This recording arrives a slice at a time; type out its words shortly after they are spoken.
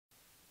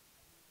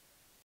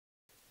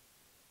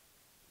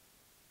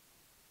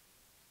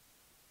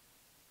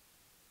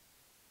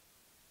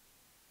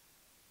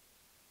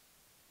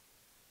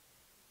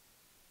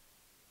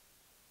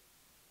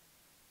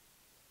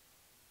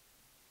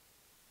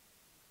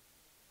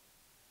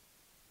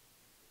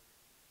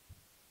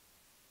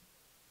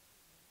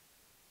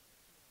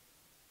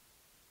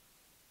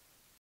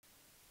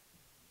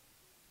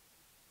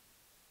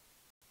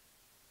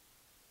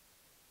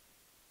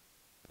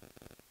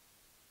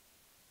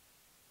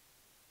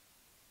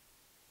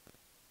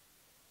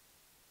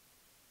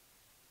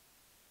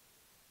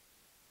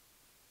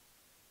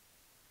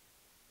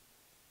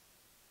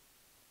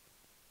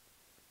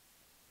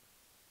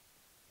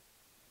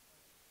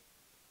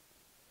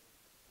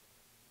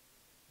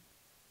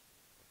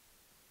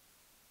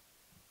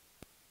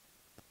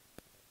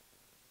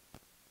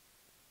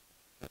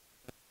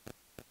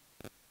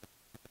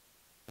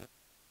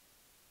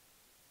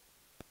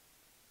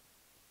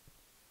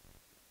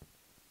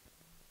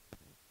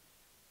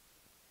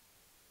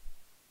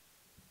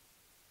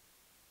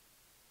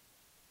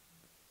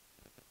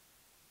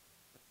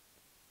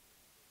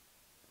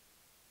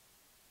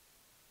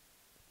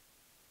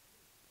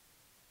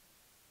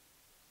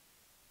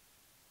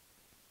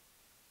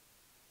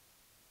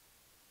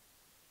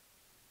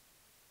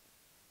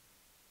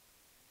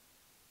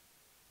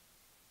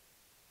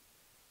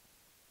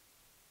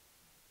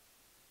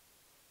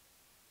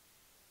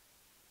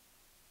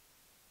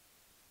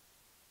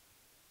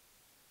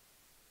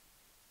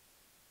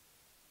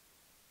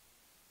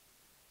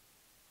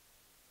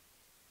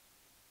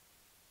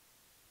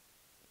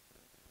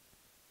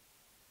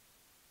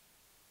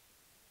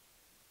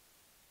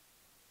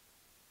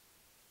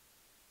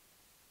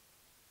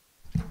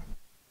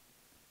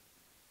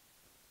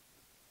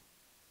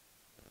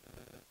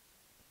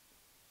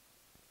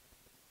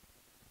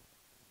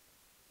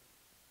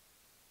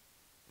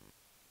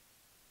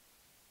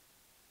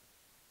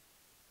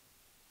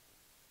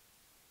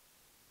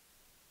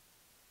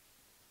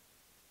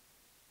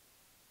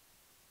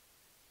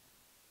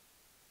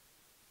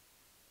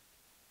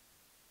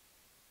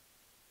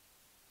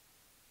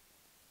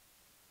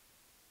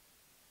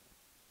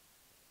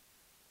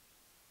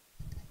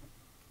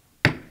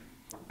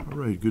All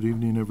right, good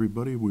evening,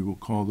 everybody. We will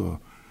call the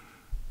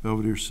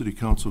Belvedere City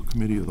Council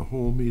Committee of the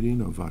Whole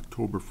meeting of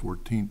October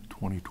 14th,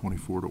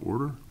 2024 to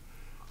order.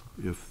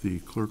 If the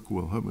clerk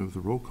will help me with the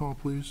roll call,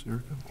 please,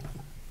 Erica.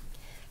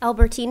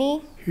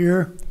 Albertini.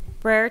 Here.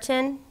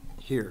 Brereton.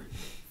 Here.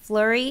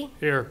 Fleury.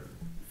 Here.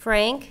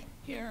 Frank.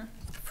 Here.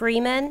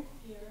 Freeman.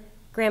 Here.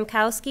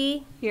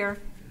 Gramkowski. Here.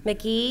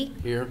 McGee.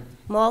 Here.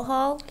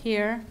 Mulhall.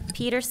 Here.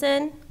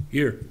 Peterson.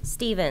 Here.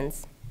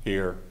 Stevens.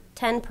 Here.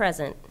 10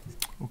 present.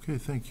 Okay,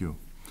 thank you.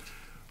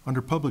 Under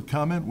public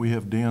comment, we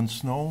have Dan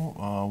Snow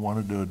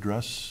wanted to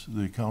address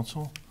the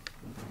council.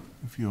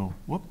 If you'll,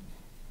 whoop.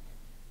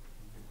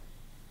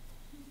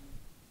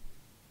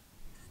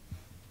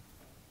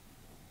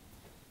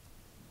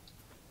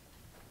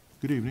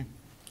 Good evening.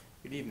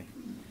 Good evening.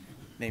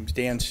 Name's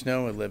Dan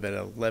Snow. I live at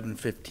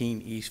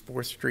 1115 East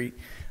 4th Street.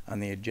 On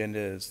the agenda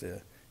is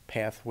the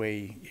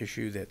pathway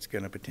issue that's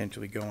going to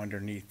potentially go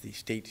underneath the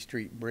State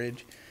Street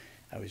Bridge.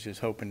 I was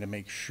just hoping to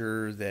make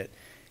sure that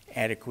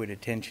adequate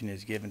attention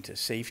is given to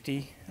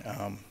safety.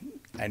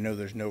 I know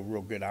there's no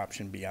real good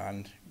option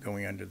beyond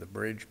going under the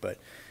bridge, but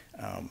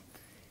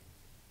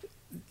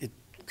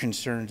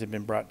concerns have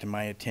been brought to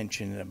my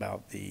attention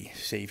about the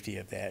safety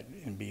of that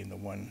and being the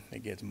one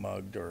that gets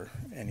mugged or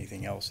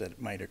anything else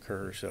that might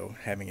occur. So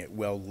having it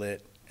well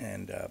lit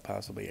and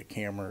possibly a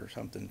camera or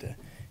something to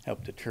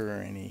help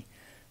deter any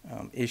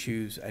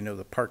issues. I know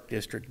the Park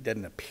District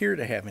doesn't appear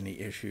to have any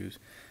issues,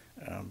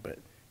 but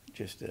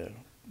just to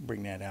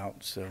bring that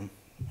out so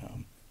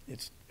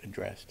it's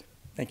addressed.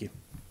 Thank you.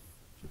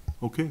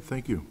 Okay,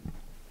 thank you.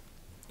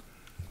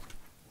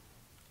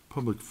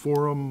 Public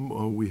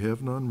forum, we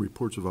have none.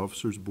 Reports of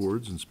officers,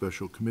 boards, and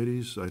special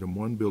committees. Item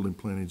 1, building,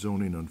 planning,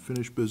 zoning,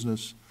 unfinished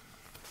business.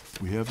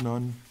 We have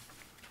none.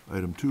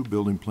 Item 2,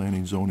 building,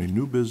 planning, zoning,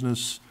 new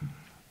business.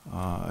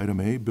 Item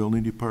A,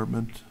 building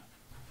department.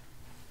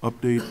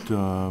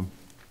 Update,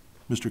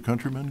 Mr.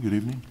 Countryman, good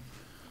evening.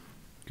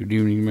 Good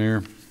evening,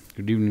 Mayor.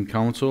 Good evening,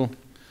 Council.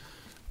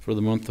 For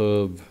the month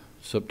of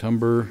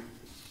September,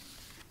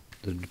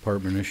 the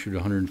department issued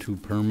 102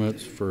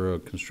 permits for a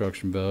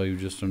construction value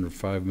just under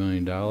 $5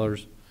 million.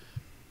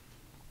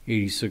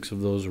 86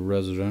 of those are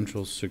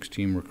residential,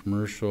 16 were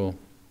commercial,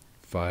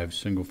 5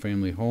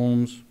 single-family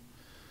homes,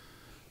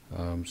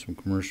 some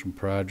commercial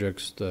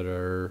projects that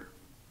are,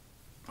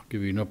 I'll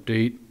give you an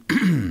update.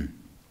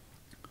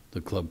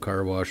 The Club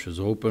Car Wash is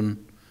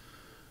open.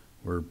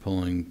 We're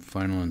pulling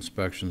final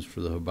inspections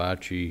for the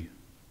Hibachi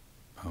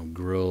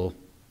Grill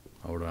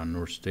out on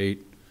North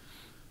State.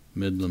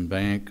 Midland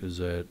Bank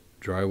is at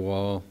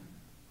Drywall.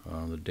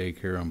 The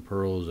daycare on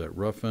Pearl is at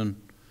Ruffin.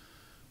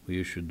 We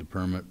issued the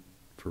permit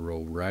for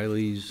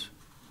O'Reilly's,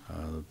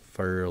 the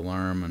fire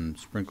alarm and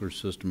sprinkler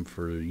system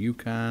for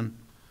Yukon.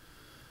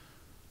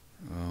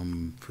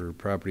 For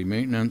property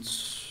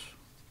maintenance,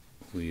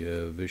 we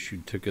have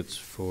issued tickets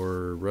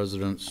for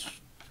residents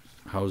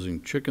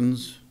housing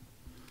chickens.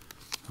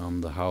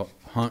 The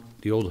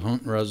old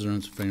Hunt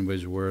residence, if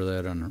anybody's aware of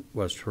that, on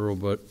West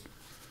Hurlbut.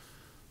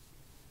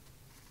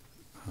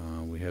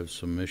 We have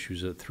some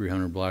issues at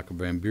 300 block of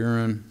Van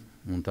Buren,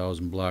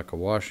 1000 block of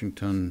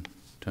Washington,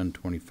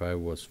 1025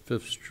 West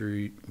 5th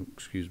Street. Oh,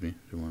 excuse me,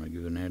 I don't want to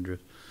give an address.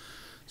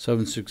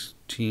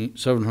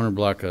 700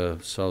 block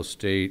of South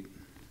State,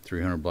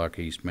 300 block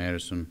of East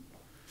Madison,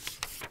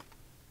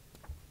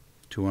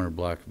 200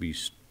 block of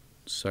East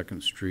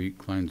 2nd Street,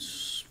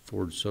 Kleins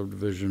Ford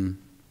subdivision,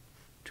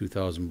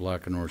 2000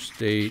 block of North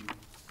State,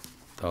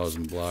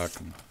 1000 block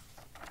of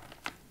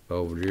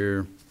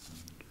Belvedere,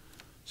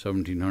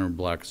 1700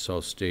 block of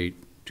South State,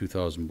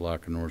 2000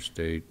 block of North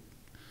State,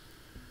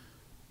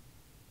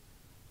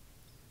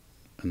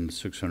 and the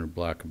 600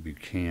 block of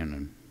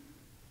Buchanan.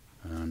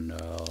 And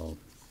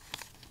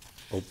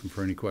open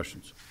for any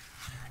questions.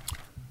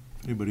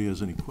 Anybody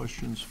has any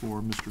questions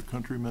for Mr.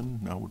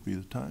 Countryman? Now would be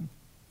the time.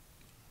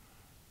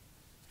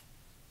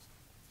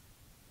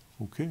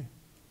 Okay.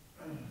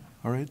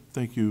 All right,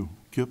 thank you,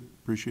 Kip,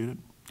 appreciate it.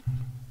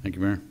 Thank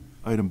you, Mayor.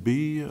 Item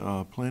B,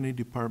 planning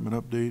department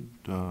update.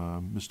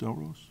 Ms.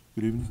 Delrose,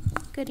 good evening.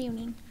 Good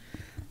evening.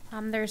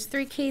 There's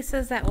 3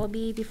 cases that will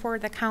be before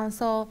the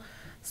council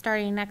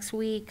starting next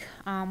week.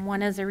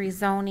 One is a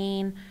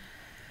rezoning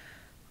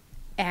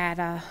at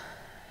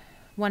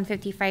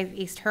 155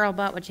 East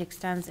Hurlbut, which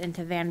extends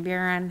into Van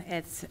Buren.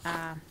 It's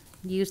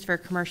used for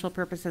commercial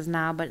purposes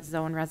now, but it's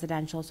zoned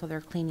residential, so they're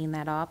cleaning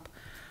that up.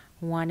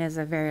 One is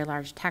a very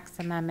large text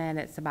amendment.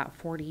 It's about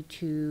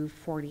 42,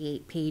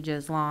 48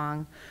 pages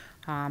long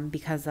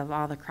because of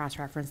all the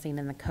cross-referencing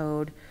in the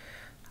code.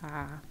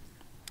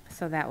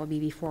 So that will be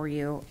before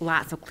you.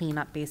 Lots of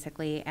cleanup,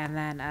 basically. And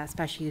then a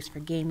special use for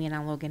gaming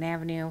on Logan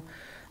Avenue.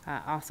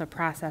 Also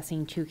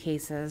processing 2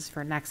 cases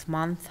for next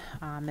month.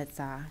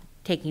 It's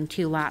taking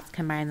 2 lots,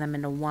 combining them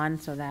into one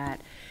so that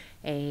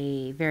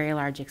a very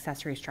large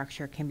accessory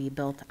structure can be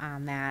built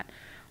on that.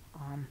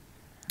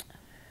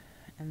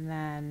 And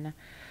then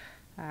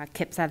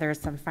Kip said there's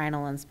some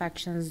final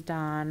inspections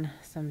done,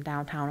 some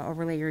downtown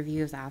overlay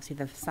reviews. Obviously,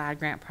 the facade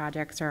grant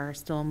projects are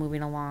still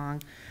moving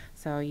along.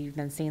 So you've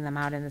been seeing them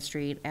out in the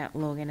street at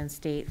Logan and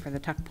State for the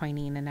tuck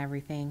pointing and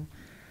everything.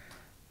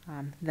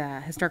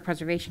 The Historic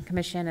Preservation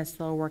Commission is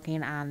still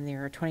working on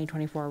their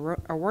 2024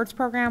 awards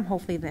program.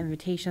 Hopefully the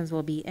invitations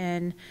will be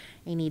in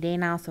any day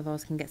now, so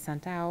those can get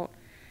sent out.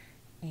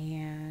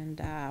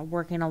 And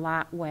working a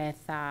lot with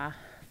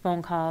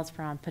phone calls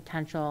from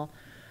potential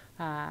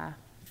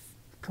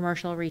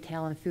commercial,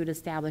 retail, and food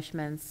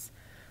establishments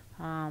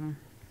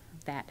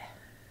that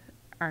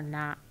are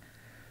not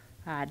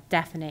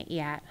definite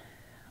yet,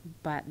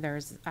 but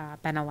there's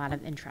been a lot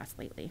of interest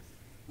lately.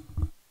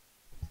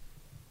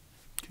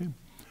 Okay.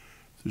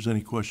 If there's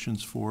any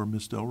questions for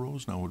Ms.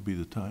 Delrose, now would be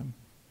the time.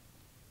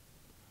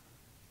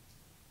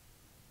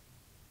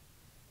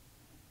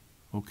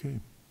 Okay.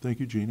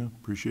 Thank you, Gina.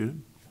 Appreciate it.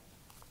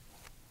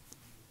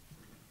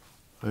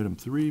 Item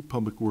 3,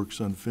 Public Works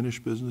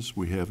unfinished business.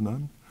 We have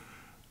none.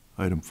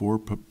 Item 4,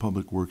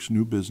 Public Works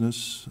new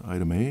business.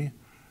 Item A,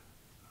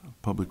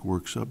 Public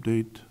Works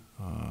update.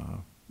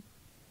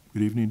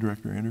 Good evening,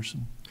 Director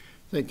Anderson.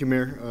 Thank you,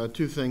 Mayor.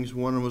 Two things.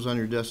 One was on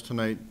your desk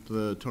tonight,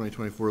 the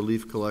 2024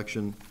 leaf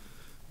collection.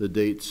 The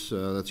dates,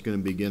 that's going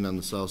to begin on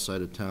the south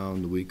side of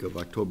town the week of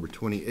October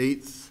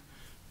 28th,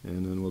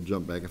 and then we'll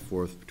jump back and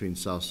forth between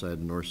south side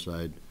and north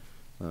side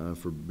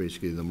for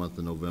basically the month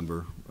of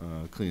November,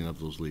 cleaning up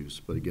those leaves.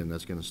 But again,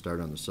 that's going to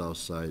start on the south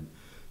side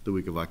the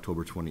week of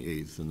October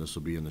 28th, and this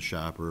will be in the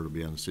shopper. It'll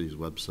be on the city's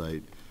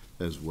website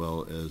as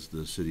well as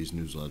the city's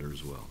newsletter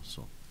as well.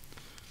 So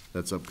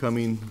that's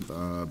upcoming.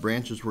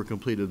 Branches were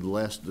completed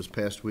this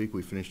past week.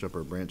 We finished up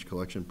our branch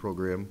collection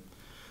program.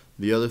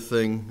 The other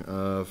thing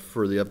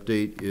for the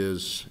update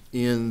is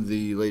in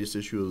the latest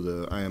issue of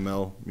the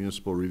IML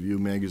Municipal Review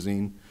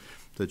magazine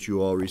that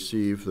you all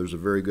received, there's a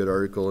very good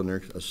article in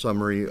there, a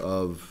summary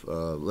of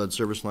lead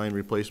service line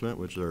replacement,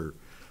 which are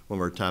one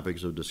of our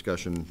topics of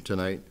discussion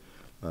tonight.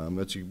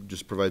 It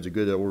just provides a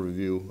good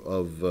overview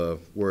of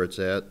where it's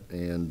at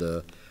and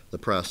the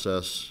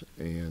process,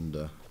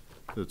 and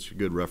it's a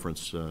good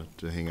reference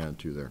to hang on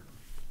to there.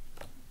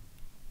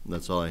 And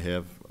that's all I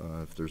have,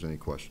 if there's any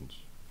questions.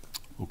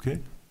 Okay.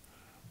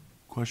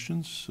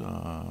 Questions?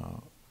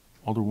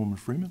 Alderwoman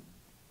Freeman?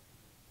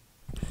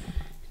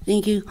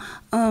 Thank you.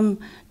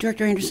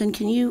 Director Anderson,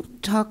 can you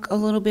talk a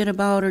little bit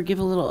about or give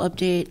a little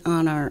update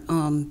on our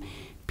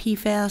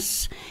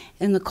PFAS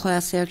and the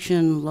class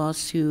action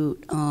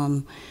lawsuit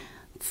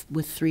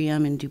with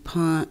 3M and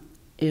DuPont,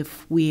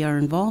 if we are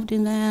involved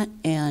in that,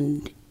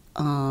 and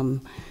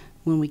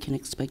when we can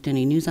expect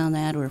any news on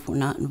that, or if we're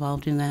not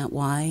involved in that,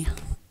 why?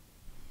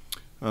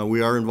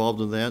 We are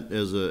involved in that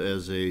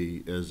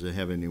as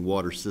having a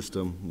water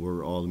system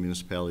where all the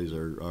municipalities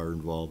are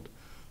involved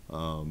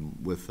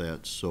with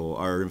that. So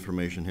our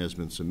information has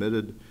been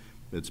submitted.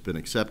 It's been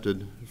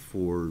accepted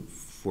for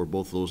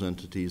both those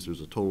entities.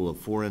 There's a total of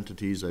 4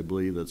 entities, I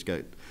believe, that's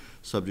got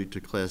subject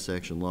to class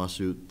action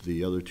lawsuit.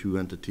 The other 2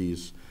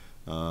 entities,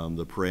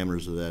 the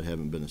parameters of that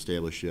haven't been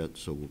established yet,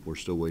 so we're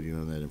still waiting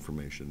on that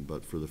information.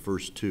 But for the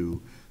first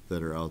 2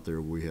 that are out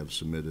there, we have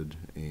submitted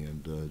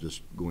and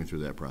just going through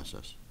that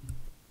process.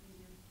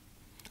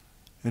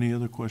 Any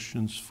other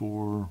questions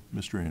for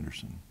Mr.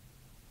 Anderson?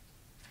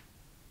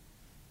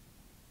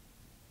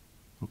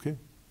 Okay.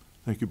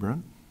 Thank you,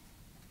 Brent.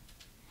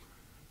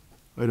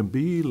 Item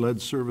B,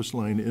 lead service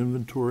line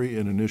inventory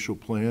and initial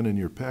plan. In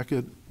your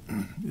packet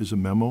is a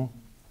memo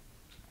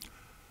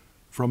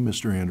from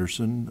Mr.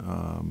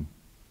 Anderson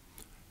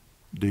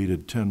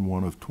dated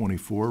 10/1 of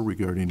 24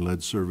 regarding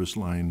lead service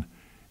line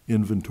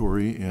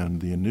inventory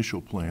and the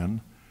initial plan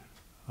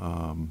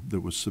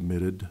that was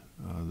submitted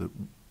that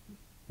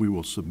we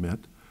will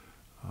submit.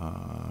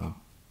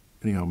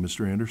 Anyhow,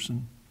 Mr.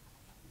 Anderson?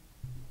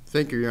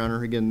 Thank you, Your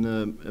Honor. Again,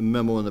 a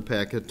memo in the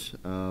packet.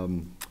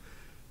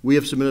 We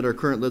have submitted our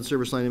current lead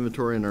service line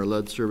inventory and our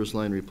lead service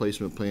line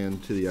replacement plan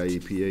to the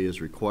IEPA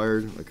as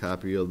required. A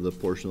copy of the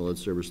portion of the lead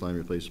service line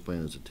replacement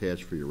plan is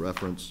attached for your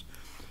reference.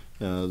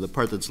 The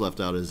part that's left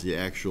out is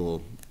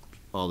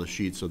all the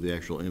sheets of the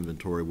actual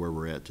inventory where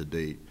we're at to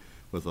date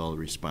with all the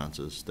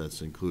responses.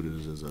 That's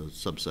included as a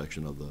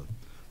subsection of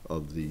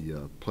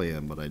the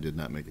plan, but I did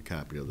not make a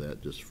copy of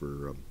that just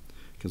for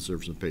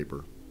conserve some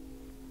paper.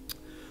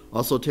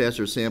 Also attached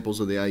are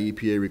samples of the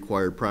IEPA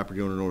required property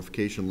owner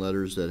notification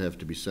letters that have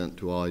to be sent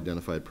to all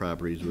identified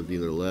properties with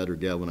either lead or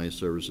galvanized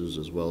services,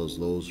 as well as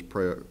those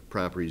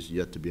properties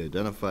yet to be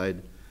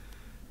identified.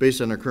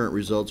 Based on our current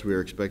results, we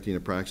are expecting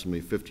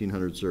approximately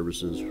 1,500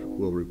 services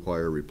will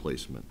require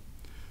replacement.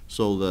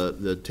 So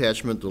the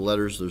attachment, the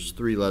letters, there's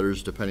 3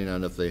 letters depending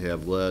on if they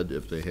have lead,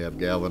 if they have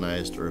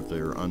galvanized, or if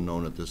they're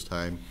unknown at this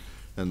time.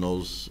 And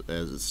those,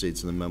 as it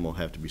states in the memo,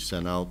 have to be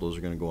sent out. Those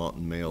are going to go out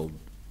and mailed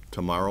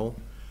tomorrow.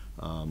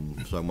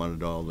 So I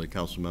wanted all the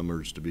council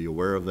members to be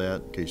aware of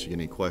that. In case you get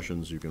any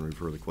questions, you can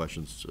refer the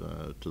questions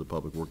to the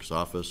Public Works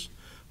Office.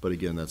 But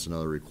again, that's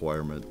another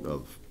requirement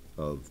of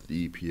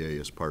the EPA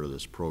as part of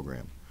this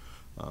program.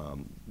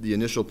 The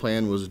initial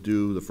plan was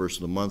due the first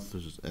of the month,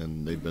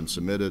 and they've been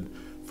submitted.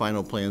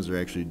 Final plans are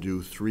actually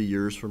due 3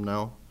 years from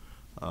now.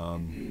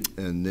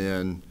 And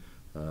then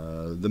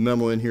the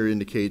memo in here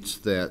indicates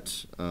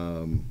that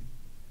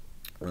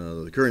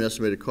The current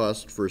estimated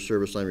cost for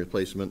service line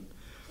replacement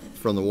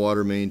from the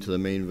water main to the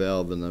main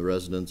valve in the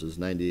residence is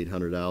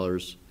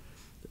 $9,800.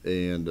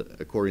 And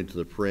according to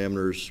the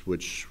parameters,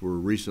 which were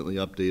recently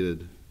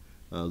updated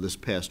this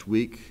past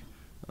week,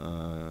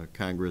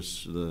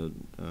 Congress, the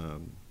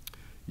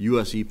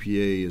U.S.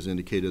 EPA has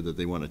indicated that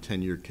they want a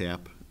 10-year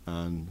cap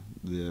on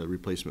the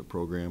replacement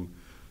program.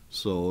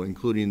 So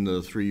including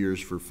the 3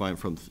 years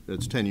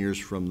it's 10 years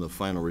from the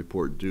final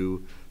report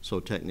due, so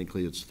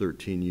technically it's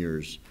 13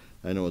 years.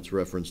 I know it's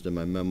referenced in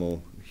my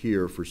memo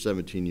here for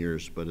 17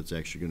 years, but it's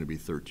actually going to be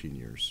 13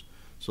 years.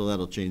 So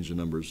that'll change the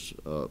numbers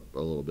a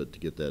little bit to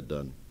get that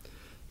done.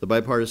 The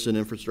Bipartisan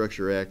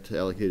Infrastructure Act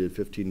allocated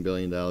 $15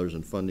 billion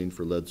in funding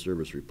for lead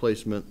service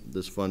replacement.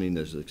 This funding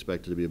is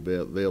expected to be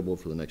available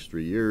for the next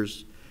 3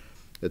 years.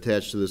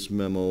 Attached to this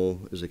memo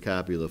is a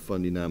copy of the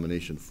funding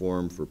nomination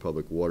form for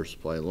Public Water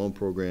Supply Loan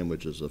Program,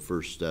 which is the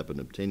first step in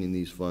obtaining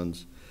these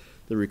funds.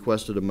 The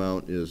requested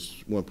amount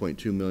is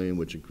 $1.2 million,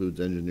 which includes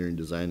engineering,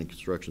 design, and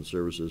construction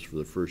services for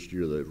the first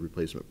year of the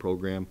replacement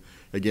program.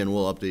 Again,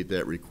 we'll update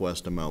that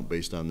request amount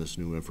based on this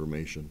new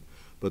information.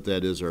 But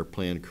that is our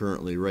plan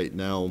currently. Right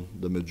now,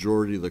 the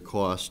majority of the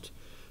cost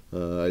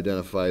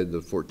identified, the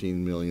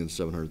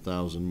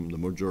 $14,700,000. The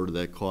majority of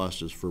that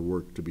cost is for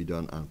work to be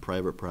done on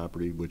private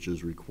property, which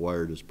is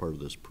required as part of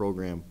this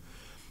program.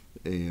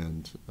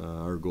 And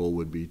our goal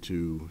would be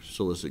to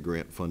solicit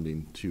grant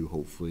funding to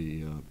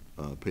hopefully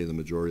pay the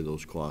majority of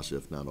those costs,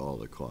 if not all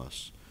the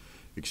costs.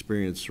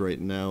 Experience right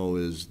now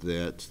is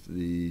that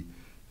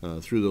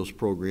through those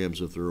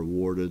programs, if they're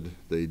awarded,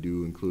 they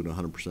do include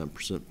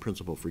 100%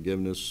 principal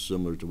forgiveness,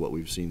 similar to what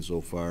we've seen so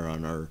far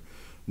on our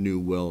new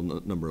well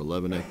number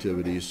 11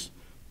 activities.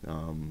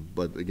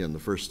 But again, the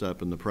first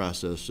step in the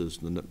process is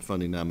the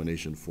funding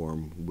nomination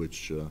form,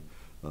 which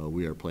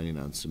we are planning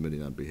on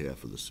submitting on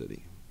behalf of the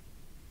city.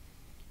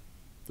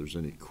 If there's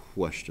any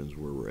questions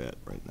where we're at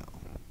right now.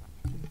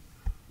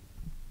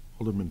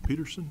 Alderman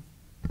Peterson?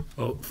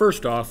 Well,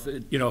 first off,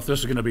 you know, if this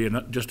is going to be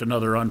just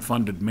another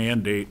unfunded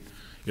mandate,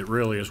 it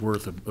really is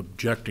worth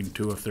objecting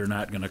to if they're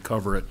not going to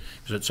cover it.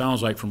 Because it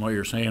sounds like from what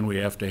you're saying, we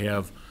have to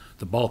have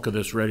the bulk of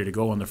this ready to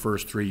go in the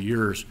first 3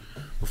 years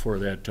before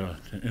that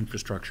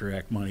Infrastructure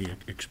Act money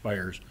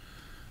expires.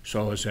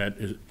 So is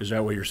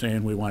that what you're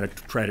saying? We want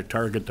to try to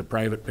target the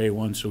private pay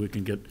ones so we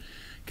can get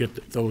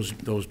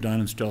those done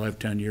and still have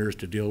 10 years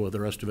to deal with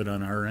the rest of it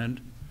on our end?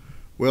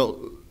 Well,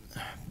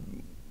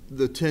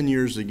 the 10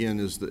 years again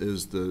is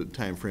the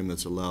time frame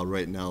that's allowed.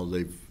 Right now,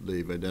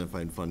 they've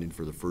identified funding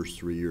for the first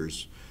 3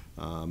 years.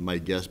 My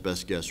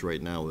best guess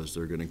right now is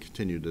they're going to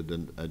continue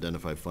to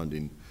identify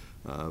funding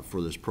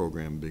for this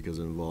program because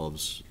it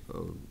involves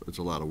it's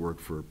a lot of work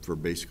for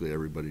basically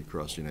everybody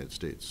across the United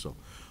States. So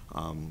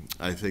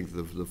I think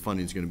the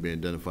funding is going to be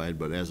identified,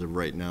 but as of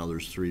right now,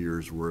 there's 3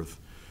 years worth.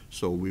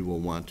 So we will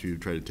want to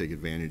try to take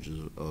advantage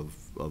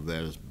of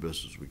that as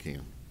best as we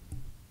can.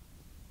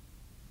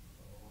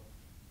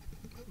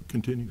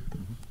 Continue.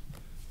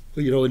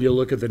 Well, you know, when you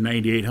look at the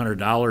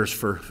 $9,800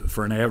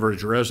 for an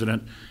average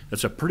resident,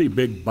 it's a pretty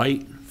big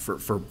bite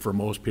for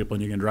most people.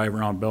 And you can drive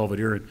around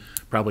Belvedere and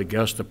probably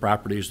guess the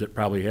properties that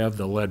probably have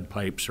the lead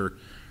pipes or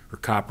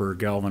copper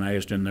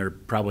galvanized, and they're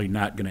probably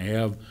not going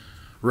to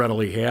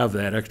readily have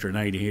that extra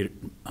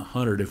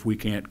 $9,800 if we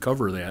can't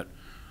cover that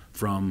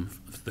from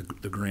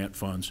the grant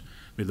funds.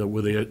 I mean,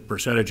 with the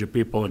percentage of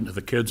people and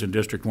the kids in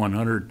District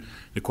 100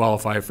 that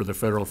qualify for the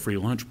federal free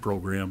lunch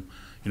program,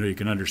 you know, you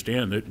can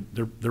understand that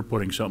they're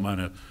putting something on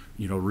a,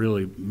 you know,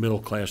 really middle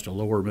class to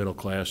lower middle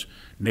class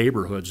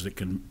neighborhoods that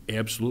can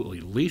absolutely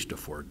least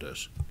afford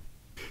this.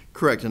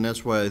 Correct, and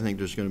that's why I think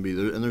there's going to be,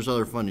 and there's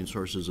other funding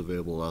sources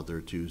available out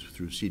there too,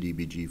 through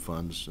CDBG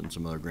funds and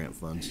some other grant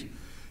funds.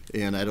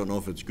 And I don't know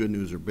if it's good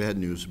news or bad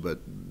news, but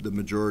the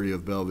majority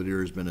of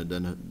Belvedere has been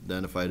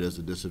identified as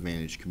a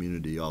disadvantaged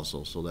community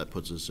also, so that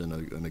puts us in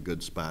a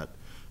good spot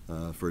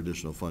for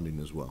additional funding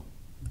as well.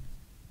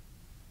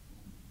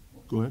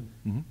 Go ahead.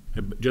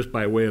 Mm-hmm. Just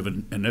by way of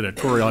an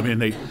editorial, I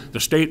mean, the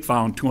state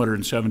found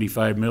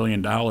 $275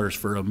 million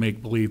for a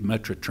make-believe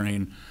Metra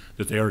train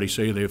that they already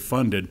say they've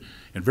funded,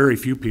 and very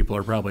few people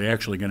are probably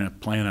actually going to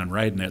plan on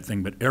riding that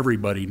thing, but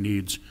everybody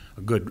needs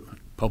a good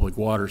public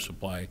water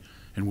supply,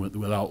 and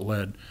without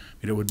lead.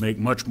 I mean, it would make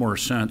much more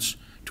sense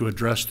to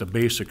address the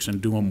basics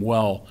and do them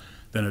well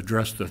than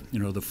address the, you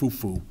know, the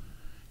foo-foo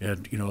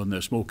and, you know, and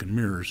the smoke and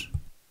mirrors.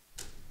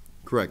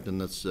 Correct, and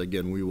that's,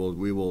 again, we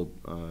will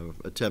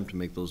attempt to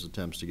make those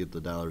attempts to get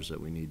the dollars that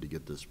we need to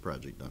get this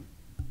project done.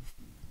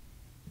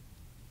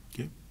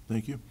 Okay,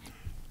 thank you.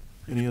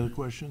 Any other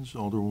questions?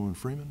 Alderwoman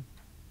Freeman?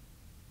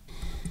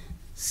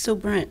 So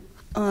Brent,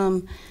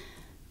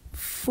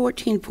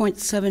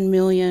 14.7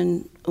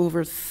 million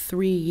over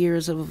 3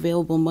 years of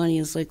available money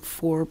is like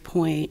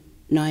 4.9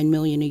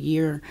 million a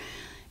year.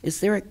 Is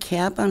there a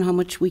cap on how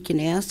much we can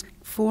ask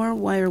for?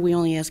 Why are we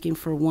only asking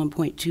for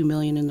 1.2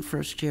 million in the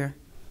first year?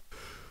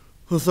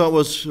 The thought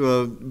was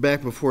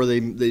back before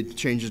they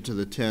changed it to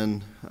the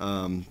 10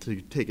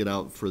 to take it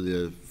out for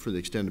the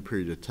extended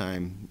period of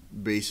time.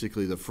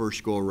 Basically, the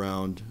first go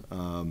around,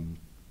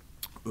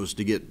 was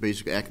to get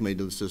basically acclimated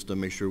to the system,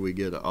 make sure we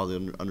get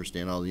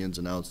understand all the ins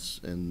and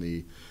outs and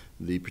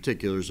the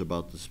particulars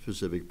about the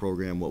specific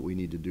program, what we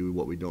need to do,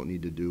 what we don't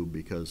need to do,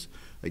 because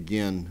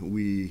again,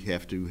 we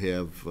have to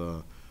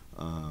have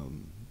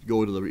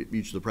go to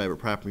each of the private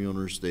property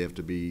owners. They have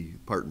to be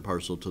part and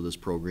parcel to this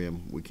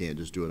program. We can't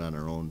just do it on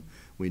our own.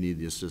 We need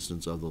the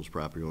assistance of those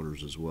property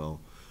owners as well.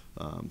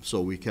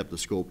 So we kept the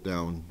scope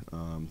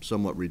down,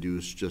 somewhat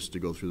reduced, just to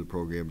go through the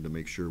program to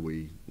make sure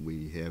we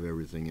have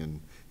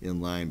everything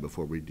in line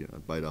before we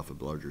bite off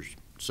a larger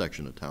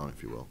section of town,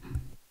 if you will.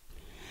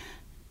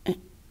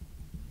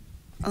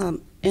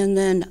 And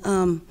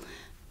then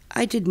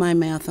I did my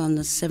math on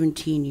the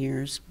 17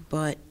 years,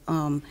 but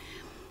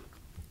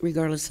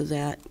regardless of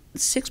that,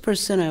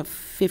 6% of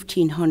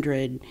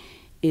 1,500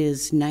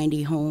 is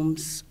 90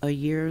 homes a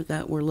year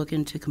that we're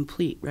looking to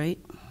complete, right?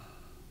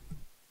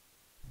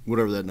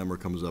 Whatever that number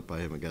comes up, I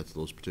haven't got to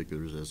those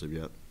particulars as of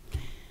yet.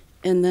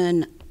 And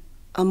then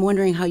I'm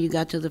wondering how you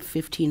got to the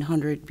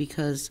 1,500,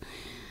 because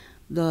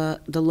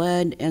the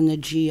lead and the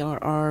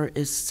GRR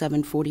is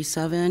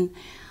 747.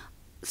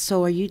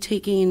 So are you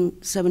taking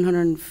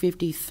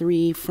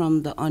 753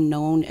 from the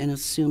unknown and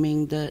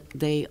assuming that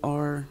they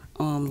are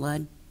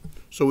lead?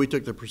 So we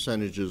took the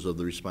percentages of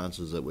the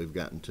responses that we've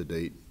gotten to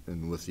date,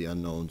 and with the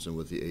unknowns and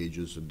with the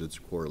ages, and did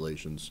some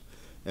correlations.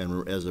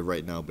 And as of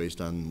right now,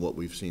 based on what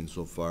we've seen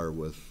so far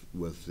with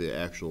the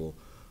actual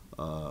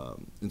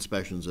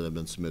inspections that have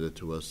been submitted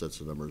to us, that's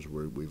the numbers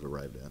we've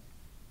arrived at.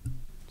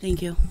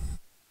 Thank you.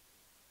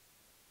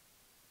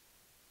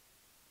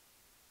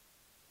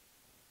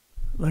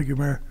 Thank you,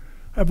 Mayor.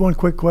 I have one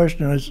quick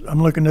question.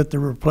 I'm looking at the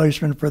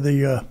replacement for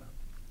the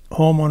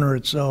homeowner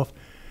itself.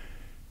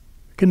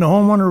 Can the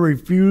homeowner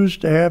refuse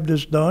to have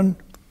this done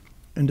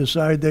and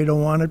decide they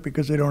don't want it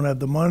because they don't have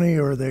the money,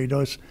 or they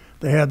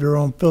have their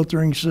own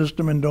filtering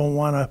system and don't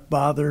want to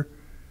bother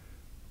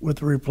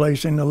with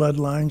replacing the lead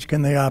lines?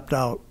 Can they opt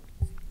out?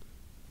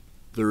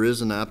 There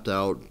is an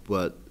opt-out,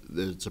 but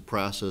it's a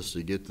process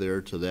to get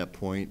there to that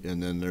point,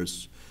 and then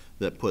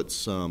that puts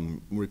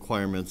some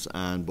requirements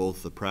on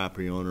both the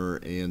property owner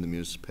and the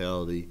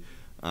municipality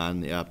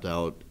on the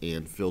opt-out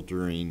and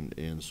filtering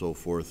and so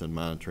forth and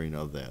monitoring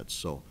of that.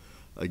 So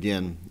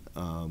again,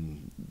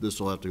 this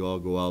will have to all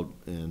go out,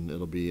 and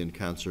it'll be in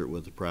concert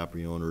with the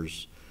property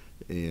owners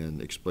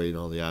and explain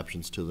all the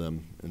options to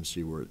them and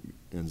see where it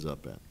ends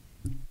up at.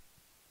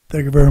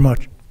 Thank you very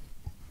much.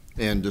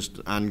 And just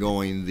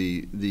ongoing,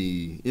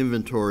 the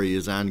inventory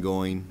is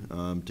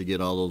ongoing to get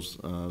all those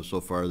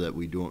so far that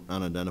we don't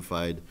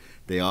unidentified.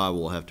 They all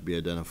will have to be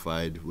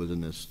identified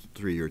within this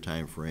 3-year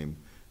time frame,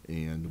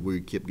 and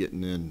we keep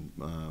getting in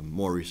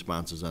more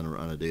responses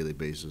on a daily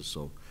basis.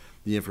 So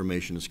the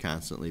information is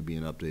constantly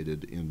being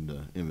updated in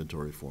the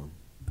inventory form.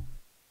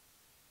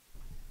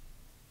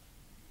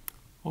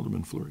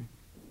 Alderman Fleury.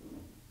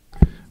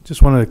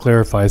 Just wanted to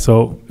clarify.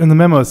 So in the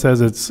memo, it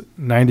says it's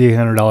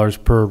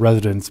 $9,800 per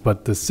residence,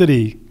 but the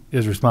city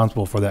is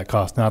responsible for that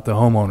cost, not the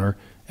homeowner.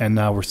 And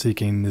now we're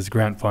seeking these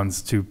grant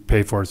funds to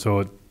pay for it,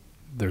 so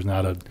there's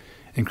not an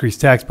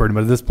increased tax burden.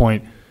 But at this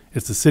point,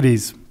 it's the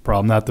city's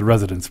problem, not the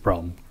residents'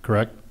 problem,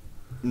 correct?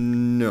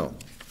 No.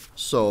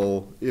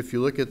 So if you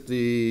look at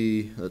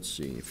let's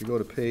see, if you go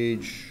to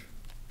page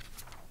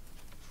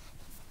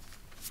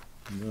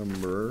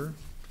number,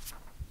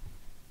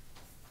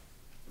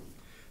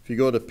 if you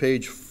go to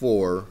page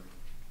 4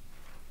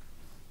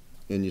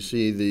 and you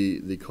see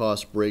the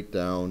cost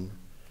breakdown,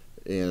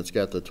 and it's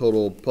got the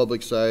total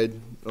public side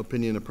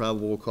opinion of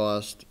probable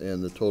cost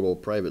and the total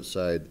private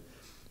side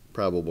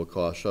probable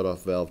cost,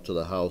 shutoff valve to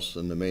the house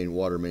and the main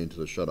water main to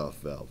the shutoff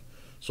valve.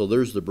 So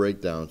there's the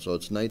breakdown. So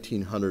it's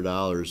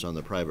 $1,900 on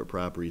the private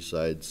property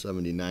side,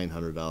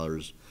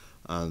 $7,900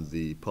 on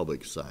the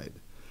public side.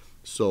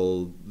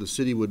 So the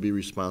city would be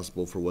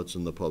responsible for what's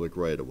in the public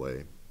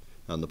right-of-way.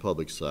 On the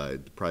public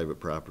side, the private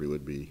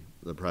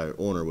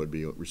owner would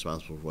be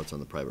responsible for what's on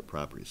the private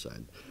property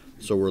side.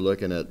 So we're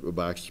looking at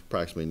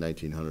approximately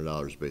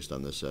 $1,900 based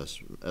on this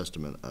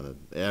estimate on an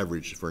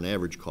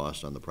average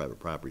cost on the private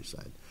property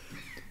side.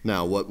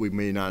 Now, what we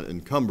may not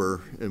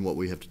encumber and what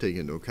we have to take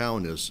into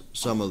account is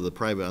some of the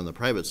on the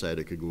private side,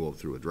 it could go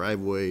through a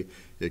driveway.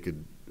 There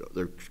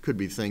could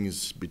be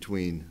things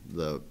between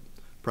the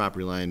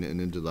property line and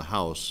into the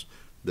house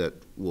that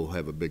will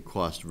have a big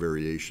cost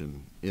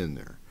variation in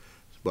there.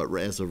 But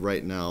as of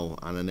right now,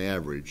 on an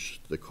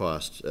average, the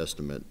cost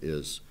estimate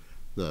is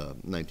the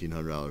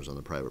 $1,900 on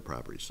the private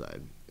property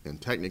side.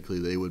 And technically,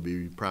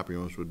 property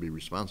owners would be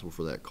responsible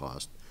for that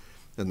cost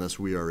unless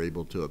we are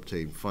able to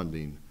obtain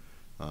funding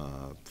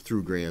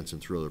through grants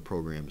and through other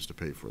programs to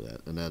pay for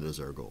that, and that is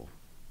our goal.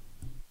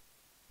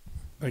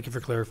 Thank you for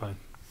clarifying.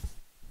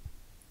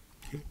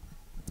 Okay.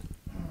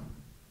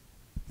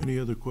 Any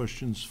other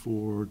questions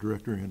for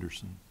Director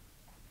Anderson?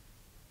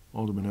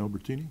 Alderman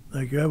Albertini?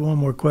 Thank you. I have one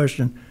more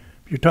question.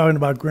 If you're talking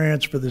about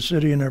grants for the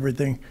city and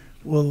everything,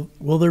 will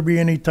there be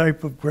any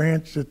type of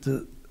grants that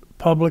the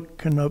public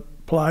can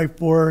apply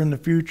for in the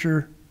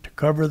future to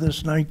cover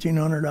this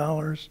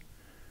 $1,900?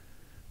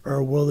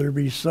 Or will there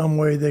be some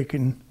way they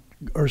can,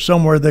 or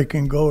somewhere they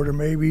can go to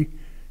maybe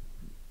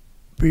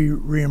be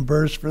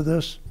reimbursed for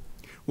this?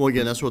 Well,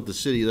 again, that's what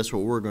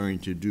we're going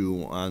to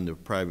do on the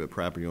private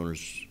property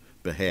owner's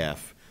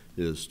behalf,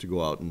 is to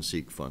go out and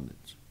seek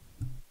fundings.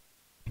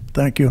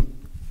 Thank you.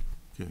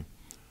 Okay.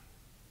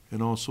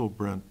 And also,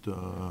 Brent,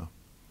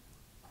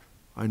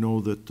 I know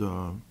that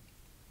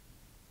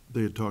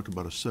they had talked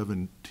about a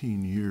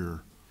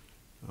 17-year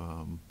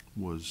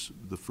was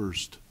the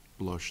first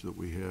blush that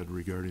we had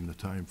regarding the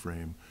time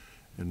frame,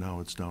 and now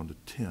it's down to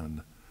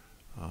 10.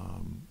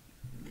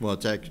 Well,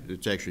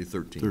 it's actually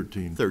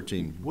 13.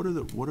 13. What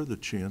are the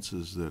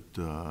chances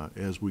that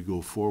as we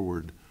go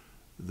forward,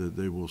 that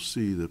they will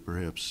see that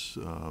perhaps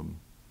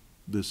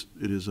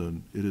it is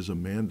a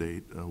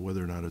mandate,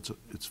 whether or not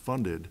it's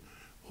funded?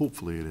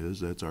 Hopefully it is.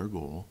 That's our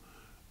goal.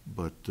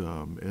 But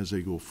as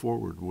they go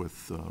forward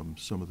with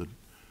some of the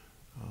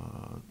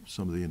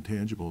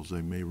intangibles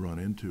we may run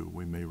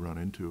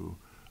into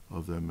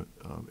of them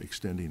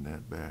extending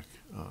that back.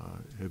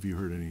 Have you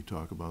heard any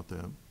talk about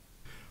that?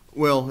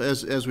 Well,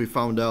 as we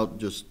found out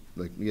just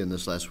like again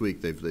this last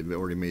week, they've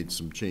already made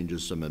some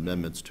changes, some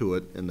amendments to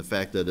it, and the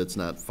fact that it's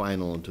not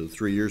final until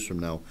 3 years from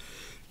now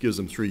gives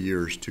them 3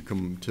 years to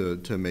come to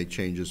make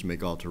changes,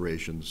 make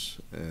alterations,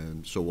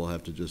 and so we'll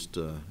have to just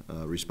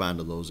respond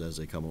to those as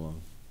they come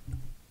along.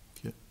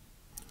 Okay.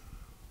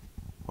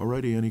 All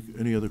righty.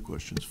 Any other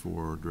questions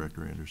for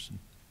Director Anderson?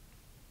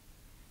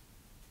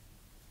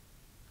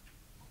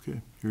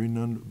 Okay. Hearing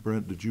none.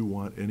 Brent, did you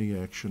want any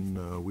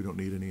action? We don't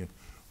need any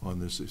on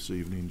this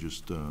evening,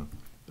 just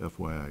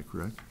FYI,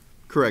 correct?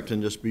 Correct,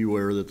 and just be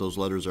aware that those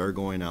letters are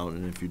going out,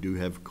 and if you do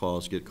have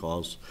calls, get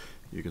calls,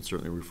 you can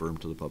certainly refer them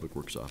to the Public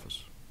Works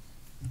office.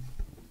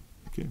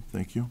 Okay,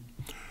 thank you.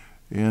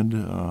 And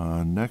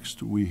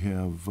next we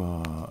have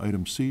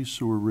item C,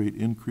 sewer rate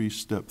increase,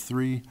 step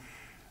 3.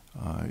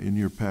 In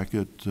your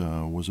packet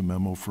was a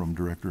memo from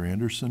Director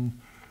Anderson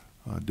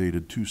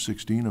dated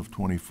 2/16 of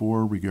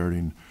 24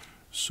 regarding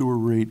sewer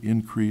rate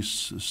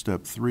increase,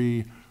 step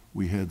 3.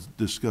 We had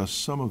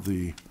discussed some of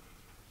the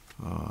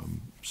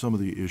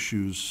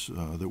issues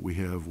that we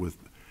have with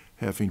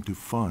having to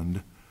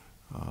fund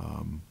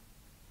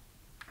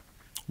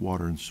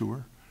water and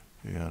sewer.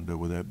 And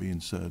with that being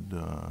said,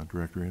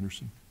 Director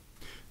Anderson.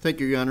 Thank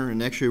you, Your Honor.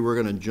 And actually,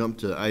 we're going to jump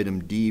to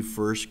item D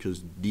first because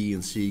D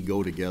and C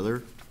go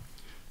together.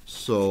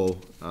 So,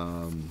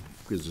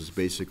 because it's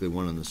basically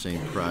one and the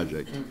same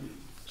project.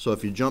 So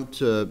if you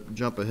jump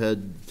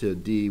ahead to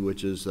D,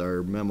 which is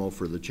our memo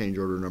for the change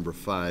order number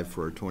 5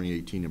 for our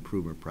 2018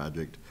 improvement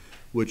project,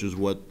 which is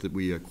what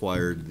we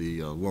acquired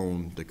the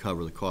loan to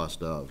cover the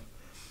cost of.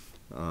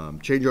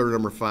 Change order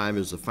number 5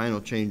 is the final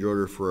change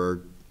order for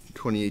our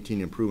 2018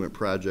 improvement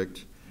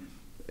project,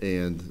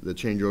 and the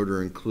change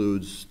order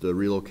includes the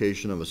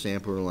relocation of a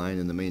sampler line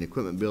in the main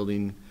equipment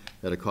building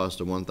at a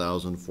cost of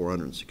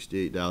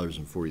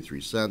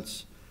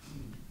 $1,468.43.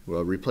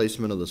 Well,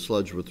 replacement of the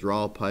sludge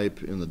withdrawal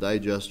pipe in the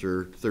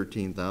digester,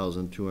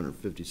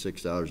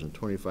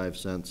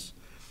 $13,256.25.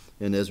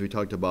 And as we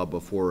talked about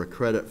before, a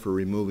credit for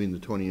removing the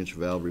 20-inch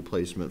valve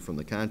replacement from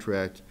the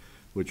contract,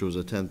 which was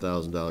a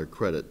 $10,000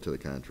 credit to the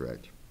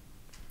contract.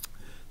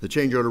 The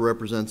change order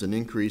represents a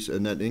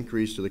net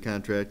increase to the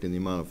contract in the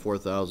amount of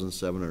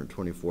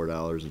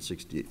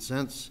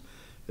 $4,724.68.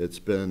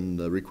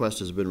 The request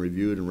has been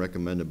reviewed and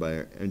recommended by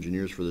our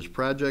engineers for this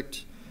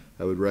project.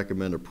 I would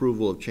recommend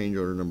approval of change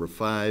order number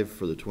 5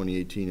 for the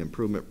 2018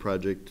 improvement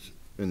project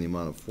in the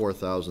amount of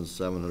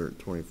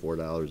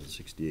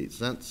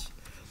 $4,724.68.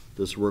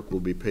 This work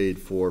will be paid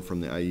for from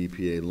the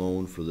IEPA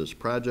loan for this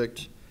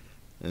project,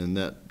 and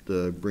that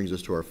brings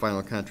us to our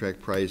final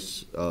contract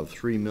price of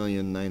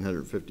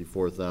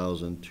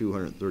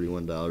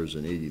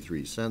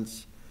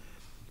 $3,954,231.83,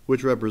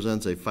 which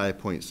represents a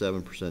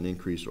 5.7%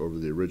 increase over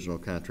the original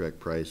contract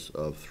price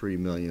of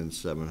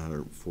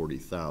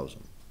 $3,740,000.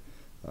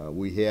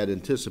 We had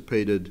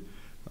anticipated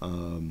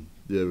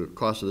the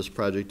cost of this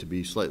project to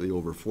be slightly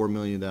over $4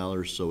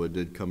 million, so it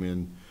did come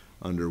in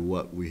under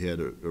what we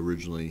had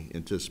originally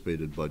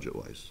anticipated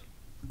budget-wise.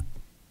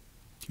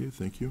 Okay,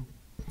 thank you.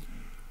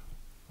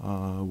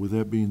 With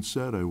that being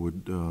said, I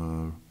would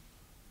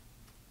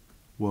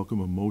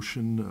welcome a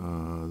motion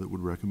that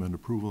would recommend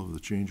approval of the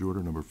change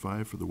order number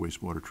 5 for the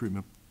wastewater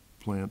treatment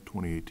plant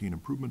 2018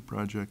 improvement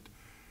project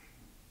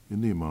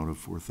in the amount of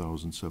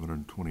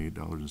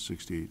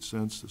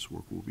 $4,728.68. This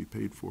work will be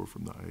paid for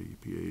from the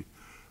IEPA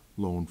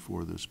loan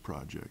for this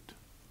project.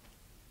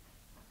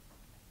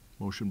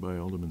 Motion by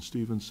Alderman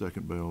Stevens,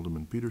 second by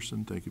Alderman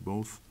Peterson. Thank you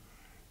both.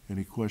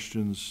 Any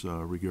questions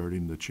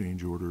regarding the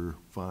change order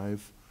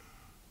 5?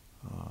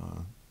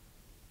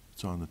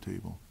 It's on the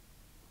table.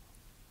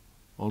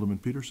 Alderman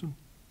Peterson?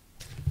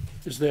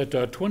 Is that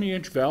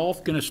 20-inch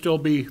valve going to still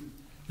be,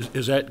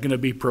 is that going to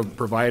be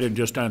provided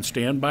just on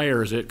standby,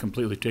 or is it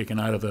completely taken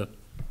out of the?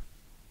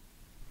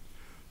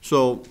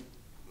 So,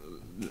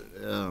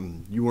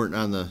 you weren't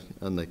on the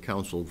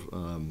council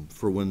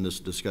for when this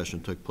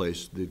discussion took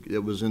place.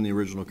 It was in the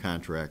original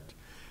contract,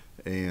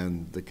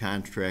 and the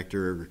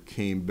contractor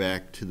came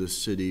back to the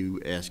city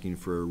asking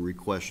for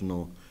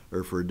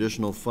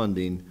additional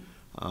funding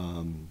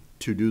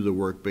to do the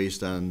work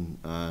based on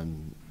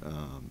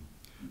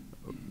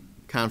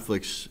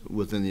conflicts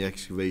within the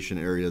excavation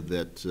area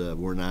that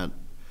were not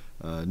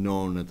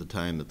known at the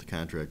time that the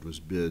contract was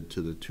bid,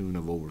 to the tune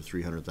of over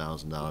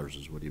 $300,000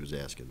 is what he was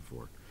asking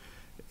for.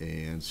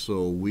 And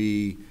so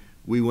we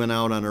went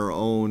out on our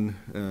own,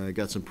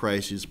 got some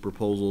prices,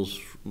 proposals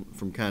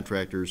from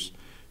contractors,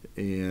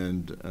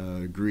 and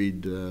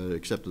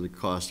accepted the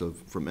cost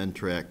from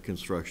N-Track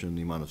Construction in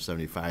the amount of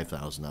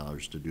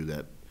 $75,000 to do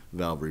that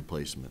valve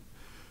replacement.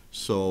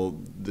 So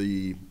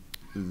the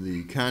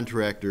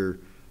contractor,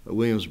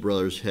 Williams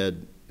Brothers,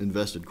 had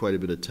invested quite a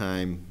bit of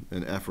time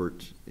and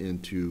effort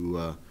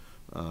into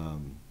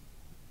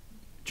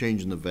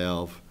changing the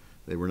valve.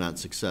 They were not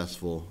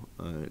successful,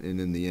 and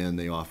in the end,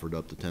 they offered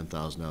up the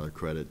 $10,000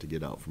 credit to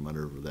get out from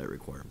under that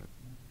requirement.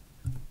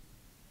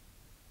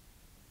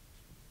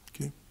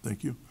 Okay,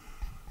 thank you.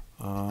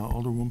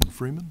 Alderwoman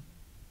Freeman?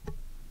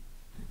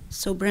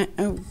 So Brent,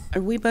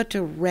 are we about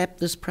to wrap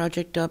this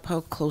project up?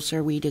 How close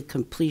are we to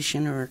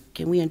completion, or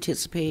can we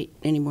anticipate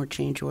any more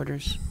change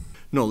orders?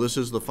 No, this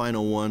is the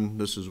final one.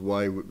 This is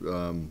why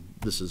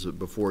this is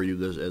before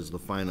you as the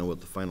final,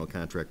 with the final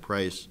contract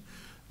price.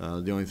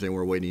 The only thing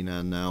we're waiting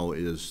on now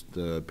is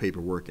the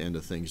paperwork end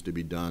of things to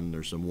be done.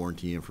 There's some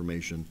warranty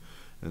information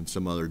and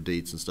some other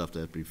dates and stuff that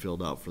have to be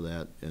filled out for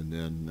that, and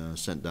then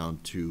sent down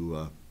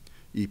to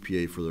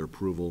EPA for their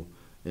approval.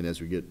 And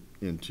as we get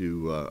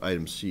into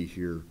item C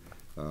here,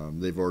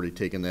 they've already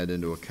taken that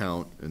into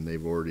account, and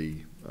they've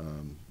already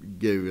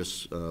gave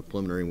us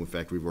preliminary. In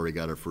fact, we've already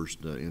got our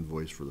first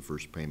invoice for the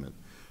first payment,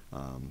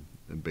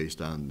 and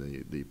based on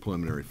the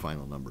preliminary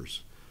final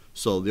numbers.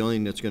 So the only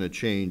thing that's going to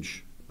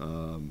change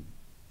on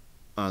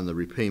the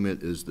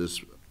repayment is this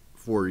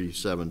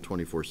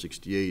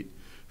 $47,2468.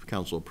 If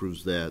council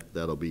approves that,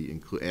 that'll be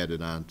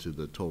added on to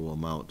the total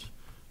amount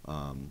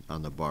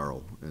on the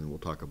borrow, and we'll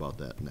talk about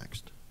that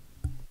next.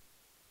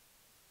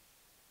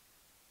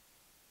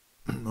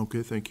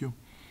 Okay, thank you.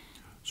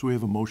 So we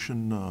have a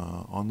motion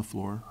on the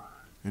floor.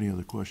 Any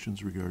other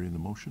questions regarding the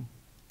motion?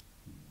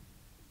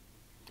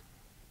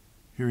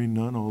 Hearing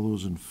none, all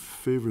those in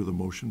favor of the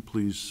motion,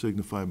 please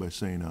signify by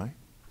saying aye.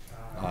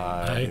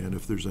 Aye. And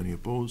if there's any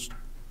opposed,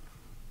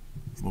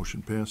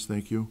 motion passed.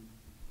 Thank you.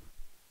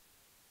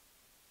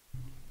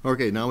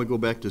 Okay, now we go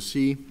back to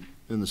C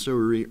in the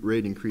sewer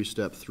rate increase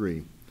step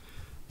 3.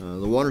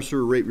 The water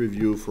sewer rate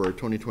review for our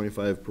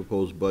 2025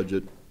 proposed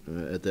budget,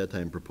 at that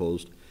time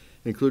proposed,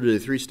 included a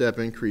 3-step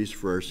increase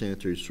for our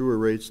sanitary sewer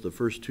rates. The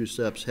first 2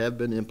 steps have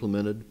been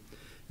implemented,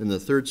 and the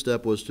 3rd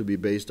step was to be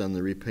based on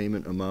the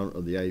repayment amount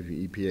of the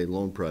EPA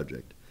loan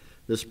project.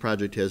 This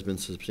project has been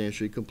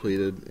substantially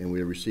completed, and we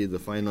have received the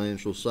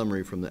financial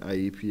summary from the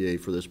IEPA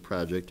for this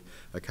project,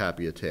 a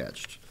copy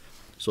attached.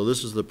 So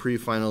this is the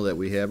pre-final that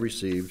we have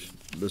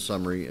received, the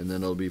summary, and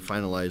then it'll be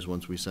finalized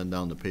once we send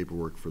down the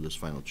paperwork for this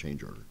final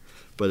change order.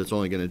 But it's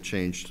only going to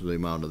change to the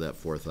amount of that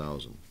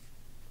 $4,000.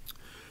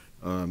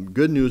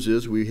 Good news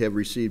is we have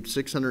received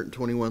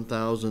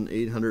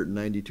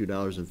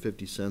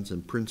 $621,892.50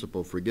 in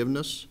principal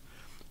forgiveness.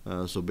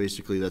 So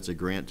basically that's a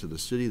grant to the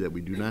city that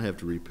we do not have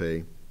to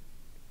repay.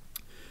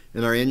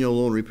 And our annual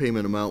loan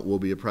repayment amount will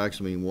be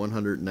approximately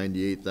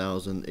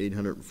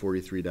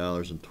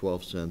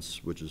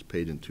 $198,843.12, which is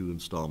paid in 2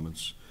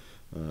 installments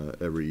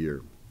every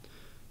year.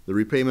 The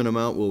repayment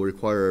amount will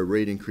require a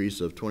rate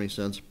increase of 20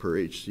 cents per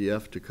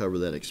HCF to cover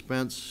that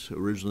expense.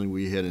 Originally,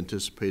 we had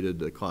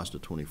anticipated a cost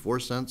of 24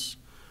 cents,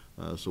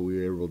 so we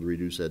were able to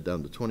reduce that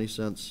down to 20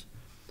 cents.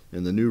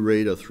 And the new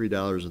rate of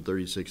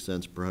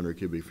 $3.36 per 100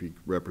 cubic feet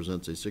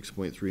represents a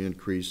 6.3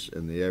 increase,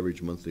 and the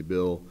average monthly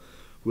bill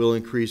will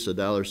increase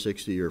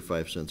 $1.60 or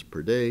 5 cents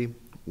per day,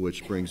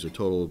 which brings the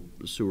total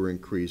sewer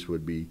increase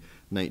would be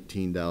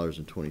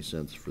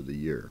 $19.20 for the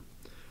year.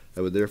 I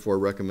would therefore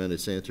recommend a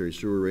sanitary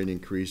sewer rate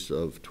increase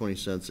of 20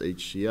 cents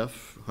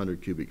HCF, 100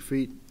 cubic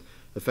feet,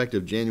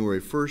 effective January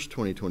 1st,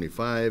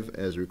 2025,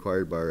 as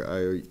required by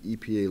our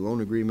EPA loan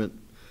agreement,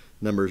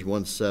 numbers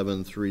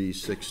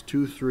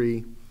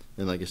 173623.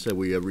 And like I said,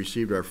 we have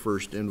received our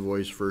first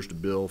invoice, first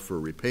bill for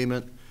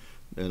repayment,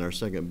 and our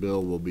second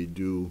bill will be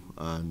due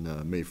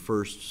on May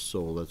 1st,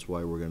 so that's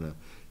why we're going to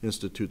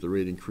institute the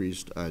rate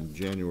increase on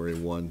January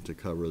 1 to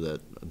cover that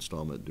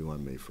installment due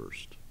on May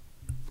 1st.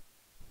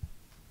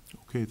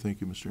 Okay, thank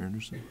you, Mr.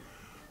 Anderson.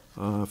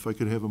 If I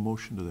could have a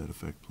motion to that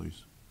effect,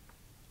 please.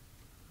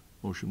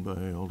 Motion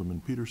by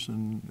Alderman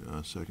Peterson,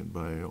 second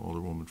by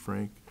Alderwoman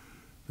Frank.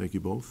 Thank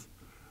you both.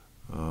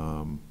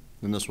 And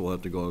this will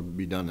have to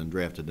be done and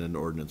drafted in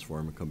ordinance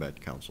form and come back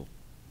to council.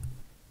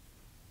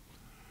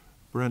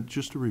 Brent,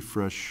 just to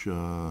refresh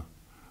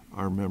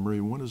our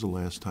memory, when is the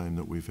last time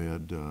that we've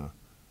had a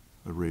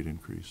rate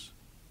increase?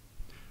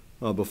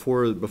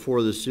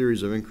 Before this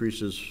series of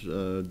increases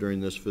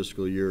during this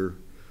fiscal year,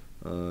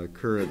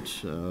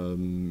 current,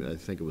 I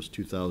think it was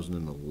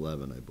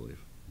 2011, I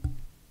believe.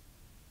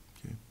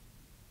 Okay.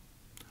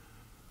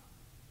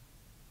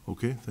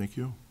 Okay, thank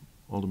you.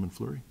 Alderman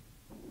Fleury.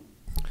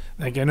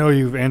 Thank you. I know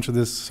you've answered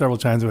this several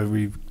times when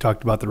we've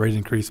talked about the rate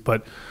increase,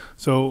 but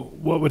so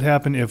what would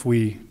happen if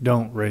we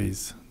don't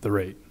raise the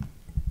rate?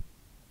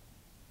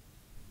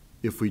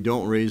 If we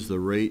don't raise the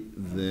rate,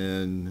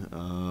 then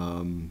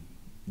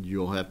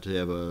you'll have to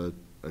have a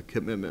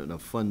commitment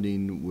of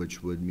funding,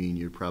 which would mean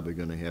you're probably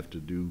going to have to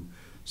do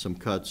some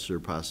cuts or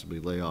possibly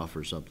lay off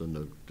or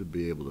something to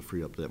be able to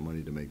free up that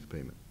money to make the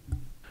payment.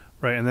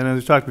 Right, and then as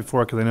we talked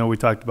before, because I know we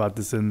talked about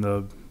this in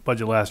the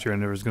budget last year,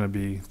 and there was going to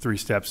be 3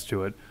 steps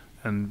to it,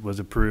 and was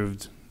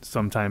approved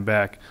some time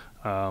back.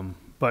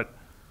 But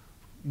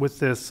with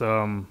this,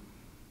 the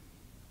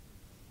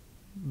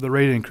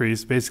rate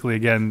increase, basically,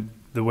 again,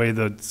 the way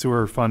the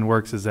sewer fund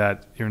works is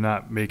that you're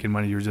not making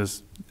money, you're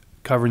just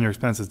covering your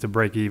expenses to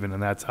break even,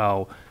 and that's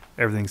how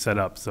everything's set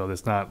up. So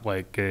it's not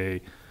like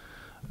an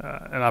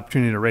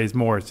opportunity to raise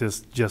more,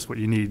 it's just what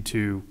you need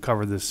to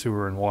cover the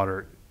sewer and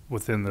water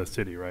within the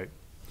city, right?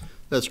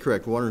 That's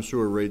correct. Water and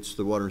sewer rates,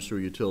 the water and sewer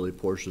utility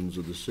portions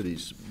of the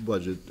city's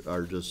budget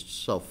are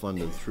just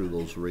self-funded through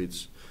those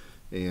rates.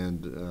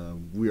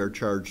 And we are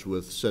charged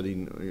with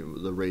setting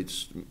the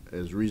rates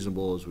as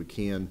reasonable as we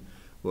can.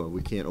 Well,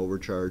 we can't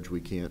overcharge,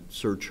 we can't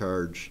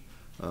surcharge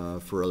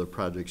for other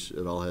projects.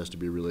 It all has to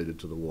be related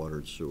to the water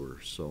and sewer.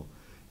 So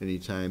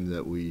anytime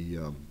that we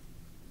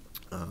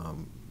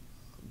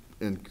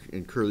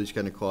incur these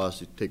kind of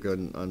costs, take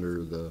on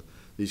under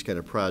these kind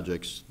of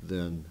projects,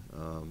 then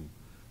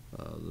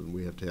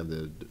we have to have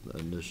the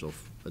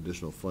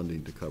additional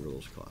funding to cover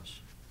those costs.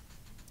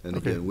 And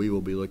Okay. again, we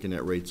will be looking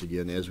at rates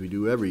again, as we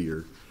do every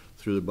year,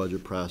 through the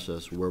budget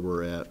process, where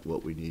we're at,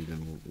 what we need,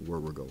 and where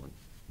we're going.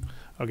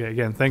 Okay,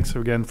 again, thanks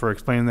again for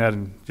explaining that,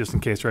 and just in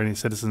case there are any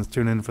citizens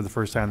tuning in for the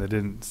first time that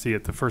didn't see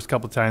it the first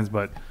couple of times,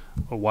 but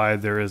why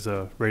there is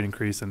a rate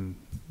increase, and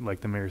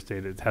like the mayor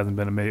stated, it hasn't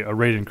been a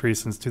rate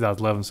increase since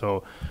 2011,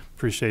 so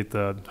appreciate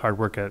the hard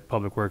work at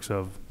Public Works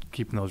of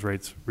keeping those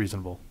rates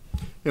reasonable.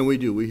 And we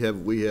do. We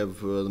have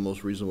the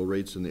most reasonable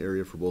rates in the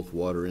area for both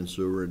water and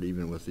sewer, and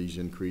even with these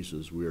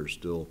increases, we are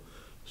still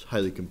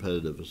highly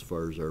competitive as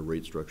far as our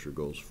rate structure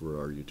goes for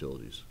our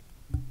utilities.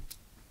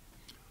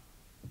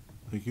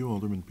 Thank you,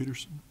 Alderman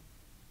Peterson.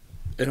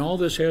 And all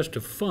this has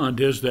to fund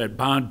is that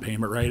bond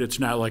payment, right? It's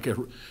not like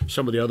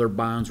some of the other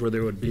bonds where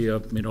there would be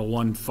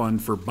one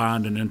fund for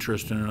bond and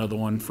interest and another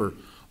one for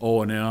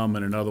O&M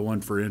and another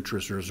one for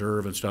interest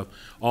reserve and stuff.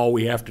 All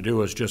we have to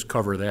do is just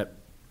cover that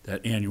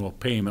annual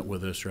payment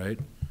with this, right?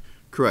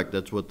 Correct.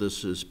 That's what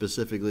this is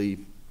specifically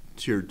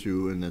tiered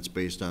to, and that's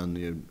based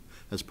on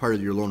as part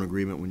of your loan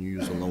agreement when you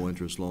use a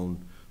low-interest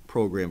loan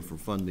program for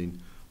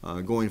funding.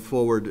 Going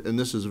forward, and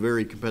this is a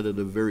very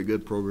competitive, very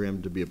good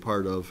program to be a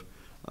part of,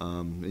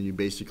 and you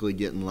basically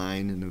get in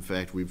line, and in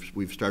fact,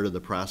 we've started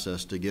the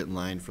process to get in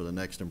line for the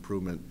next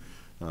improvement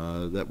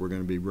that we're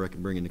going to be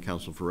bringing to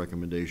council for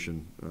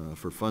recommendation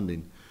for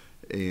funding.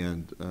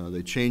 And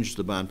they changed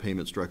the bond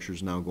payment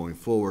structures now going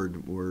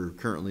forward, where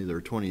currently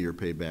they're 20-year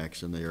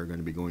paybacks, and they are going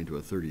to be going to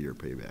a 30-year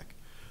payback.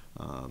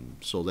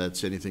 So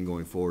that's anything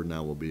going forward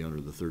now will be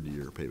under the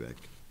 30-year payback.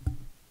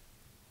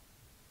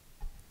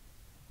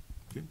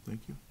 Okay,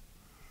 thank you.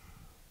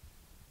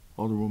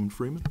 Alderwoman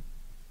Freeman?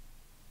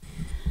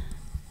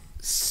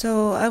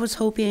 So I was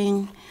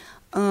hoping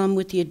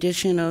with the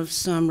addition of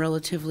some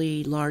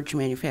relatively large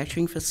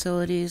manufacturing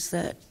facilities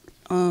that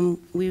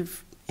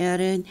we've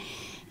added,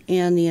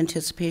 and the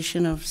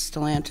anticipation of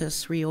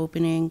Stellantis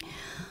reopening,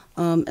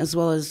 as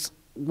well as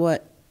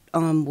what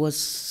was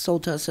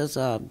sold to us as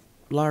a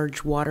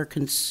large water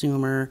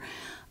consumer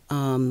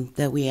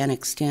that we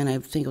annexed in, I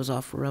think it was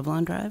off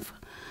Revlon Drive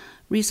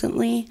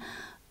recently,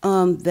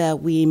 that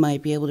we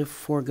might be able to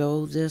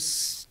forego this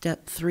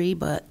step 3,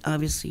 but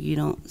obviously you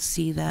don't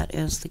see that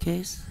as the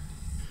case?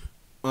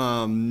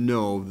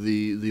 No,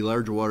 the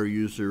large water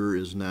user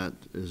is not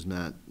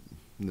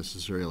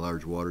necessarily a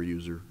large water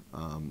user.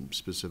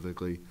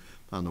 Specifically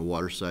on the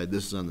water side.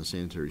 This is on the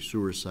sanitary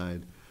sewer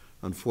side.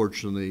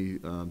 Unfortunately,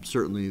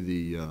 certainly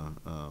the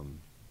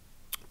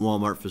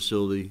Walmart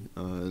facility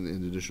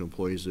and additional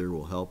employees there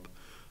will help.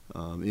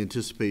 The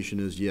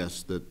anticipation is,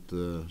 yes, that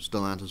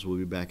Stellantis will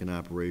be back in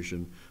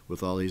operation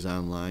with all these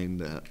online.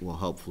 That will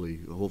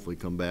hopefully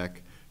come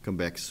back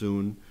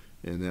soon,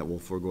 and that will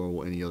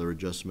forego any other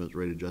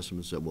rate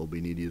adjustments that will be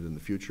needed in the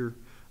future.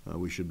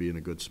 We should be in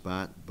a good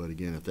spot, but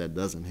again, if that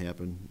doesn't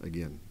happen,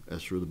 again,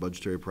 as through the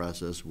budgetary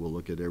process, we'll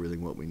look at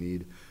everything what we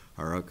need,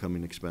 our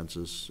upcoming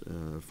expenses,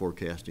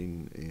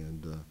 forecasting,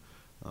 and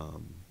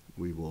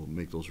we will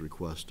make those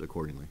requests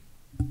accordingly.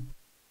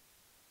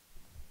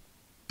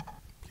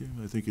 Okay,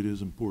 I think it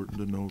is important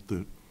to note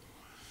that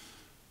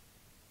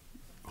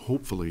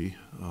hopefully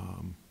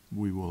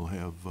we will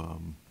have,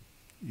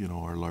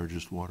 our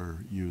largest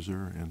water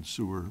user and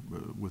sewer,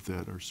 with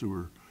that, our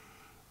sewer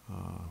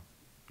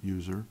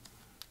user.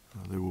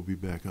 They will be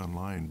back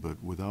online,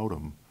 but without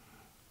them,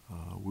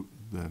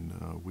 then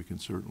we can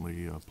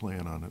certainly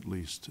plan on at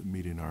least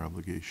meeting our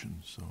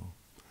obligations. So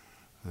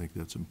I think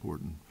that's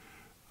important.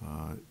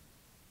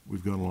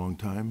 We've gone a long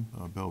time.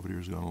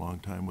 Belvedere's gone a long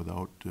time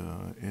without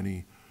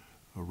any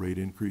rate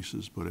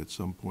increases, but at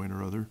some point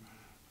or other,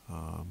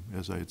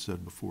 as I had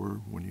said before,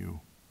 when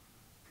you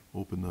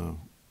open the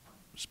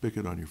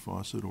spigot on your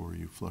faucet or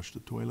you flush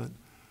the toilet,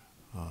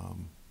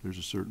 there's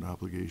a certain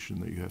obligation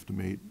that you have to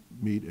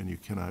meet, and you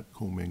cannot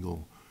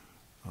commingle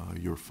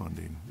your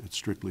funding. It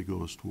strictly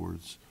goes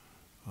towards,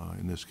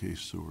 in this case,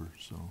 sewer,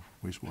 so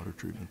wastewater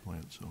treatment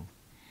plant. So,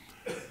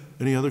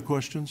 any other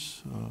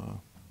questions?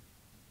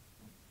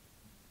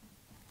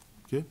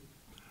 Okay.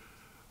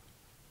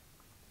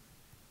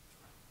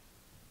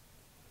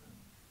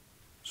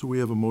 So we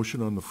have a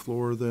motion on the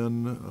floor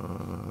then,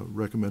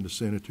 recommend a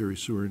sanitary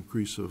sewer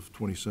increase of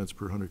 20 cents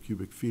per 100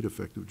 cubic feet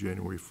effective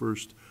January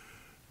 1st,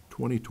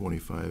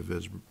 2025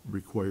 as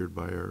required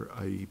by our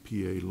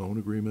IEPA loan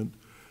agreement,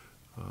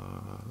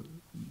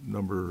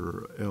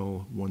 number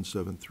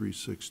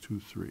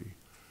L173623.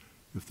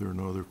 If there are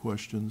no other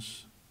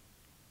questions,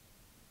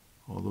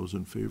 all those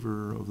in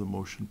favor of the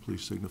motion,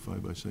 please signify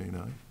by saying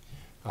aye.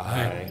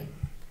 Aye.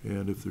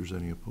 And if there's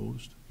any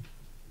opposed?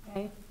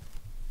 Aye.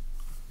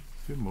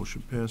 Okay,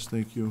 motion passed,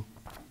 thank you.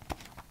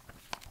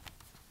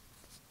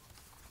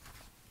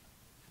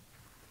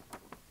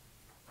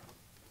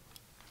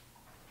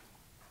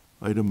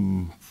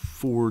 Item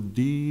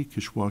 4D,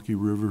 Kishwaukee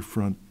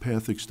Riverfront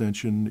Path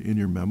Extension in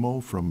your memo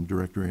from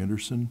Director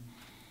Anderson,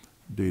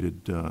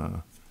 dated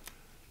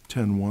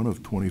 10/1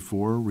 of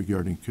 '24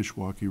 regarding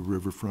Kishwaukee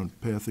Riverfront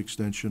Path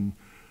Extension,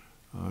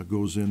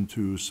 goes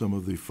into some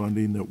of the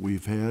funding that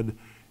we've had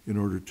in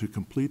order to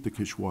complete the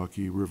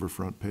Kishwaukee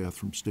Riverfront Path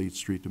from State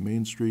Street to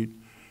Main Street.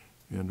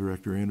 And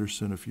Director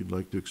Anderson, if you'd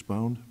like to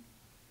expound.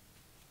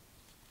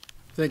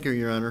 Thank you,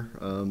 Your Honor.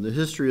 The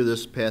history of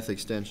this path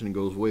extension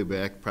goes way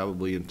back,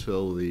 probably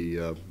until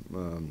the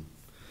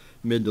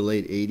mid to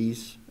late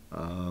 80s.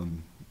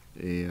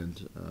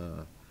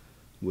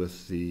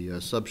 With the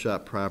sub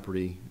shop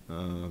property,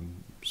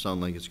 looks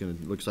like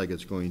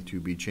it's going to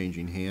be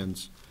changing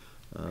hands.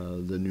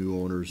 The new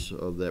owners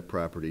of that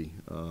property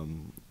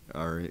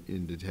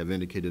have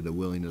indicated a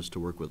willingness to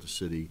work with the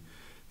city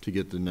to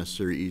get the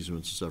necessary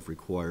easements and stuff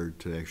required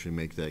to actually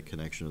make that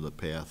connection of the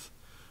path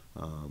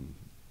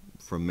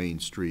from Main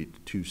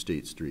Street to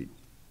State Street.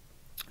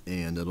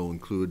 And it'll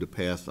include the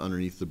path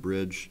underneath the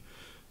bridge,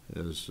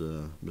 as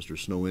Mr.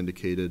 Snow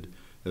indicated,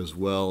 as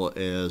well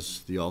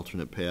as the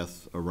alternate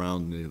path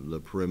around the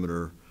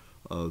perimeter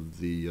of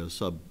the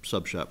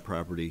sub shop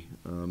property,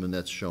 and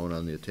that's shown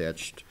on the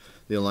attached.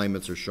 The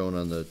alignments are shown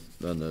on the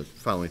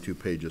following 2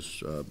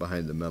 pages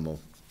behind the memo.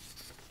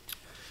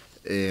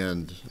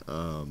 And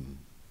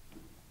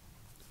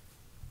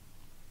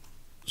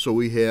so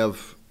we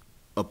have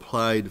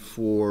applied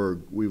for.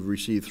 We've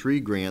received 3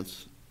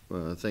 grants,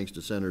 thanks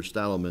to Senator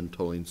Stallman,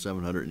 totaling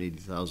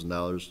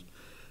 $780,000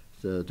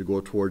 to go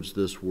towards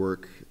this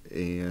work,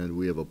 and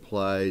we have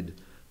applied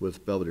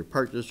with Belvedere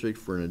Park District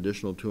for an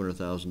additional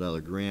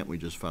 $200,000 grant. We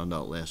just found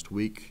out last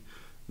week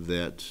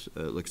that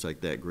it looks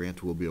like that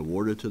grant will be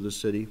awarded to the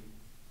city.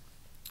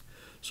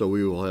 So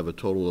we will have a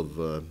total of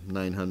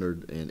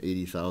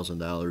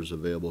 $980,000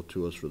 available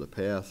to us for the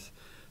path.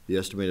 The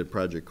estimated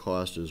project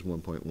cost is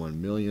 $1.1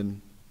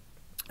 million,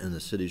 and the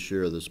city's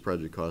share of this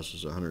project cost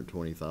is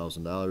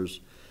 $120,000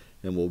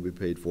 and will be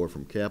paid for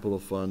from capital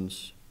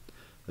funds.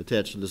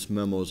 Attached to this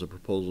memo is a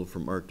proposal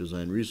from Arc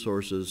Design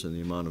Resources in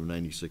the amount of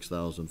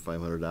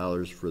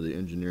 $96,500 for the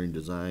engineering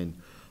design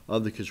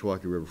of the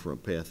Kishwaukee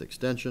Riverfront Path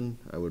Extension.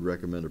 I would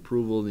recommend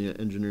approval of the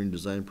engineering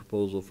design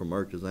proposal from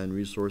Arc Design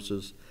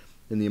Resources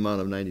in the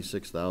amount of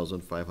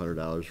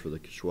 $96,500 for the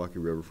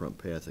Kishwaukee Riverfront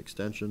Path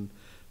Extension.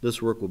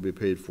 This work will be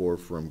paid for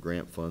from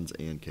grant funds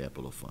and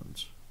capital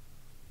funds.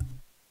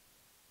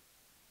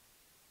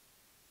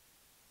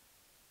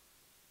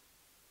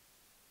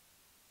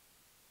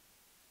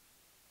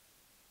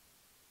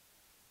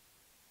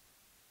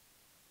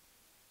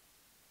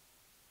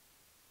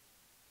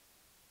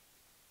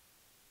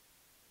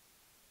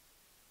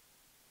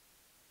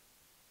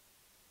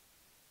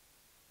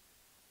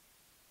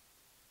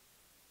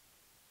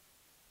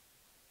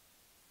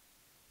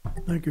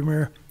 Thank you,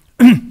 Mayor.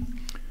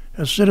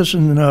 As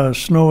Citizen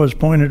Snow has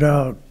pointed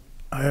out,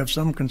 I have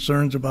some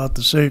concerns about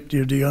the safety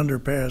of the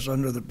underpass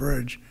under the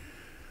bridge.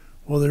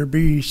 Will there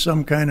be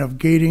some kind of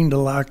gating to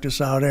lock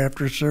this out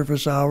after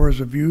service hours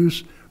of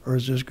use, or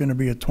is this going to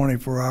be a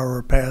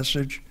 24-hour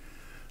passage?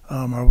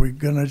 Are we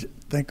going to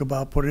think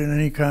about putting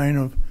any kind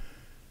of,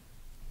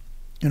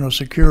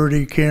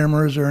 security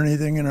cameras or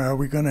anything, and are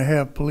we going to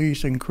have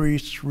police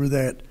increased through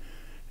that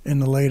in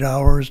the late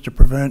hours to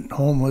prevent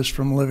homeless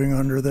from living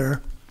under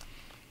there?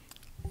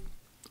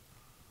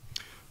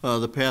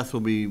 The path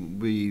will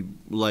be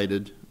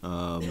lighted,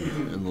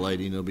 and the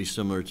lighting will be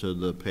similar to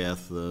the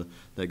path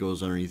that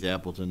goes underneath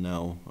Appleton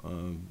now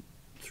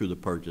through the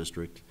Park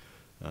District.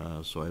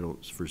 So I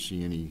don't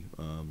foresee any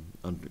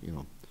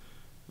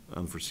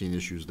unforeseen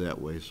issues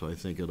that way. So I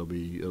think it'll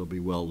be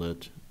well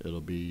lit.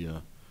 It'll be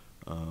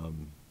I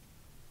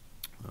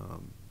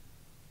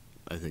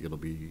think it'll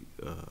be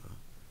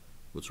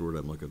what's the word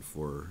I'm looking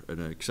for?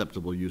 An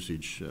acceptable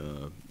usage.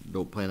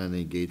 Don't plan on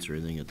any gates or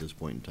anything at this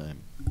point in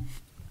time.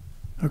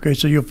 Okay,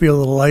 so you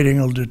feel the lighting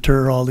will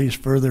deter all these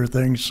further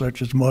things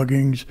such as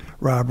muggings,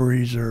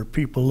 robberies, or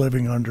people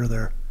living under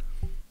there?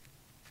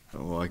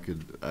 Oh, I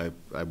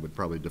would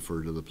probably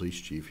defer to the police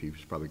chief. He's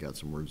probably got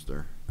some words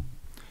there.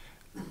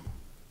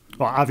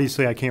 Well,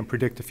 obviously, I can't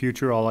predict the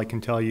future. All I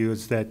can tell you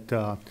is that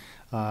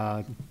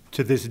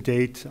to this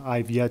date,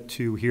 I've yet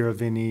to hear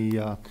of any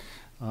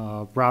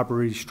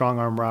robberies,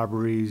 strong-arm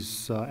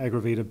robberies,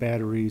 aggravated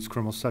batteries,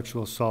 criminal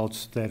sexual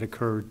assaults that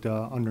occurred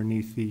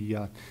underneath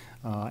the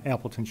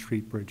Appleton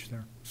Street Bridge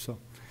there. So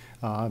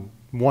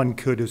one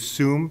could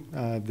assume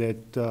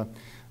that,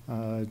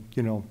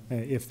 you know,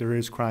 if there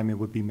is crime, it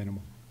would be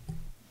minimal.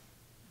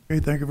 Okay,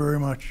 thank you very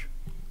much.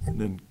 And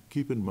then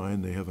keep in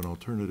mind, they have an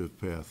alternative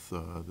path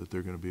that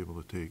they're going to be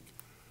able to take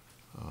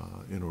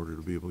in order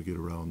to be able to get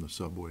around the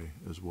subway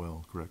as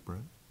well, correct,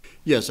 Brent?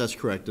 Yes, that's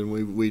correct, and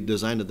we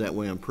designed it that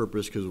way on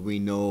purpose because we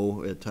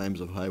know at times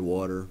of high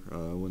water,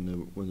 when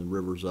the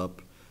river's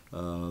up,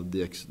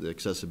 the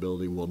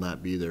accessibility will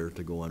not be there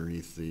to go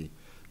underneath the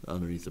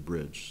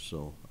bridge.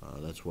 So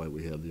that's why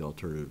we have the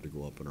alternative to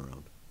go up and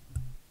around.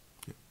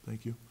 Okay,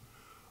 thank you.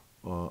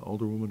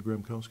 Alderwoman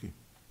Graham-Kowski.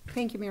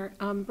 Thank you, Mayor.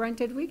 Brent,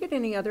 did we get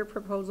any other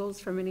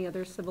proposals from any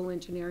other civil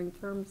engineering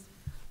firms?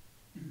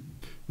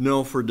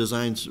 No, for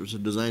design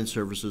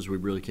services, we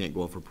really can't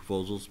go out for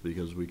proposals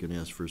because we can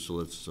ask for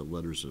solicits of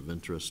letters of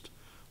interest.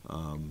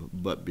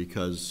 But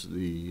because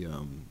the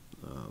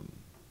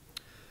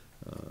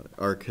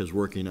ARC is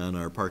working on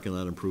our parking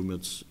lot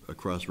improvements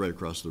right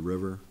across the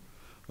river,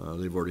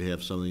 they've already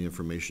have some of the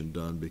information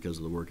done because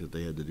of the work that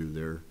they had to do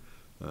there.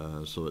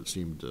 So it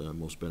seemed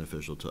most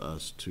beneficial to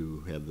us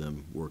to have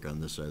them work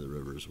on this side of the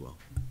river as well.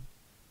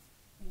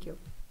 Thank you.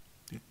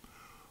 Okay.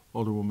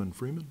 Alderwoman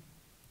Freeman.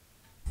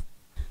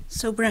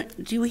 So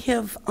Brent, do we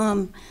have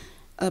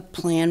a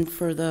plan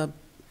for the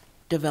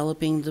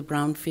developing the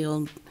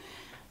brownfield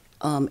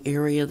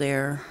area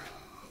there?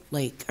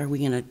 Like, are we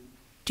going to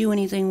do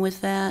anything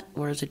with that,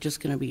 or is it just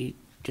going to be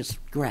just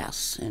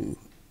grass? And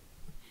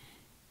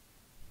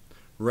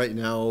right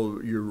now,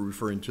 you're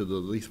referring to the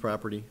Leith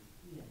property?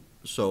 Yeah.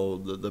 So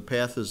the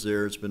path is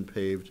there, it's been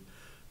paved,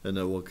 and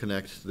it will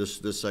connect,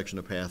 this section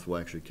of path will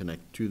actually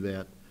connect to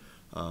that.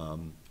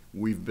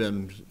 We've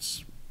been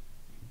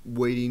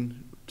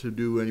waiting to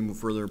do any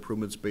further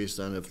improvements based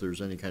on if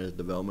there's any kind of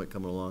development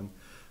coming along.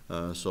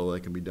 So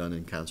that can be done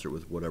in concert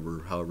with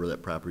however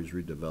that property is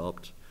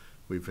redeveloped.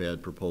 We've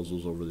had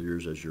proposals over the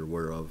years, as you're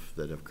aware of,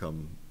 that have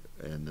come,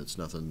 and it's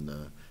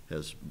nothing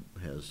has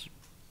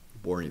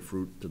borne any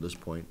fruit to this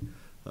point.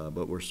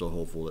 But we're still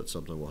hopeful that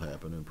something will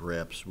happen, and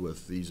perhaps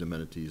with these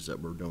amenities that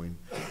we're doing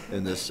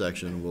in this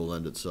section will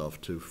lend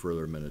itself to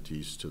further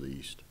amenities to the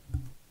east.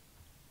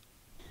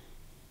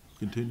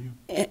 Continue.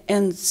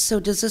 And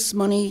so does this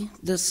money,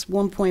 this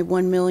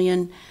 1.1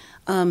 million,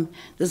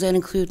 does that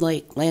include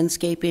like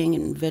landscaping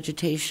and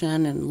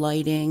vegetation and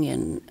lighting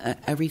and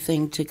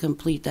everything to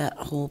complete that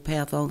whole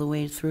path all the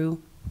way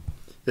through?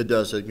 It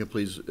does. It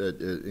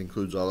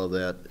includes all of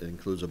that. It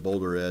includes a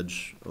boulder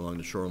edge along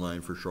the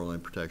shoreline for shoreline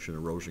protection,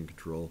 erosion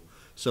control,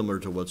 similar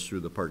to what's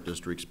through the Park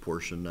District's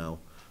portion now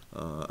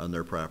on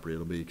their property.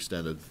 It'll be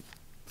extended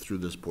through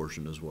this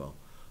portion as well.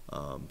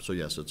 So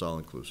yes, it's all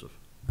inclusive.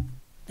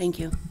 Thank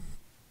you.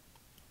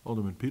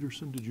 Alderman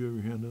Peterson, did you have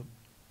your hand up?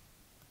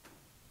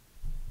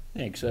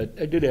 Thanks. I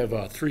did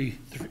have three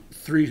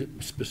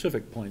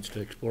specific points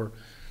to explore.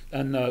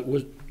 And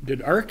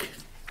did ARC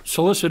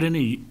solicit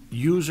any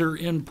user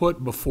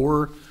input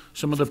before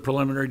some of the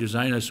preliminary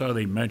design? I saw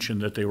they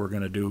mentioned that they were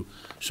going to do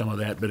some of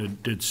that,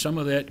 but did some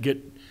of that get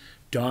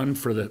done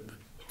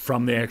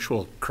from the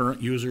actual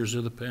current users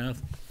of the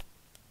path?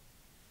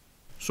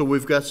 So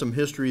we've got some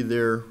history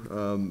there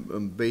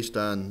based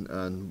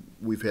on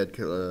we've had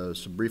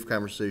some brief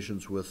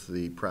conversations with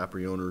the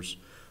property owners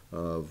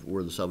of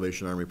where the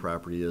Salvation Army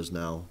property is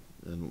now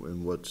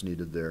and what's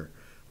needed there.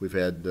 We've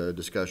had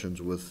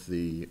discussions with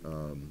the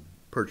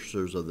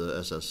purchasers of the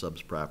SS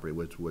Subs property,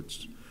 which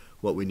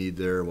what we need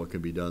there, what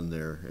can be done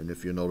there. And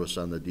if you notice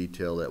on the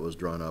detail that was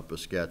drawn up, a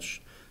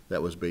sketch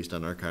that was based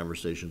on our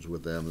conversations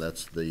with them,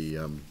 that's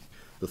the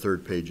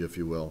third page, if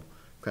you will,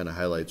 kind of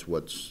highlights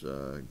what's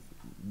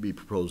be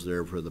proposed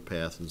there for the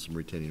path and some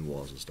retaining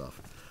walls and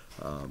stuff.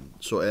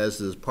 So as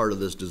this part of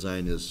this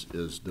design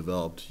is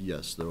developed,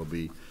 yes, there will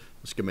be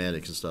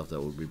schematics and stuff that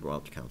will be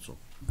brought to council.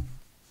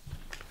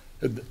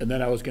 And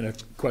then I was going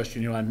to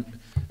question you on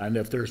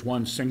if there's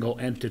one single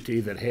entity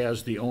that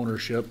has the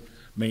ownership,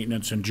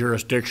 maintenance, and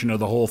jurisdiction of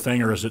the whole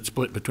thing, or is it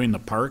split between the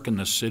park and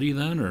the city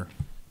then, or?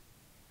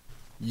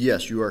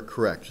 Yes, you are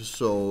correct.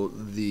 So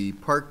the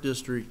Park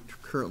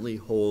District currently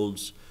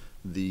holds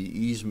the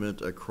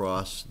easement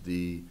across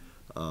the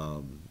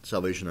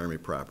Salvation Army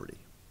property.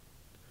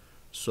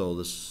 So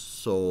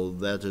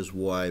that is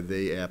why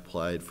they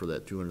applied for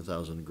that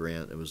 $200,000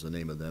 grant. It was the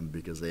name of them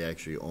because they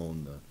actually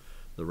own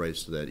the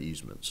rights to that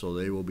easement. So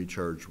they will be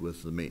charged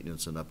with the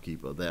maintenance and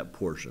upkeep of that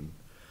portion,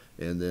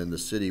 and then the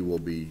city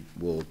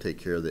will take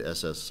care of the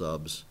SS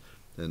Subs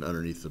and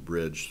underneath the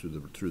bridge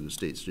through the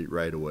State Street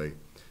right away,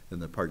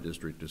 and the Park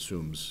District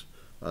assumes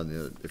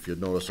if you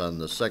notice on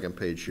the second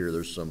page here,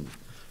 there's some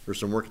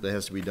work that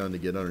has to be done to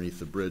get underneath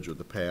the bridge with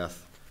the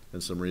path,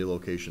 and some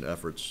relocation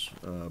efforts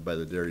by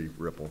the Dairy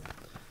Ripple.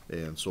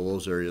 And so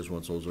those areas,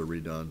 once those are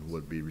redone,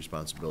 would be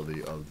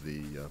responsibility of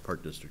the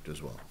Park District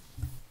as well.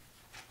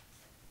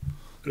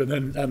 And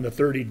then on the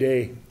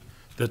 30-day,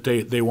 that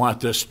they want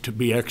this to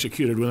be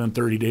executed within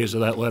 30 days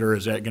of that letter,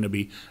 is that going to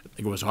be, I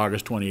think it was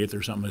August 28th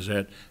or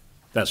something,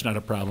 that's not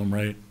a problem,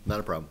 right? Not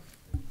a problem.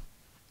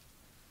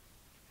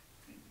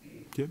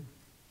 Okay,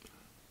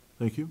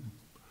 thank you.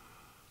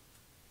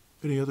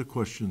 Any other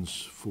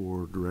questions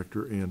for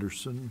Director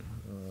Anderson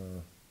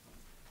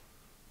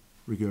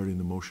regarding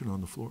the motion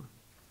on the floor?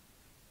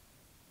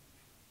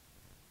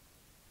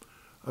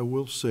 I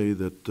will say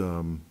that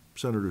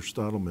Senator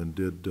Stottlemyre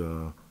did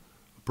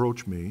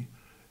approach me,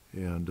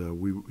 and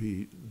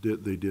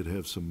they did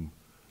have some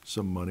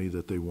money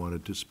that they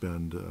wanted to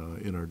spend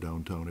in our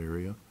downtown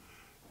area,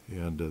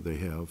 and they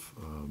have.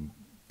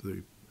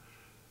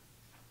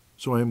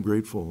 So I am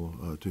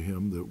grateful to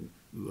him that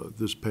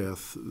this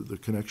path, the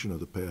connection of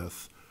the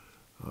path,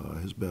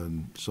 has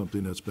been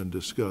something that's been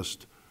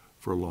discussed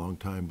for a long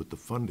time, but the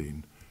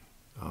funding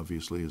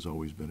obviously has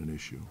always been an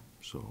issue.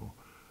 So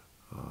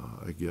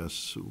I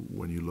guess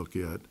when you look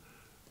at,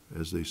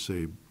 as they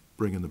say,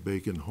 bringing the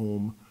bacon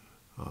home,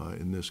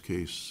 in this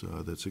case,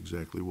 that's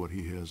exactly what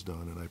he has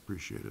done, and I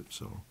appreciate it.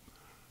 So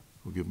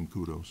we'll give him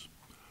kudos.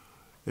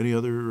 Any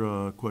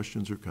other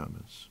questions or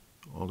comments?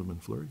 Alderman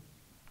Fleury?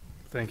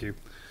 Thank you.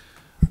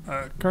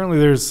 Currently,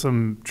 there's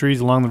some trees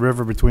along the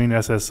river between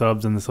SS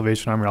Subs and the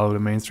Salvation Army all over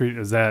Main Street.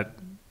 Is that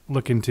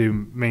looking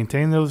to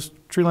maintain those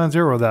tree lines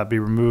there, or will that be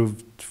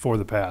removed for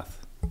the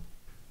path?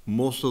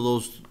 Most of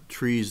those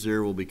trees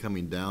there will be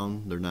coming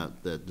down. They're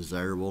not that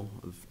desirable,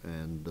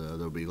 and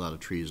there'll be a lot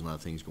of trees and a lot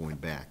of things going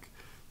back.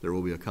 There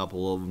will be a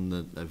couple of them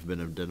that have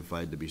been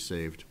identified to be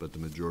saved, but the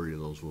majority of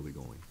those will be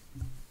going.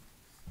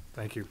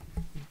 Thank you.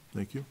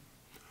 Thank you.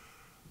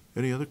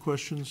 Any other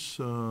questions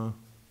on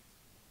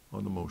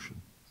the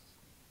motion?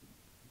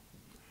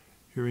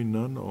 Hearing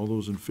none, all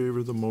those in favor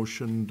of the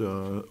motion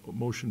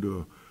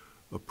to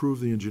approve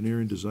the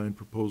engineering design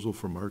proposal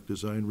from Arc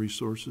Design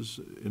Resources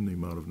in the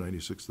amount of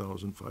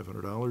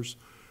 $96,500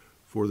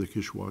 for the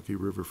Kishwaukee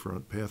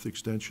Riverfront Path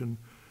Extension.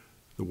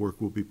 The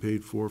work will be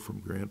paid for from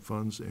grant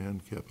funds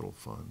and capital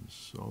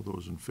funds. All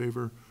those in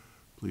favor,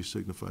 please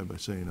signify by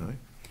saying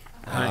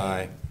aye.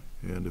 Aye.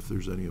 And if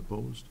there's any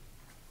opposed,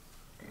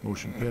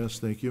 motion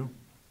passed. Thank you.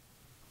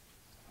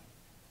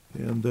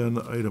 And then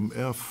item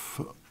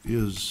F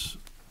is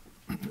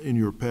in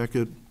your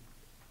packet,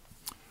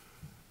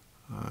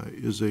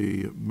 is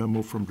a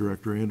memo from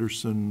Director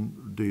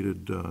Anderson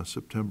dated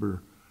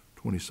September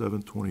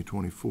 27,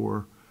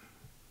 2024,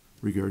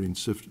 regarding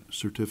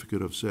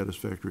certificate of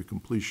satisfactory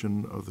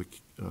completion of the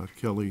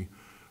Kelly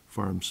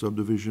Farm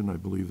subdivision. I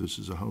believe this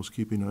is a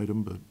housekeeping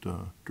item, but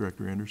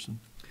Director Anderson?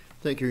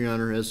 Thank you, Your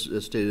Honor. As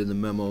stated in the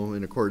memo,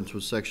 in accordance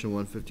with Section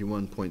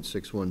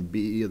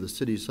 151.61B of the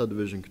City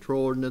Subdivision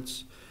Control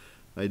Ordinance,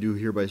 I do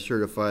hereby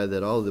certify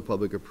that all of the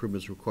public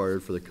improvements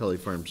required for the Kelly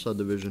Farm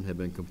subdivision have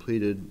been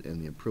completed, and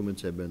the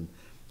improvements have been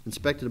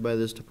inspected by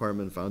this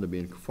department and found to be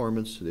in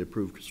conformance to the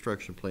approved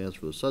construction plans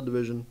for the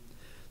subdivision.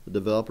 The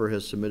developer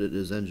has submitted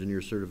his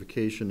engineer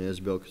certification,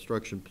 as-built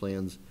construction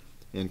plans,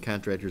 and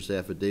contractor's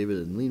affidavit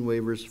and lien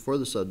waivers for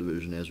the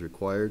subdivision as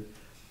required,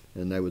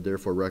 and I would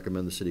therefore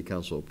recommend the City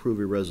Council approve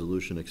a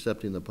resolution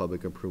accepting the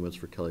public improvements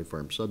for Kelly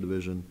Farm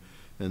subdivision.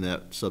 And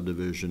that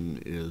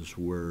subdivision is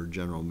where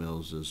General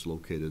Mills is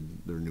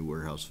located, their new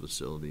warehouse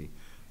facility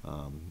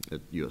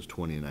at US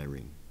 20 and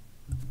Irene.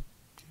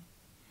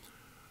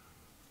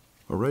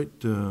 All right.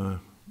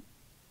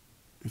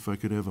 If I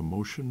could have a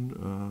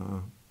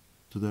motion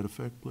to that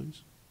effect,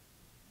 please.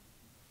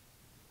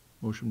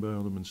 Motion by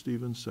Alderman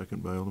Stevens,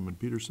 second by Alderman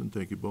Peterson.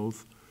 Thank you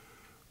both.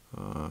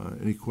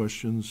 Any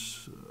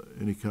questions,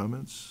 any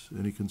comments,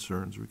 any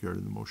concerns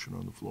regarding the motion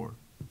on the floor?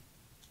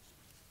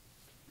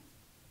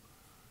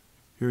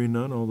 Hearing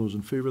none, all those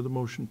in favor of the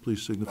motion,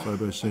 please signify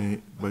by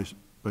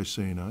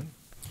saying aye.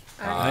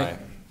 Aye.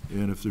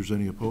 And if there's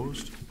any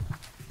opposed,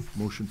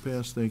 motion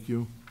passed. Thank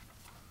you.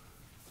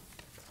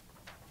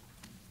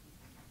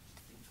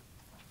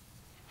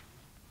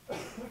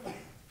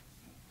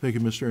 Thank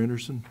you, Mr.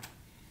 Anderson.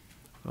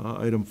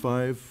 Item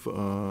 5,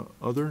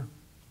 other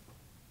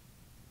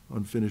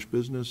unfinished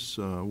business.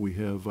 We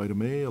have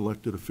item A,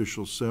 elected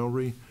official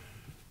salary.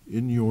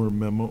 In your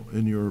memo,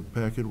 in your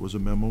packet was a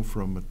memo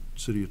from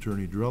City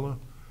Attorney Drella,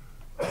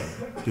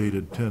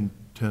 dated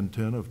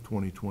 10/10 of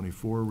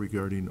 2024,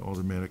 regarding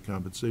automatic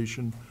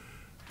compensation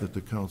that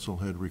the council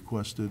had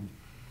requested.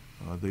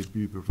 They'd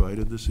be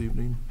provided this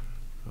evening.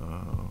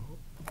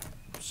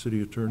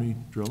 City Attorney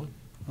Drella?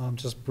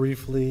 Just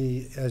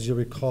briefly, as you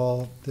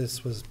recall,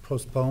 this was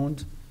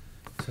postponed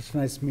to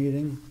tonight's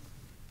meeting,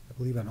 I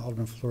believe on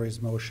Alderman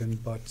Fleury's motion,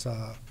 but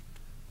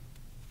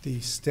the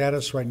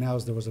status right now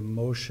is there was a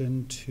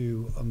motion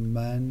to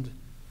amend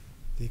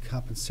the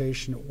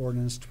compensation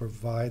ordinance to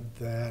provide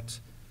that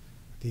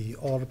the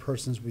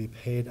alderpersons will be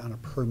paid on a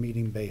per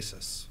meeting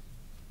basis.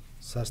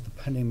 So that's the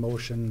pending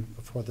motion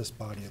before this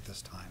body at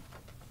this time.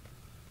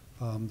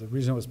 The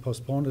reason it was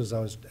postponed is I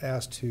was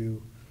asked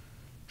to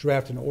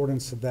draft an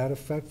ordinance to that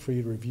effect for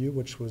you to review,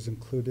 which was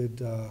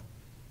included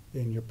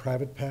in your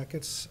private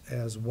packets,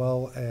 as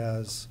well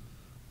as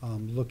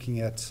looking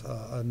at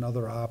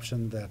another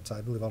option that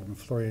I believe Alderman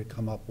Fleury had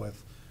come up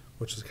with,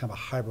 which is kind of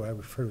a hybrid, I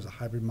refer to as a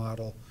hybrid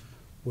model,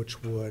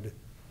 which would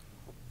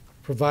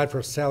provide for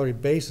a salary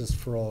basis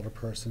for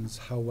alderpersons.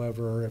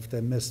 However, if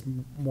they miss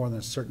more than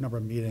a certain number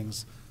of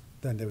meetings,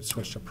 then they would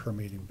switch to a per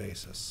meeting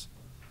basis.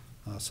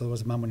 So there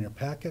was a memo in your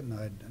packet, and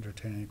I'd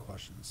entertain any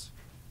questions.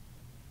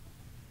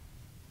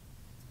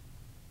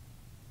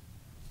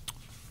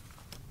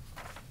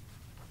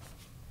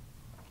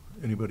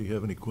 Anybody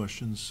have any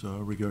questions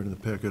regarding the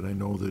packet? I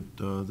know that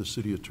the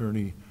city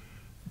attorney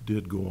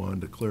did go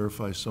on to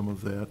clarify some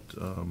of that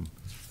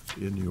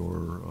in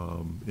your,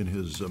 in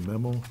his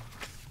memo,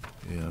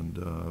 and,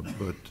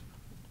 but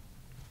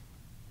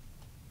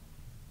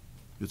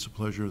it's a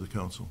pleasure of the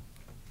council.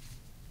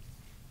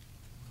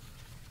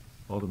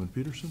 Alderman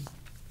Peterson?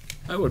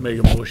 I would make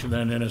a motion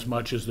then, in as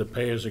much as the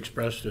pay is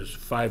expressed as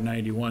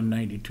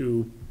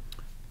 $591.92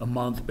 a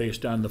month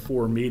based on the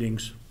 4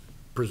 meetings,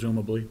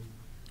 presumably,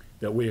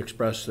 that we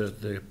express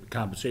that the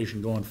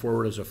compensation going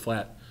forward is a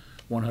flat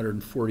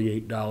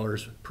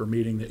 $148 per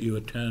meeting that you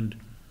attend.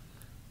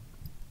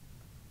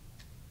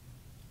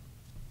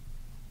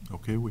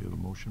 Okay, we have a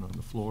motion on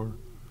the floor.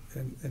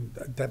 And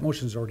that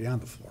motion is already on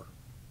the floor.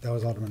 That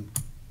was Alderman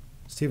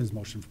Stevens'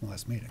 motion from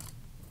last meeting.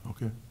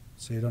 Okay.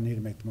 So you don't need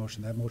to make the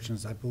motion. That motion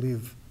is, I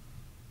believe,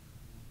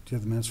 do you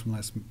have the minutes from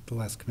the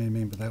last committee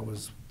meeting? But that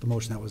was the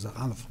motion that was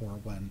on the floor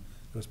when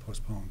it was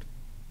postponed.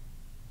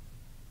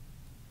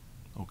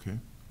 Okay.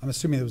 I'm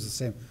assuming it was the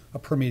same, a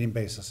per meeting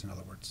basis, in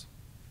other words.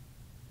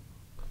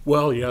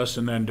 Well, yes,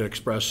 and then to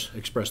express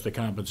the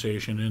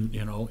compensation in,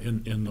 you know,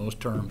 in those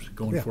terms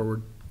going Yeah.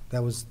 forward.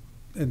 That was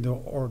in the,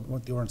 or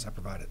what the ordinance I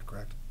provided,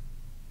 correct?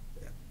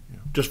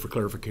 Just for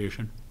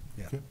clarification.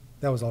 Yeah. Okay.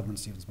 That was Alderman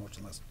Stevens'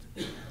 motion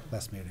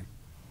last meeting.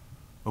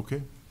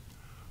 Okay.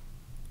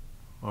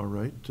 All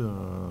right.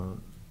 Do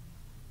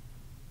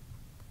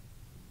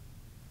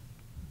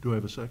I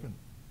have a second?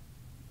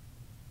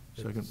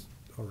 Second? It's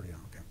already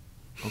on, okay.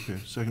 Okay,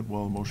 second,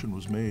 while the motion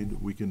was made,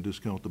 we can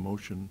discount the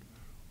motion,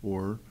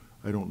 or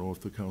I don't know if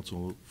the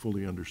council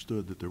fully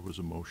understood that there was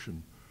a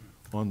motion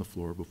on the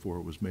floor before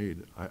it was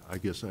made. I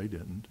guess I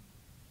didn't.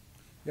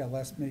 Yeah,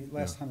 last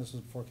time this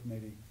was before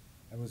committee,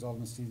 it was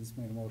Alderman Stevens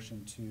made a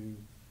motion to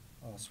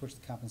switch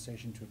the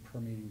compensation to a per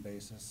meeting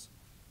basis.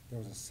 There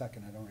was a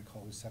second, I don't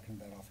recall who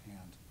seconded that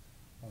offhand.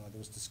 There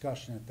was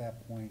discussion at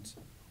that point.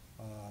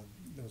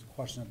 There was a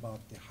question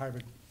about the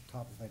hybrid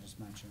topic I just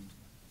mentioned,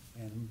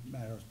 and the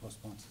matter was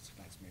postponed to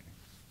tonight's meeting.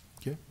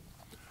 Okay.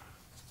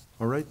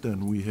 All right,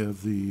 then, we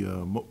have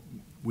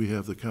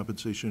the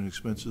compensation and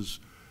expenses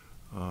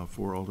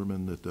for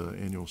aldermen, that the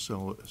annual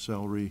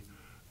salary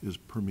is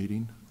per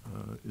meeting,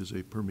 is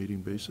a per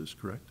meeting basis,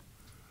 correct?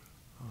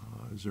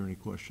 Is there any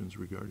questions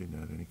regarding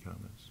that, any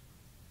comments?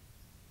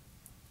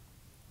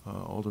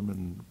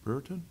 Alderman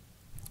Brereton?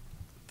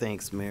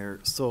 Thanks, Mayor.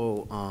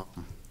 So,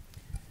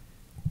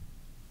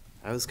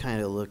 I was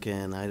kind of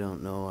looking, I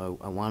don't know,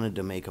 I wanted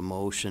to make a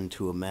motion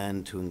to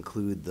amend to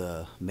include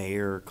the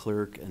mayor,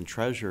 clerk, and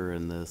treasurer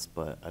in this,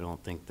 but I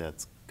don't think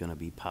that's gonna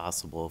be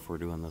possible if we're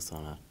doing this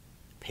on a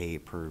pay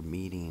per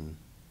meeting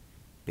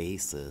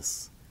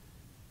basis.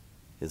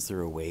 Is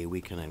there a way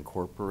we can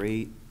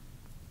incorporate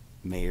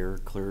mayor,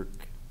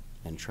 clerk,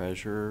 and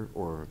treasurer,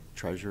 or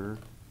treasurer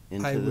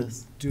into I would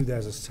this? do that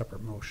as a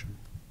separate motion,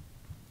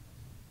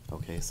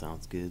 Okay,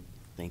 sounds good.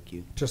 Thank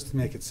you. just to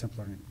make it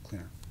simpler and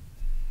cleaner.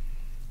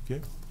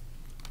 Okay.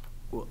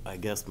 Well, I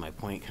guess my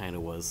point kind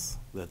of was,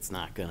 that's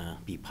not gonna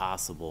be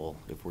possible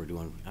if we're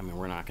doing, I mean,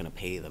 we're not gonna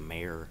pay the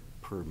mayor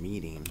per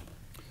meeting.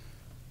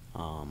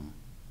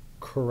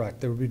 Correct.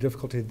 There would be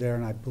difficulty there,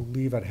 and I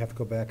believe I'd have to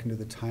go back into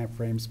the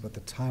timeframes, but the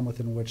time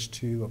within which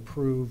to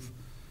approve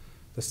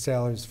the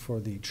salaries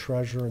for the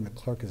treasurer and the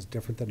clerk is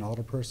different than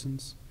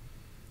alderpersons.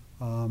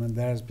 And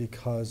that is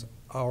because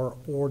our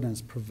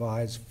ordinance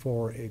provides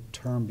for a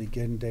term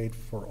begin date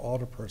for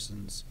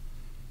alderpersons.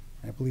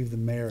 I believe the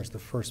mayor is the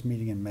first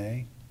meeting in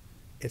May.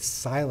 It's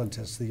silent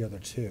as the other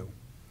two.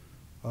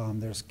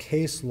 There's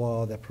case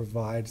law that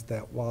provides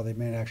that while they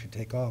may not actually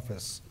take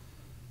office,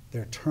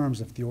 their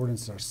terms, if the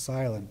ordinances are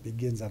silent,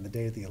 begins on the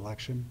day of the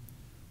election,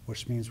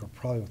 which means we're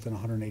probably within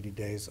 180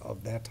 days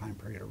of that time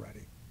period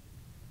already.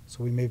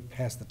 So we may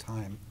pass the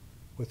time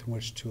with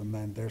which to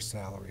amend their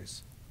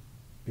salaries,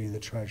 being the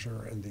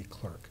treasurer and the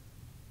clerk.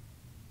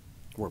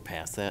 We're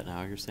past that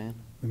now, you're saying?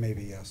 We may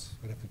be, yes.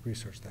 I'd have to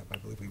research that, but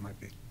I believe we might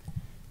be.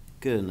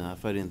 Good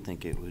enough. I didn't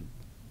think it would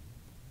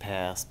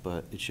pass,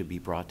 but it should be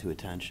brought to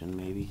attention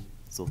maybe.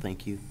 So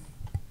thank you.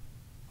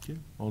 Okay,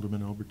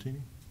 Alderman Albertini,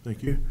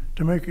 thank you.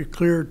 To make it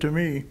clear to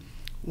me,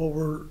 what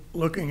we're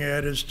looking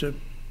at is to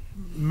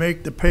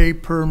make the pay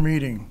per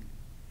meeting,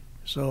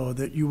 so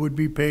that you would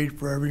be paid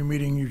for every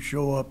meeting you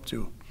show up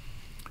to.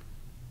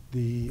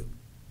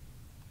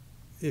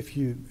 If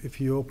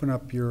you open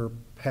up your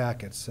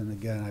packets, and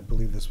again, I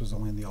believe this was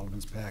only in the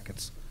alderman's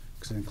packets,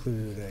 because it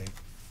included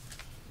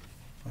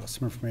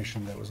some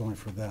information that was only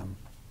for them.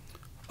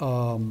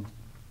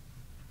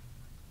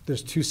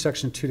 There's two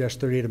Section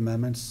 2-38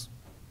 amendments.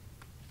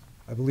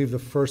 I believe the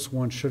first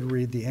one should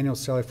read, the annual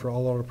salary for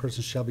all older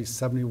persons shall be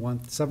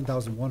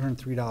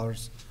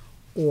 $7,103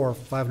 or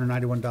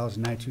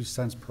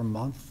 $591.92 per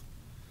month.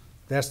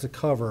 That's to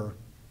cover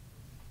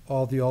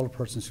all the older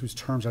persons whose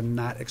terms are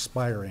not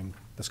expiring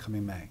this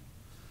coming May.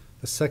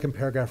 The second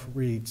paragraph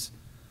reads,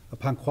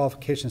 upon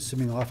qualification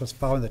assuming office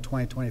following the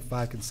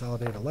 2025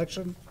 consolidated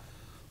election,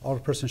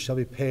 older persons shall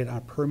be paid on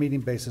a per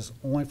meeting basis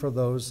only for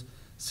those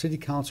city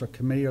council or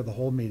committee of the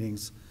whole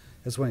meetings,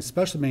 as well as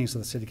special meetings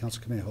of the city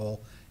council committee of the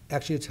whole,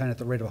 actually attend at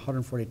the rate of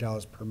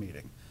 $140 per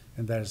meeting.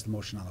 And that is the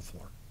motion on the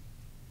floor,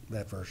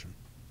 that version.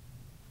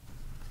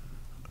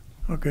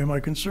 Okay, my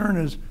concern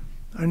is,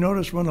 I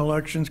notice when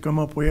elections come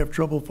up, we have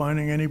trouble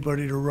finding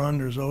anybody to run.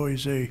 There's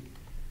always a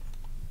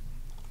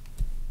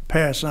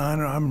pass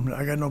on.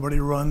 I got nobody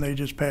to run. They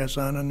just pass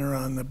on and they're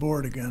on the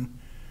board again.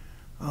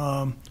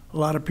 A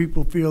lot of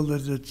people feel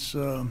that it's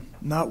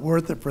not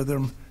worth it for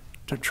them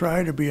to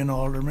try to be an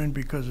alderman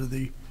because of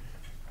the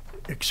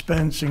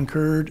expense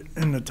incurred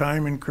and the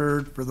time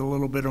incurred for the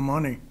little bit of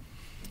money.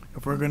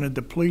 If we're going to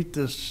deplete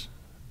this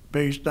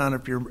based on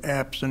if you're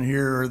absent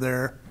here or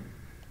there,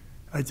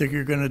 I think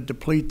you're going to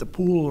deplete the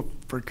pool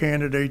for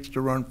candidates to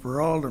run for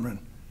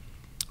alderman.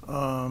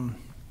 I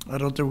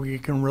don't think we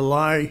can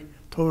rely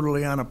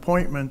totally on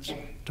appointments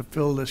to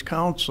fill this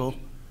council.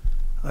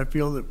 I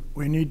feel that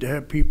we need to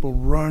have people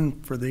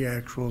run for the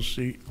actual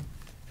seat.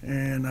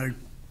 And I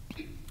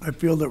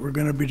feel that we're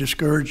going to be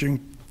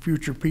discouraging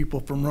future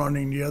people from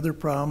running. The other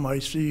problem I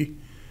see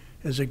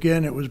is,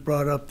 again, it was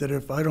brought up that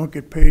if I don't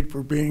get paid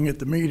for being at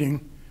the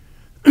meeting,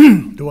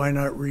 do I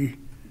not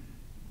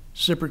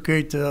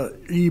reciprocate the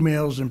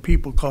emails and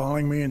people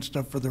calling me and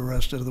stuff for the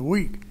rest of the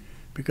week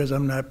because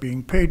I'm not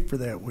being paid for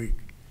that week?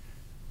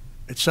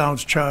 It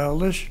sounds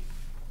childish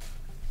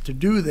to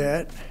do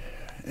that,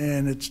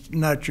 and it's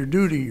not your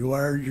duty.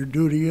 Your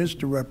duty is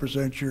to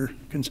represent your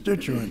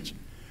constituents.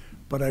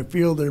 But I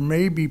feel there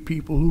may be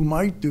people who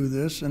might do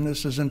this, and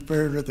this isn't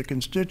fair to the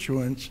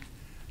constituents,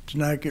 to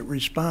not get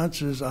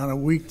responses on a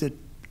week that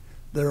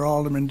their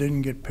alderman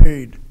didn't get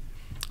paid.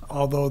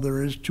 Although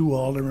there is 2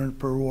 aldermen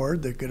per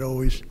ward, they could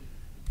always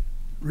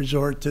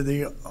resort to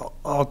the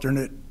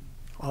alternate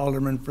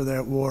alderman for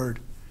that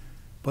ward.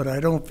 But I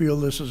don't feel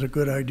this is a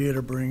good idea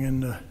to bring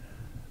into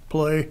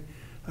play.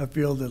 I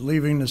feel that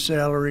leaving the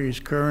salary as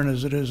current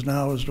as it is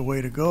now is the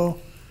way to go.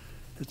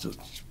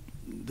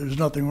 There's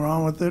nothing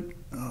wrong with it.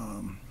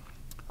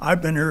 I've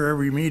been here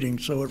every meeting,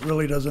 so it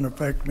really doesn't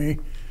affect me,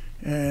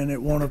 and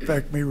it won't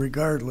affect me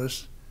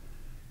regardless.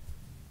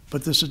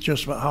 But this is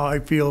just how I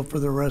feel for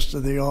the rest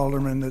of the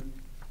aldermen, that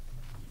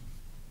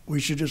we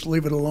should just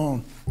leave it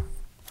alone.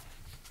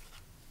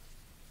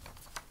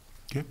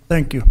 Okay.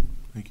 Thank you.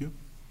 Thank you.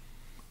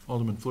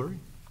 Alderman Fleury?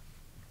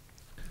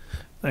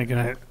 Thank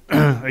you.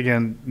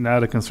 Again,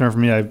 not a concern for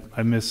me.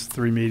 I missed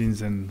 3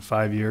 meetings in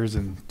 5 years,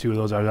 and 2 of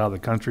those I was out of the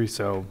country,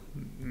 so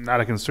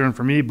not a concern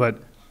for me,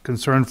 but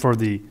concern for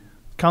the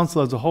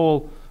council as a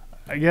whole.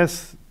 I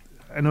guess,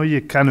 I know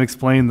you kind of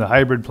explained the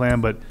hybrid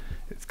plan, but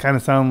it's kind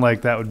of sounded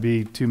like that would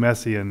be too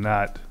messy and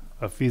not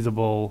a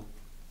feasible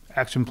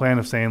action plan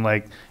of saying,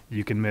 like,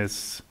 you can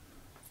miss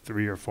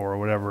 3 or 4 or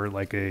whatever,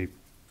 like a,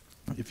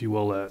 if you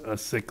will, a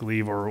sick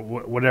leave or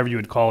whatever you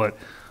would call it.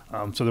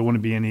 So there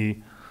wouldn't be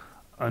any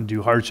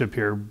undue hardship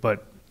here,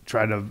 but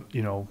try to,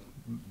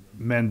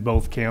 mend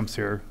both camps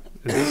here.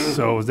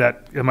 So is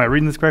that, am I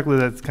reading this correctly?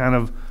 That's kind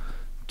of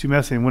too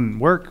messy and wouldn't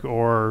work,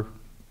 or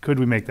could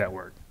we make that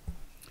work?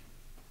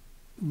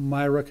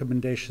 My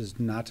recommendation is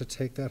not to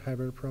take that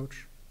hybrid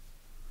approach.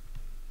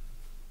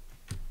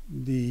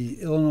 The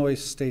Illinois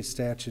state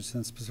statutes,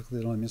 and specifically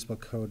the Illinois Municipal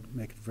Code,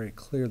 make it very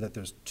clear that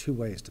there's 2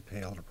 ways to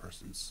pay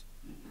alderpersons: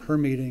 per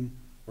meeting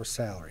or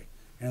salary.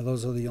 And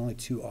those are the only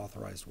 2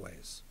 authorized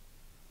ways.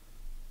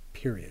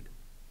 Period.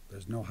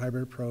 There's no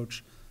hybrid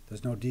approach.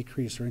 There's no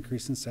decrease or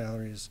increase in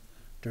salaries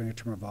during a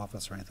term of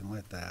office or anything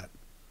like that,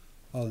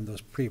 other than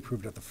those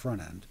pre-approved at the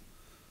front end.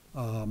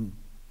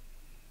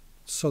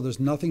 So there's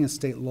nothing in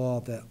state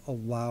law that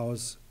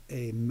allows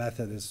a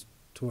method as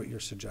to what you're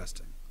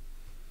suggesting.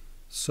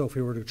 So if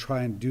we were to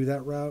try and do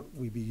that route,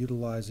 we'd be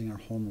utilizing our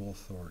home rule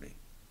authority.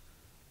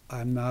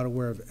 I'm not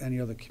aware of any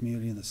other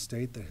community in the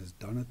state that has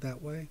done it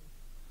that way,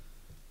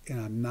 and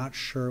I'm not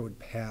sure it would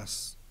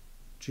pass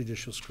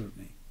judicial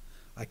scrutiny.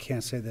 I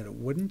can't say that it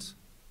wouldn't,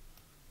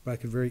 but I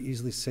could very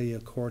easily see a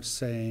court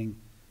saying,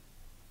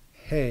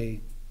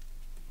 hey,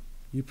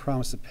 you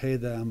promised to pay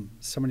them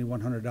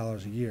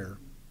 $7,100 a year,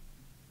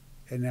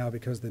 and now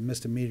because they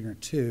missed a meeting or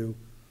 2,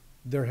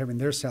 they're having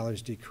their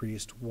salaries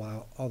decreased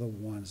while other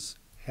ones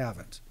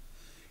haven't.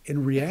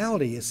 In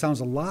reality, it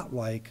sounds a lot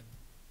like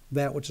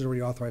that which is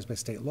already authorized by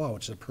state law,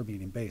 which is a per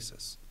meeting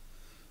basis.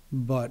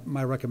 But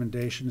my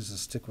recommendation is to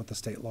stick with the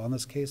state law in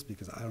this case,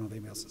 because I don't know if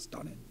anybody else has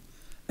done it.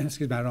 And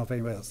excuse me, I don't know if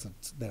anybody else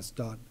that's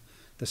done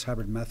this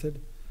hybrid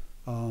method.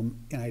 And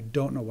I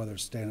don't know whether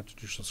it's stand up to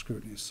judicial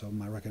scrutiny. So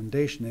my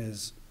recommendation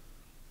is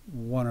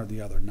one or the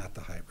other, not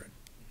the hybrid.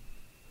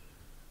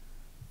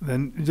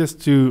 Then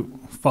just to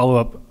follow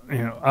up,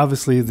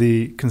 obviously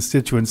the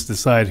constituents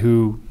decide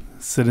who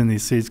sit in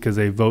these seats because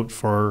they vote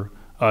for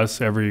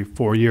us every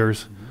 4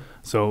 years.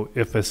 So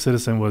if a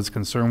citizen was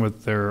concerned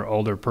with their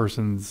older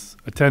person's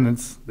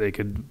attendance, they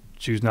could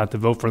choose not to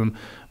vote for them.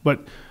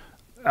 But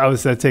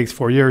obviously that takes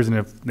 4 years, and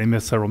if they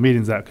miss several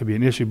meetings, that could be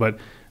an issue. But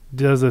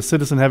does a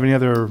citizen have any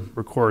other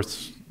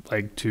recourse,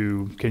 like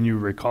can you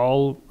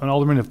recall an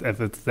alderman if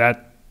it's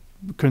that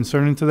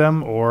concerning to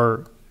them,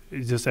 or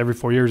just every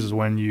 4 years is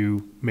when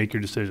you make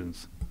your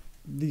decisions?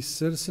 The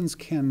citizens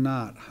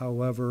cannot,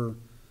 however,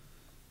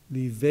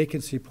 the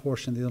vacancy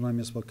portion of the Illinois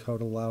Municipal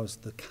Code allows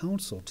the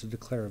council to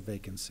declare a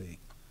vacancy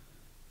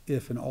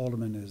if an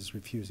alderman is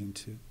refusing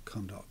to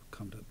come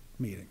to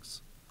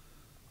meetings.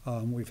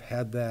 We've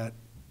had that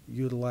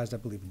utilized, I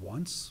believe,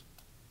 once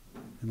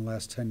in the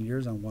last 10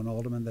 years on one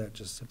alderman that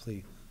just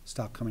simply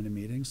stopped coming to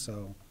meetings,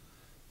 so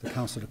the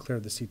council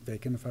declared the seat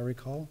vacant, if I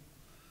recall.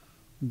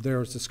 There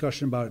was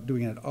discussion about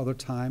doing it at other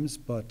times,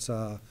 but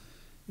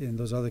in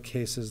those other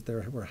cases,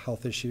 there were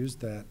health issues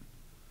that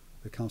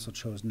the council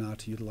chose not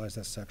to utilize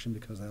that section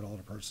because that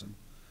older person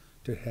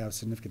did have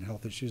significant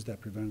health issues that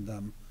prevented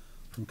them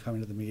from coming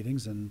to the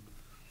meetings, and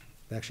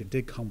they actually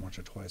did come once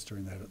or twice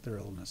during their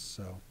illness.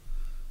 So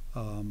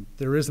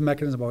there is a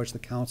mechanism by which the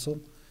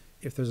council,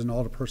 if there's an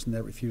older person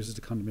that refuses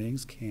to come to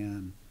meetings,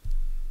 can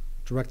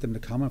direct them to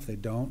come. If they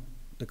don't,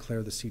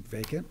 declare the seat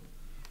vacant.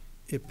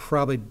 It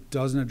probably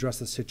doesn't address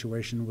the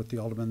situation with the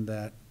alderman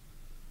that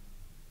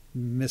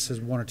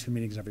misses 1 or 2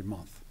 meetings every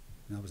month.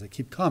 In other words, they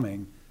keep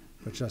coming,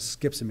 but just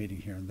skips a meeting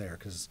here and there,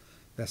 because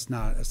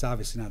it's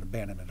obviously not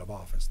abandonment of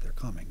office. They're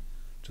coming,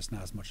 just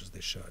not as much as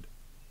they should.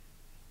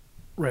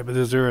 Right, but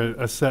is there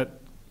a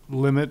set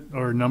limit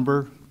or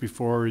number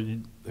before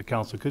the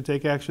council could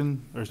take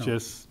action, or it's No.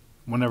 just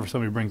whenever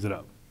somebody brings it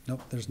up?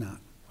 Nope, there's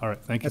not. All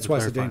right, thank you. That's for why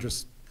it's clarifying.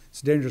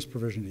 a dangerous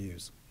provision to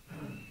use.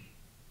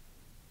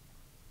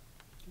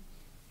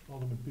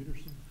 Alderman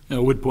Peterson? I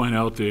would point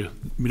out the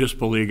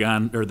Municipal League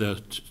or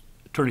the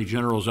Attorney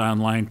General's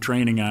online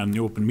training on the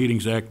Open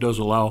Meetings Act does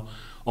allow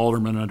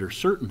aldermen under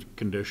certain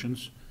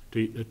conditions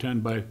to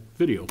attend by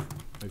video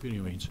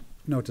means.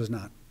 No, it does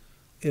not.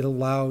 It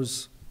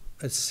allows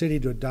a city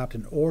to adopt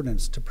an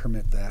ordinance to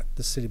permit that.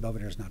 The city of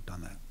Belvedere has not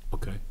done that.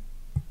 Okay.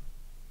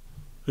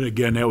 And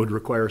again, that would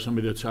require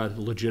somebody that's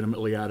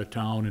legitimately out of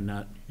town and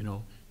not,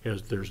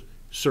 there's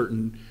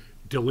certain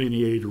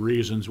delineated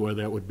reasons why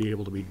that would be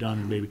able to be done.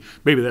 And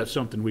maybe that's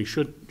something we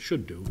should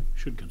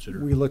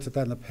consider. We looked at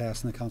that in the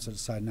past, and the council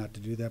decided not to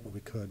do that, but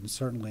we could. And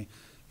certainly,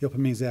 the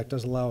Open Meetings Act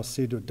does allow a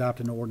city to adopt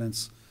an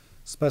ordinance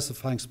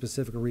specifying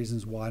specific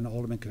reasons why an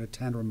alderman can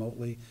attend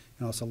remotely,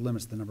 and also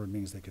limits the number of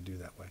meetings they could do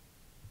that way.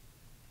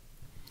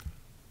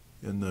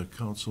 And the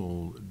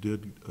council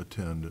did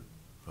attend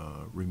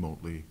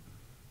remotely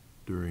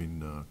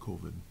during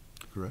COVID,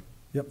 correct?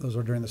 Yep, those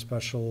were during the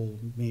special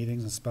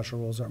meetings and special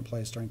rules that are in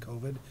place during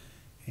COVID,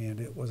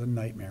 and it was a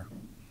nightmare.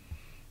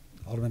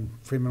 Alderman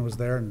Freeman was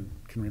there and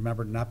can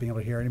remember not being able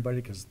to hear anybody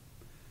because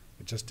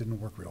it just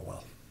didn't work real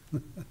well.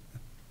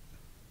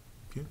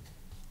 Okay.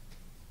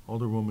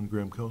 Alderwoman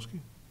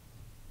Graham-Kelsky?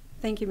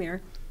 Thank you,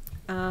 Mayor.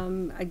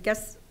 I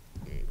guess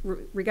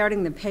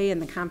regarding the pay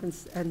and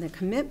the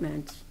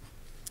commitment,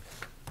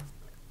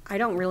 I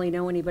don't really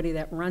know anybody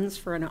that runs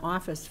for an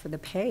office for the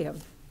pay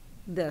of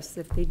this.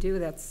 If they do,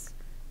 that's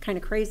kind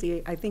of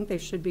crazy. I think they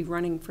should be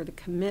running for the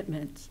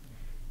commitment.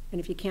 And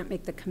if you can't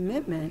make the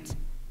commitment,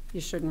 you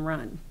shouldn't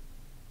run.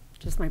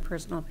 Just my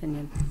personal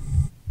opinion.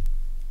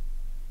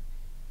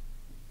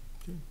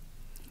 Okay.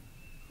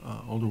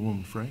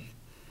 Alderwoman Frank?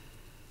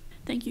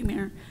 Thank you,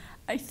 Mayor.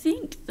 I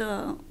think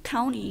the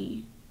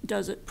county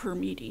does it per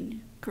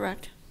meeting,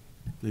 correct?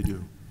 They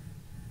do.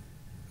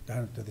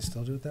 Do they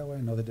still do it that way?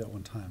 I know they did it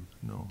one time.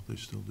 No, they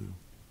still do.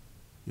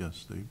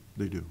 Yes,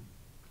 they do.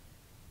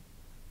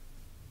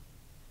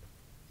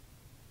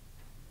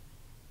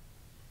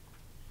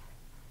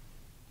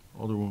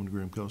 Alderwoman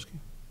Graham-Kelsky?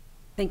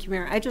 Thank you,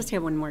 Mayor. I just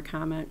have one more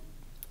comment.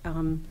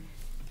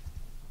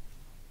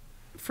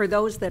 For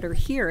those that are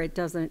here, it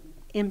doesn't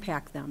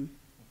impact them.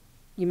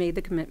 You made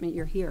the commitment,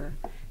 you're here.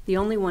 The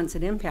only ones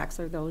it impacts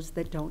are those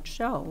that don't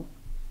show.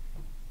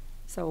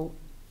 So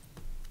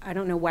I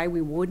don't know why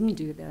we wouldn't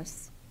do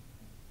this.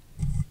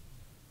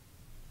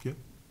 Okay.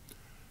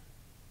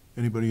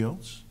 Anybody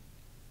else?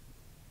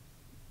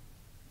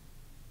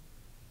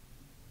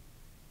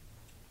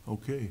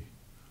 Okay.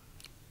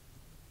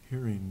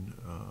 Hearing,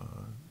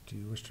 Do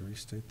you wish to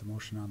restate the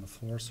motion on the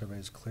floor so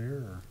everybody's clear,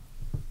 or?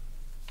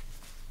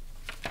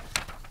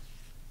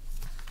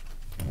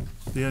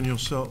 the annual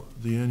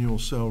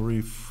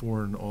salary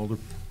for an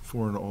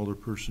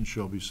alderperson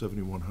shall be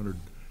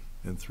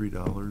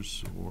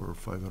 $7,103 or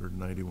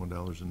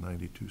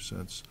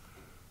 $591.92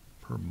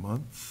 per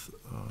month.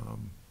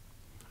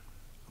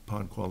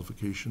 Upon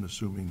qualification,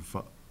 assuming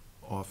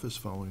office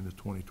following the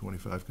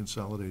 2025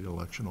 consolidated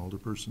election,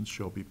 alderpersons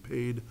shall be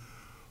paid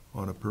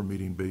on a per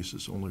meeting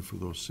basis only for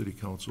those city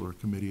council or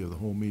committee of the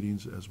whole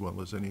meetings, as well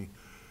as any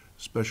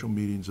special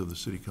meetings of the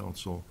city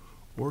council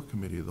or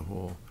committee of the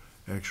whole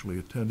actually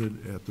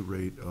attended, at the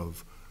rate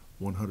of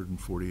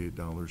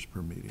 $148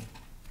 per meeting.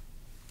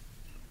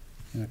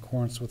 In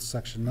accordance with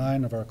Section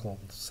 9 of Article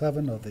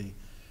 7 of the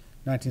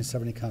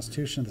 1970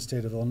 Constitution of the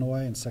State of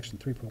Illinois, and Section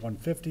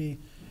 3.150-5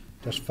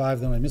 of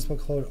the Illinois Municipal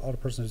Code, all the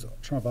person whose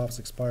term of office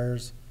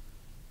expires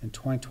in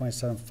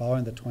 2027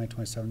 following the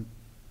 2027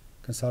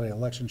 consolidated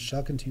election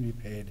shall continue to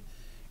be paid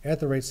at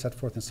the rate set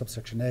forth in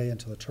subsection A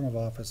until the term of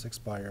office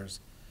expires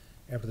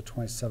after the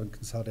 27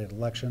 consolidated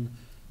election.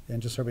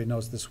 And just so everybody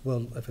knows, this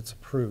will, if it's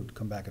approved,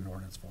 come back in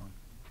ordinance form.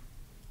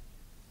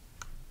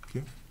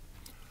 Okay.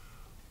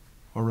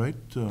 All right.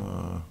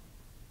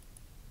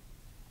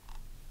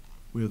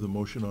 We have the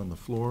motion on the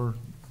floor.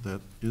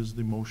 That is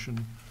the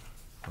motion.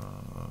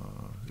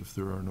 If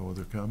there are no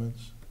other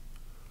comments,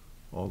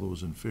 all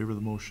those in favor of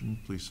the motion,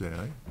 please say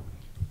aye.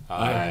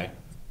 Aye.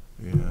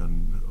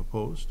 And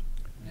opposed?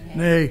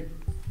 Nay.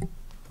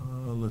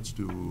 Let's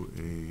do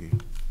a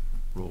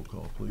roll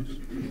call, please.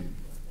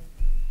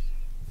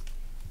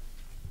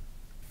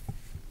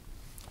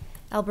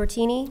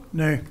 Albertini,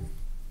 Nay.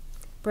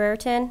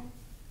 Brereton,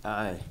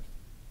 Aye.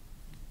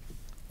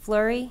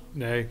 Flurry,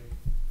 Nay.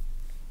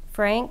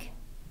 Frank,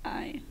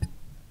 Aye.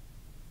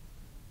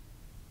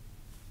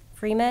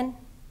 Freeman.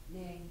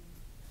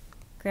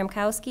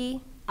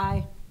 Gramkowski,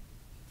 Aye.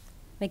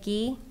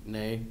 McGee,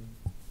 Nay.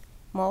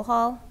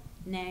 Mulhall,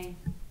 Nay.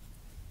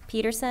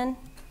 Peterson,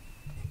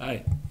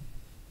 Aye.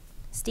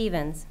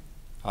 Stevens.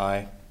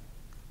 Aye.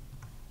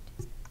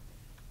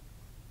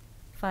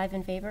 5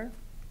 in favor.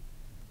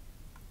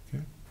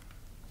 Okay.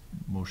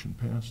 Motion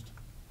passed.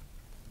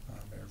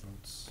 Mayor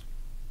votes.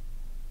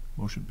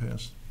 Motion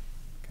passed.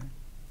 Okay.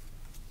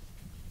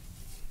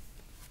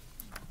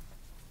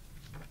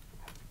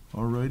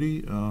 All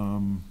righty.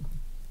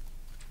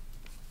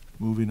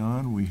 Moving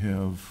on, we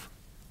have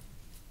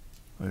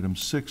item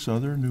 6,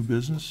 other new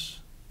business.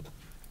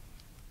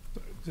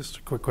 Just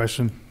a quick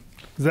question.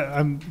 Is that,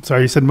 I'm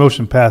sorry, you said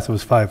motion passed, it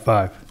was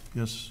 5-5.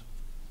 Yes.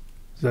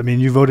 Does that mean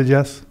you voted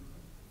yes?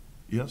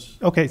 Yes?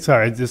 Okay,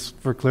 sorry, just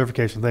for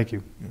clarification, thank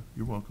you. Yeah,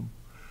 you're welcome.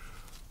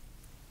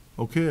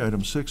 Okay,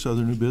 item 6,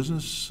 other new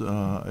business.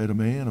 Item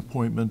A, an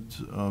appointment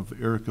of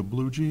Erica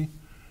Blugy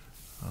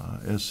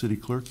as city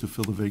clerk to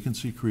fill the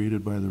vacancy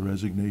created by the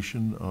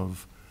resignation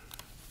of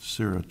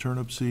Sarah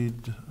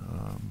Turnipseed.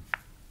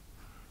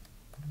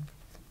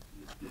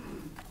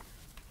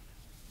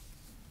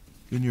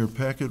 In your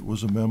packet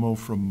was a memo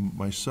from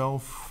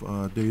myself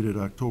dated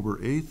October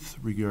 8th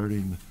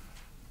regarding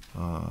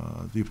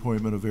the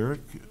appointment of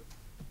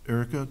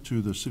Erica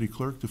to the city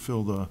clerk to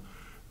fill the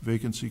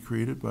vacancy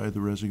created by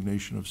the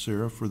resignation of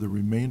Sarah for the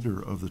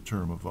remainder of the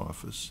term of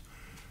office.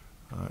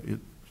 It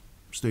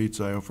states,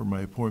 I offer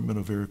my appointment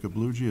of Erica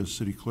Blugy as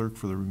city clerk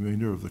for the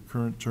remainder of the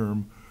current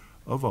term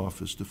of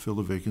office to fill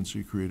the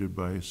vacancy created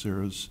by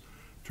Sarah's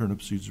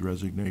Turnipseed's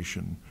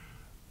resignation.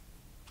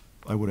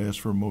 I would ask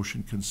for a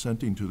motion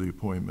consenting to the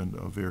appointment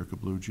of Erica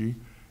Blugy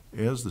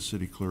as the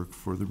city clerk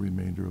for the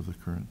remainder of the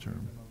current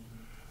term.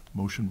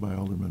 Motion by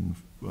Alderman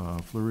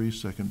Fleury,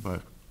 second by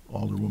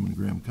Alderwoman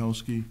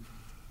Gramkowski.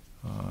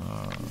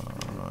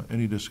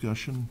 Any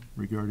discussion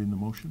regarding the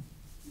motion?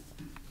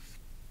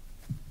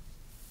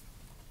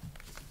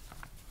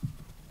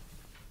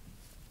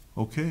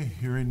 Okay,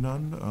 hearing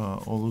none.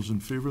 All those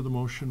in favor of the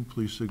motion,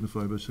 please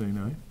signify by saying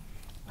aye.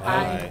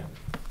 Aye.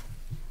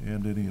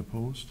 And any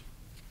opposed?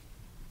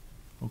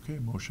 Okay,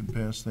 motion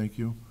passed, thank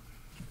you.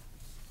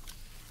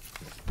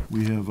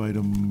 We have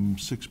item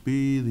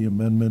 6B, the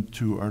amendment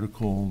to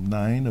Article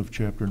 9 of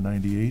Chapter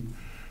 98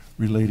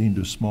 relating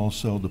to small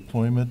cell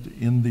deployment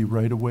in the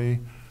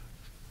right-of-way.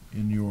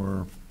 In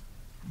your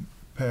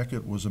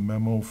packet was a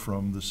memo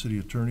from the city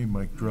attorney,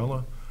 Mike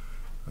Drella,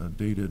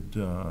 dated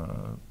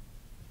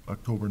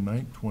October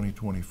 9th,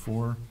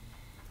 2024,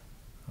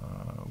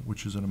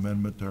 which is an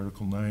amendment to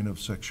Article 9 of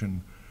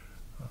Section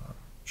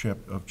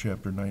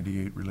Chapter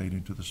 98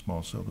 relating to the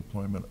small cell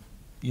deployment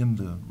in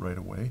the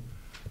right-of-way.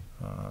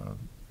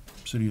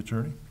 City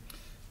Attorney?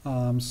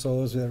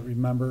 So as we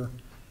remember,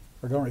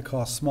 or don't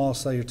recall, small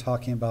cell, you're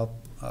talking about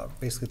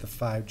basically the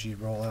 5G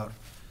rollout.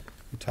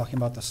 You're talking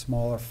about the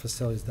smaller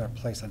facilities that are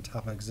placed on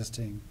top of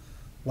existing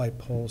light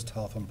poles,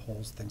 telephone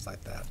poles, things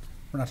like that.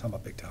 We're not talking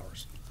about big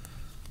towers.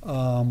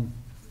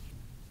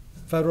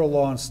 Federal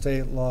law and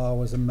state law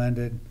was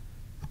amended.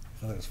 I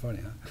thought that was funny,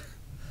 huh?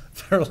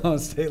 Federal law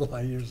and state law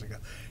years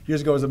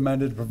ago was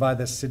amended to provide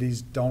that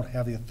cities don't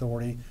have the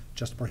authority,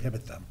 just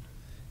prohibit them.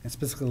 And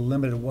specifically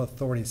limited what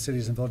authority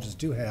cities and villages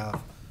do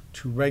have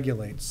to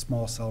regulate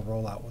small cell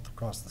rollout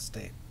across the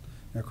state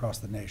and across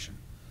the nation.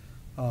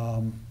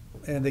 And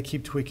they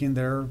keep tweaking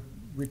their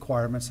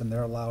requirements and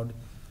their allowed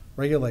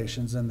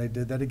regulations, and they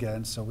did that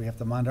again, so we have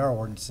to amend our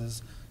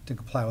ordinances to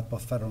comply with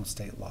both federal and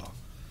state law.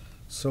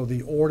 So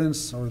the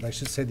ordinance, or I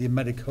should say the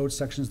amended code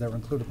sections that were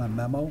included in my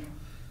memo,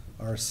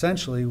 are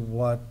essentially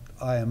what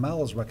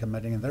IML is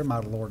recommending in their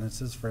model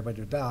ordinances for everybody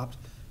to adopt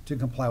to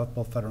comply with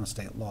both federal and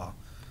state law.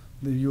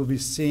 You'll be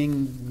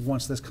seeing,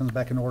 once this comes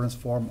back in ordinance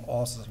form,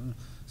 also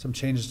some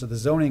changes to the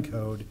zoning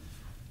code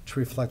to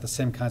reflect the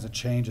same kinds of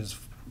changes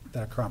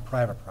that occur on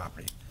private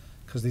property,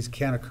 because these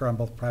can occur on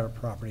both private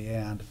property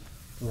and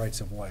the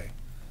rights of way.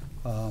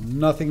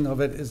 Nothing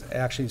of it is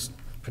actually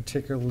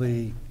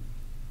particularly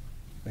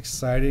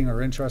exciting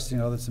or interesting,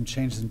 other than some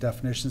changes in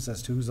definitions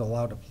as to who's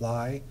allowed to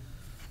apply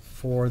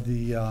for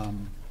the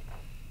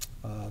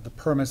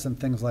permits and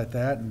things like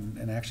that,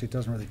 and actually it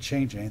doesn't really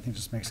change anything,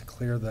 just makes it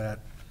clear that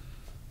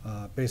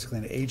basically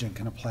an agent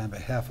can apply on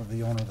behalf of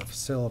the owner of the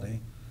facility,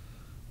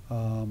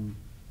 and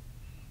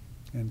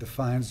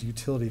defines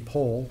utility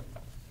pole.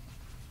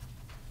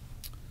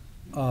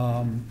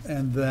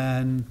 And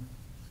then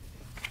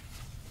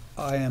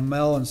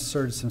IML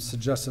inserted some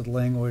suggested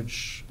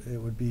language. It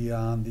would be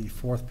on the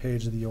 4th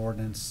page of the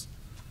ordinance.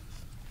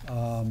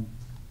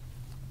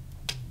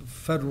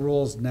 Federal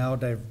rules now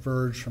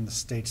diverge from the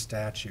state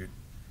statute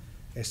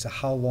as to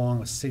how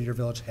long a city or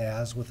village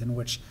has within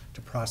which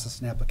to process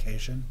an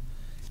application.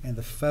 And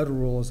the federal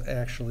rule is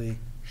actually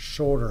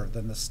shorter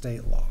than the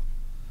state law.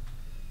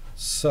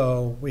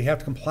 So we have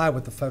to comply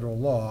with the federal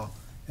law,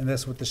 and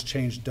that's what this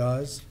change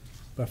does.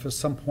 But if at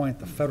some point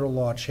the federal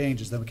law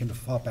changes, then we can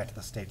default back to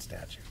the state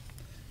statute.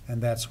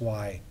 And that's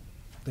why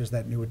there's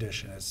that new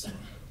addition, is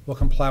we'll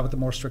comply with the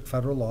more strict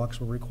federal law because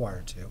we're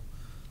required to.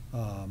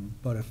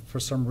 But if for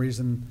some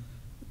reason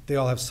they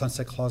all have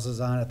sunset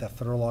clauses on it, that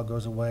federal law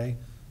goes away,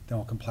 then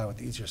we'll comply with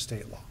the easier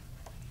state law.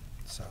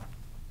 So.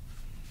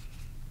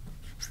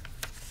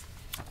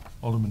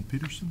 Alderman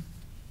Peterson?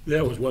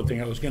 That was one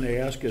thing I was going to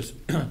ask is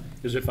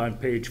if on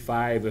page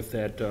 5, if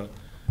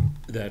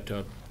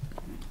that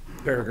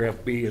paragraph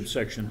B in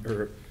section,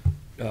 or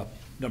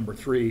number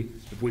 3,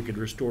 if we could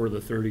restore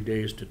the 30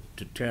 days to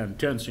 10.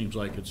 10 seems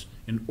like it's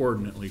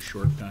inordinately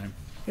short time.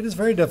 It is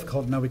very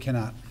difficult. No, we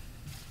cannot.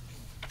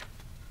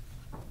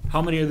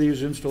 How many of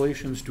these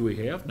installations do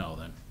we have now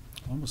then?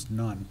 Almost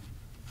none.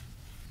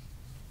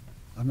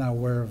 I'm not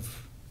aware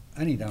of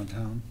any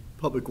downtown.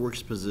 Public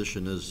Works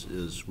position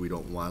is we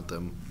don't want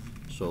them.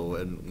 So,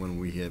 and when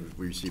we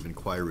receive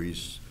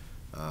inquiries,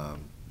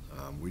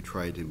 we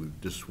try to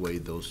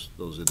dissuade those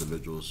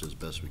individuals as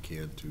best we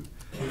can to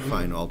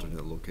find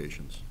alternate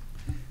locations.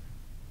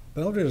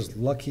 Belvedere is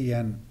lucky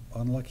and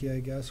unlucky, I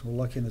guess. We're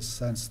lucky in the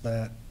sense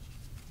that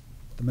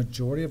the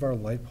majority of our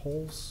light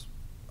poles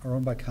are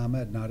owned by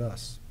ComEd, not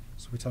us.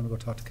 So we tell them to go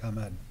talk to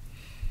ComEd.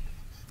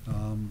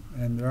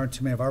 And there aren't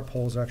too many of our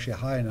poles are actually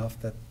high enough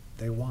that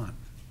they want.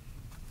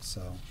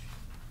 So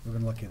we've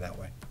been lucky that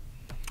way.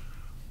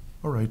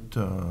 All right,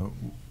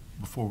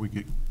 before we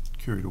get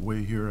carried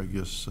away here, I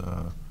guess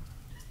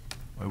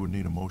I would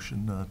need a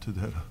motion to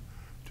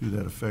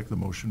that effect. The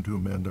motion to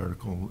amend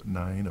Article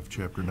 9 of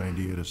Chapter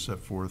 98 as set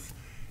forth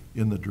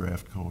in the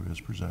draft code as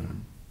presented.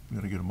 I'm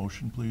going to get a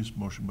motion, please.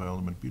 Motion by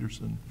Alderman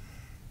Peterson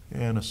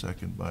and a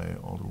second by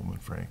Alderwoman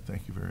Frank.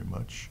 Thank you very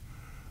much.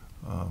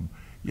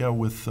 Yeah,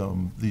 with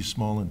these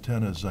small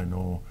antennas, I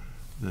know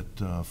that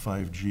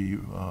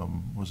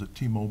 5G, was it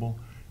T-Mobile,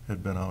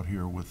 had been out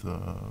here with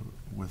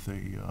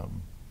a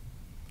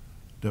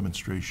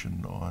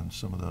demonstration on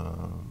some of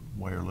the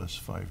wireless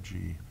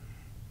 5G,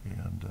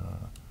 and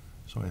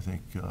so I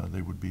think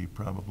they would be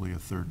probably a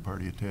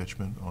third-party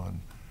attachment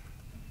on,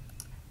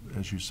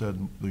 as you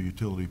said, the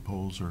utility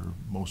poles, or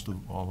most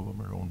of all of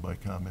them are owned by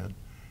ComEd,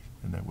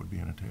 and that would be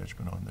an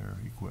attachment on their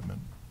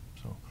equipment.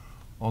 So,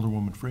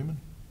 Alderwoman Freeman?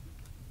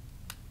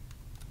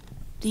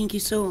 Thank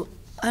you. So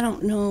I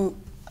don't know,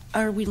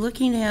 are we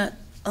looking at,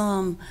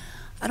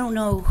 I don't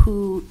know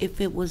who, if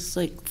it was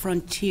like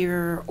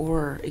Frontier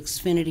or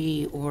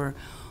Xfinity, or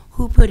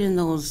who put in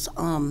those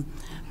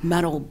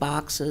metal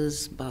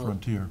boxes about.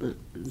 Frontier.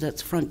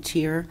 That's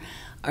Frontier.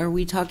 Are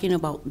we talking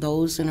about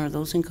those, and are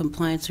those in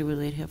compliance, or will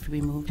they have to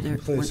be moved there?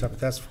 Completely separate.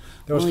 That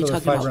was only for the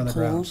talking fiber about on the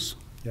ground. poles?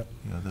 Yep.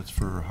 Yeah, that's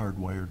for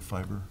hardwired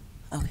fiber.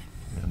 Okay.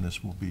 And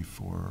this will be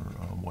for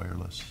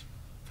wireless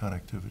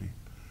connectivity,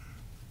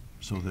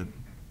 so that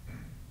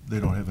they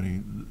don't have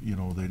any, you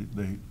know,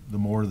 the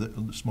more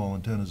the small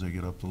antennas they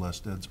get up, the less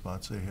dead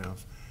spots they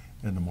have,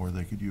 and the more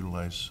they could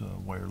utilize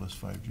wireless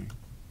 5G.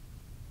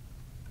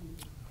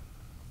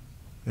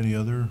 Any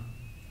other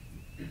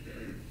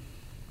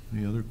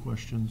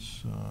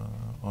questions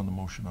on the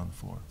motion on the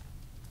floor?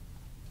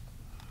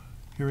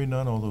 Hearing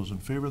none, all those in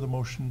favor of the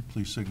motion,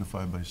 please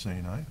signify by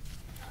saying aye.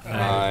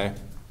 Aye.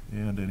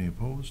 And any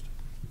opposed?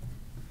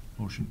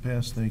 Motion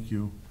passed. Thank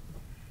you.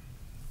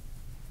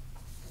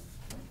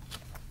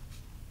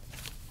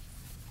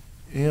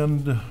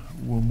 And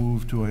we'll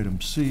move to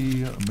item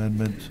C,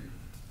 amendment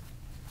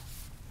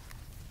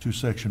to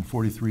section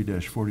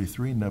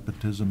 43-43,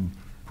 nepotism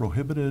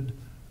prohibited,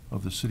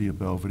 of the city of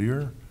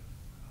Belvedere.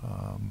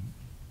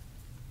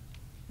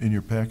 In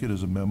your packet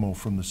is a memo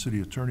from the city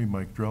attorney,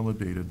 Mike Drella,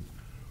 dated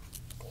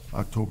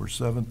October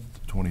 7th,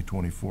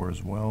 2024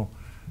 as well,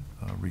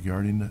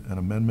 regarding an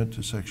amendment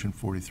to section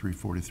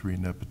 43-43,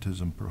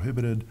 nepotism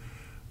prohibited,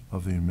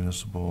 of the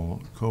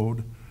municipal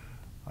code.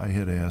 I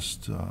had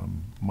asked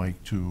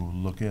Mike to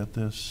look at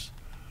this.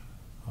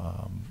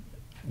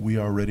 We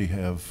already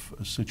have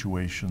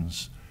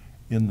situations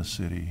in the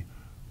city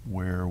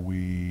where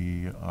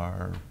we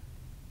are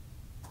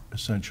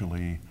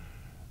essentially,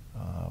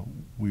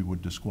 we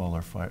would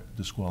disqualify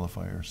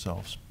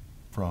ourselves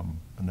from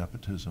a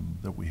nepotism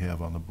that we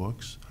have on the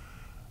books.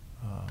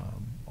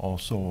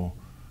 Also,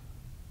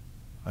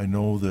 I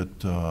know that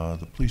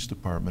the police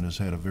department has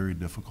had a very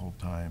difficult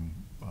time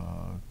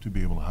to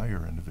be able to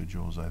hire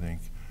individuals. I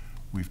think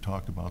we've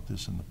talked about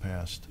this in the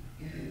past.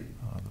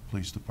 The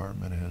police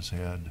department has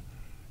had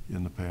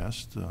in the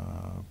past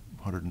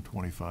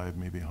 125,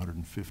 maybe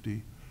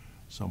 150,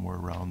 somewhere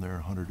around there,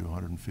 100 to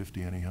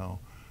 150 anyhow,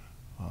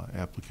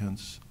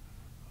 applicants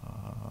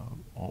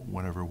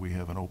whenever we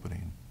have an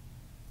opening.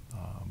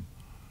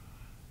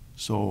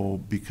 So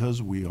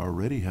because we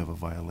already have a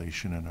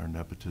violation in our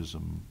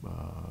nepotism,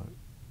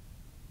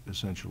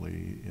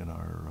 essentially in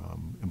our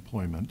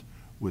employment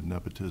with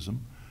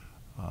nepotism,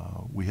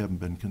 we haven't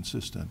been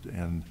consistent.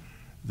 And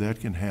that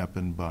can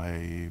happen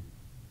by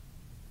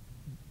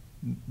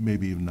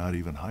maybe not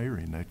even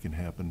hiring. That can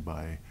happen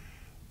by,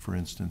 for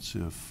instance,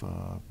 if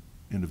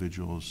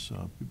individuals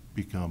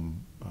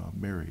become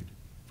married,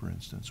 for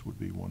instance, would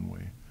be one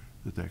way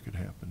that could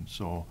happen.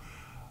 So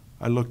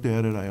I looked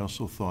at it. I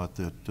also thought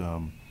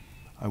that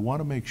I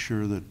want to make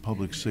sure that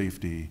public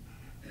safety,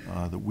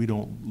 that we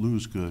don't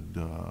lose good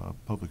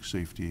public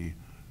safety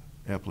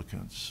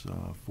applicants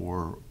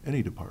for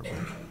any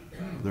department.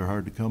 They're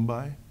hard to come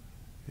by,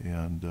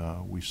 and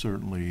we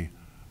certainly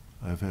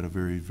have had a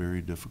very,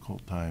 very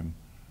difficult time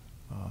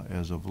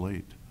as of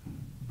late.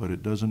 But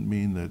it doesn't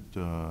mean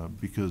that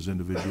because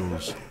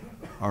individuals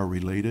are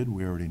related,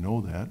 we already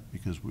know that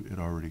because it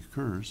already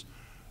occurs,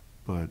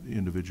 but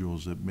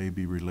individuals that may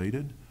be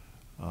related,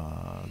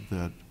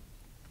 that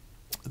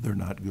they're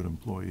not good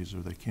employees or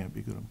they can't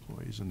be good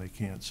employees and they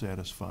can't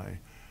satisfy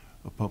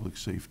a public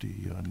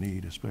safety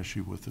need,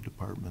 especially with the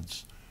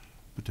departments,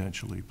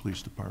 potentially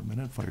police department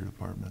and fire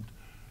department,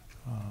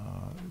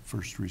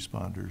 first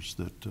responders,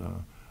 that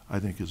I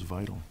think is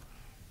vital.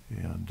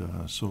 And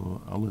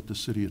so I'll let the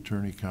city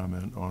attorney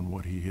comment on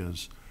what he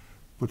has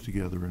put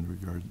together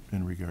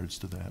in regards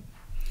to that.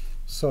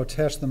 So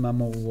attached to the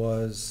memo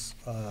was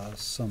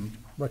some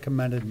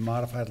recommended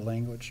modified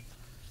language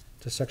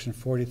to section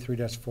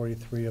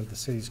 43-43 of the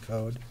city's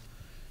code.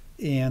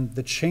 And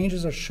the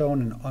changes are shown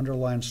in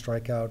underlined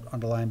strikeout,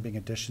 underlined being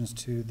additions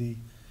to the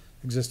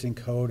existing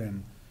code,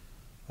 and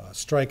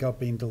strikeout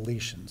being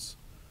deletions.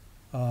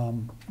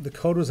 The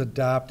code was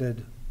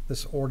adopted,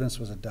 this ordinance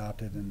was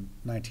adopted in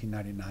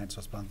 1999, so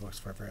it's been on the books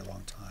for a very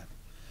long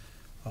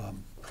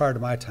time, prior to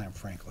my time,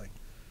 frankly.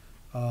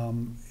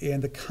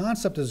 And the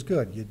concept is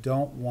good. You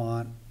don't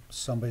want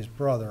somebody's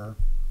brother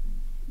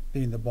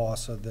being the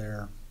boss of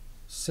their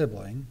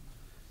sibling.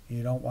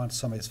 You don't want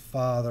somebody's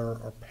father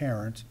or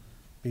parent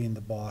being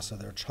the boss of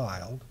their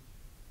child,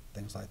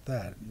 things like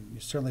that. You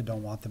certainly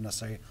don't want them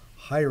necessarily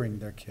hiring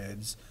their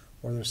kids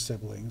or their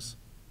siblings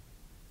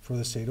for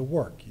the city to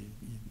work.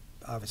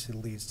 Obviously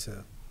leads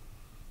to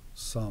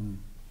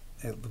some,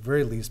 at the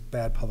very least,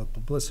 bad public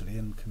publicity,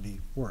 and could be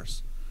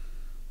worse.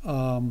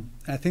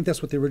 I think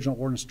that's what the original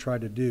ordinance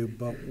tried to do,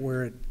 but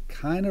where it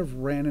kind of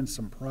ran into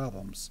some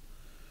problems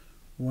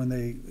when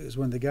they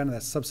got into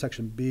that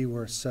subsection B,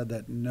 where it said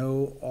that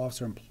no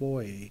officer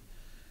employee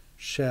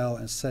shall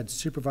instead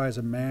supervise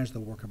and manage the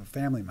work of a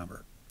family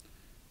member.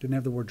 Didn't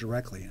have the word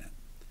directly in it.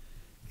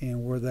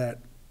 And where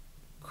that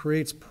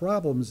creates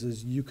problems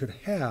is you could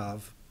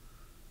have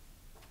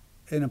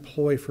an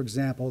employee, for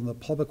example, in the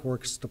public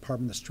works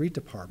department, the street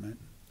department,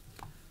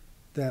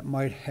 that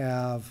might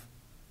have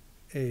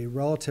a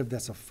relative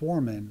that's a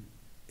foreman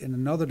in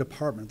another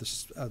department,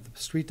 the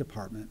street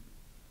department.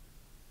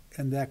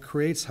 And that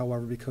creates,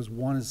 however, because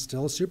one is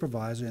still a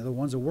supervisor, and the other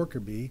one's a worker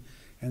bee,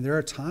 and there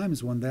are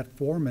times when that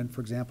foreman, for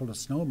example, in a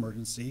snow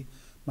emergency,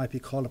 might be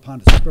called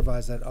upon to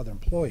supervise that other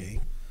employee,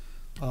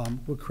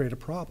 would create a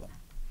problem.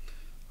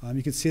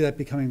 You can see that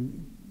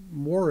becoming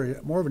more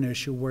of an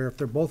issue where if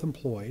they're both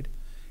employed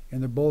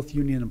and they're both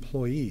union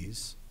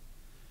employees,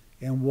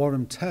 and one of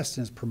them tests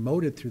and is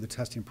promoted through the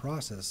testing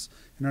process,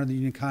 and under the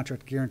union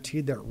contract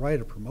guaranteed that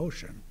right of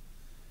promotion,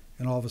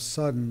 and all of a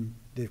sudden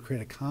they've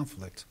created a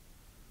conflict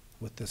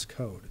with this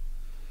code.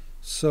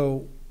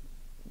 So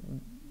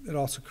it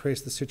also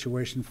creates the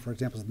situation, for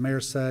example, as the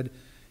mayor said,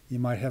 you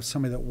might have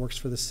somebody that works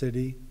for the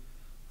city.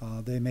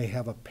 They may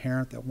have a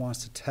parent that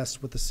wants to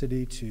test with the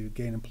city to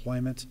gain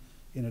employment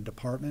in a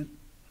department.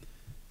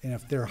 And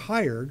if they're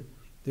hired,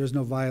 there's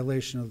no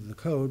violation of the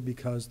code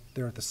because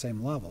they're at the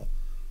same level.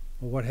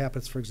 Well, what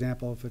happens, for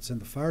example, if it's in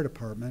the fire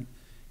department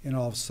and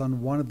all of a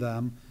sudden one of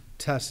them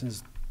tests and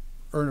has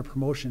earned a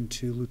promotion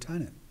to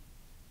lieutenant?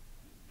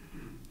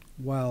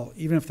 Well,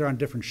 even if they're on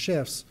different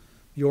shifts,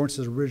 the ordinance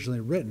is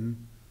originally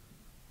written,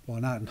 while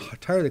not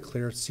entirely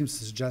clear, it seems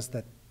to suggest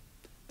that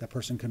that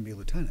person can be a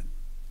lieutenant.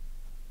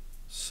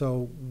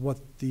 So what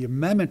the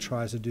amendment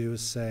tries to do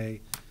is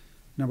say,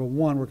 number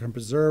one, we're going to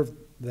preserve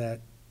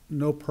that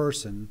no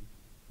person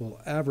will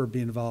ever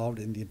be involved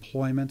in the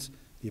employment,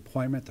 the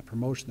appointment, the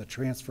promotion, the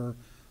transfer,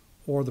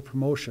 or the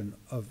promotion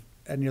of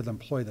any other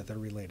employee that they're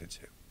related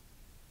to.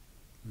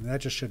 And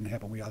that just shouldn't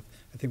happen. I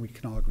think we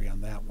can all agree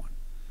on that one.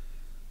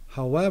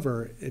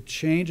 However, it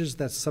changes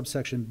that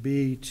subsection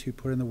B to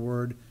put in the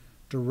word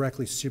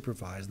directly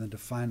supervise and then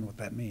define what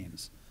that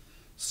means.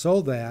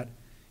 So that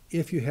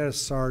if you had a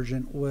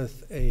sergeant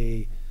with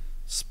a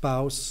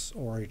spouse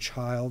or a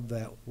child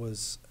that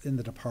was in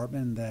the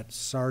department, that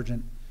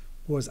sergeant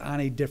was on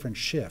a different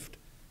shift,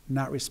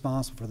 not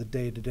responsible for the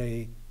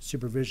day-to-day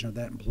supervision of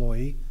that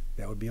employee,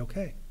 that would be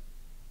okay.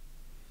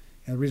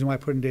 And the reason why I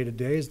put in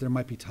day-to-day is there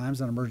might be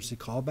times on emergency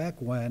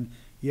callback when,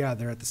 yeah,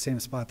 they're at the same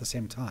spot at the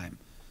same time.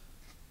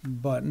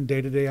 But in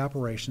day-to-day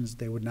operations,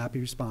 they would not be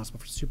responsible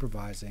for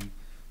supervising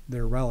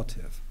their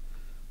relative.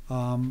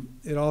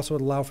 It also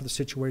would allow for the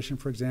situation,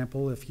 for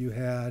example, if you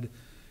had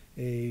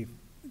a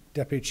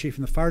deputy chief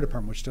in the fire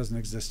department, which doesn't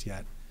exist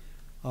yet,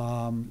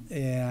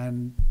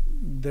 and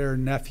their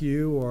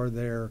nephew or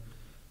their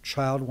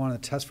child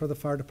wanted to test for the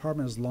fire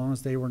department, as long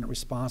as they weren't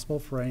responsible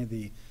for any of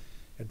the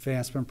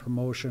advancement,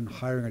 promotion,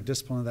 hiring, or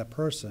discipline of that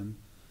person,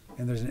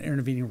 and there's an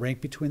intervening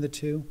rank between the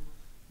two,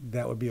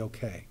 that would be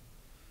okay.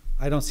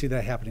 I don't see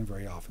that happening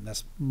very often.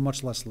 That's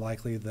much less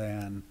likely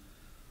than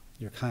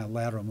your kind of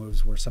lateral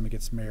moves where somebody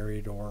gets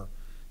married or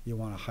you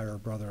want to hire a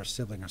brother or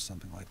sibling or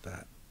something like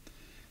that.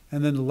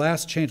 And then the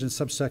last change in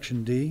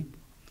subsection D,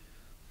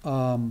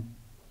 the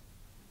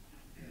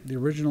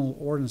original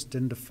ordinance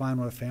didn't define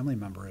what a family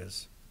member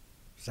is.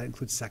 Does that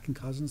include second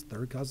cousins,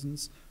 third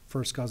cousins,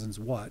 first cousins,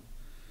 what?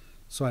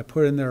 So I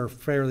put in there a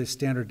fairly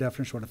standard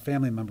definition of what a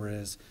family member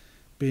is,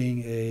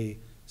 being a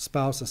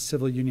spouse, a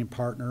civil union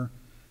partner,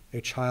 a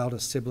child, a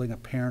sibling, a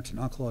parent, an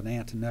uncle, an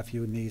aunt, a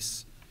nephew, a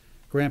niece,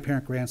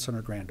 grandparent, grandson,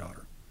 or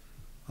granddaughter.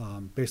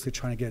 Basically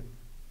trying to get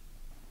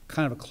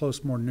kind of a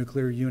close, more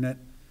nuclear unit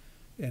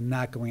and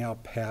not going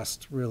out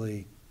past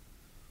really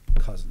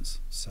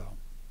cousins. So,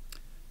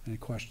 any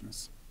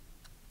questions?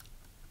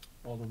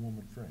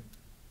 Alderwoman Frank.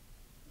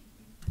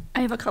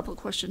 I have a couple of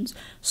questions.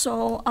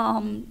 So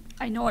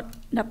I know what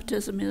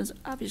nepotism is,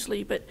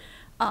 obviously, but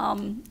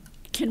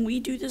can we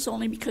do this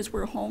only because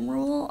we're home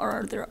rule, or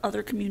are there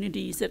other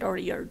communities that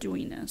already are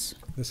doing this?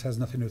 This has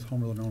nothing to do with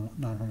home rule or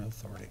non-home rule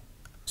authority.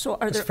 So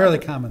are It's there a fairly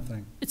other- common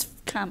thing. It's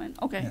common,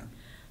 okay. Yeah.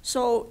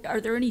 So are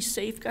there any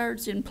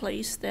safeguards in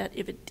place that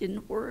if it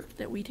didn't work,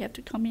 that we'd have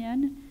to come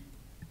in?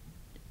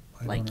 I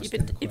don't Like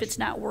understand the if it's question.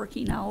 not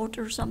working out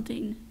or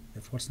something?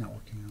 If what's not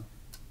working out?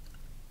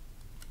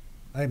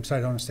 I'm sorry,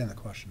 I don't understand the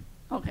question.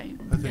 Okay.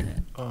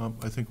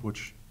 I think what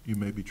you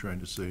may be trying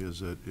to say is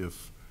that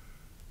if,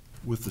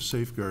 with the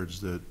safeguards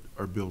that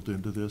are built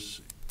into this,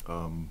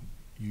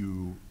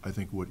 I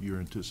think what you're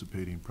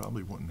anticipating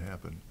probably wouldn't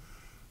happen.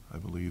 I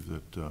believe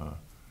that,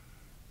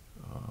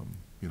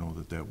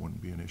 that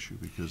wouldn't be an issue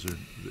because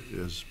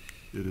as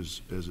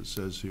it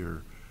says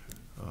here,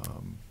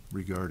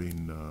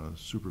 regarding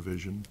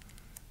supervision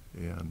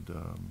and,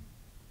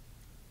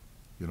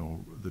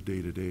 the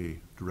day-to-day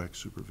direct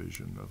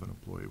supervision of an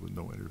employee with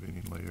no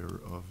intervening layer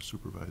of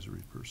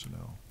supervisory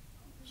personnel.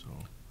 So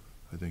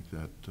I think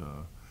that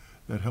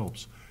that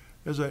helps.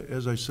 As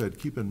I said,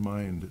 keep in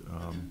mind,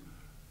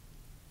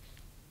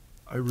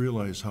 I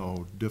realize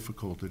how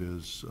difficult it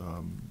is,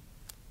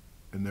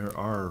 and there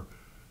are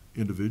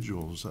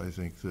individuals, I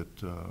think,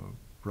 that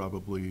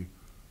probably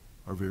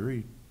are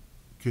very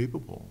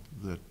capable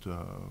that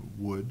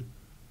would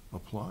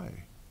apply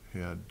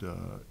had,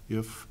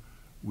 if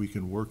we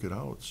can work it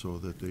out so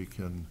that they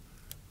can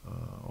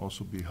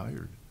also be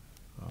hired,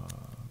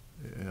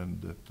 and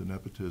that the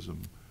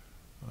nepotism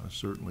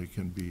certainly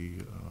can be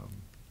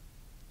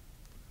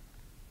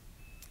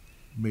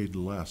made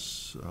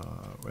less,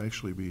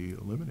 actually be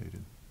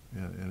eliminated.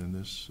 And in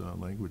this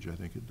language, I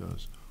think it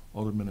does.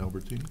 Alderman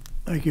Albertini.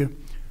 Thank you.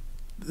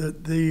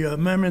 The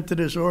amendment to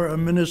this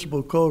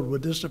municipal code,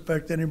 would this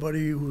affect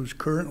anybody who's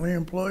currently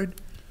employed?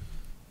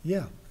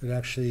 Yeah, it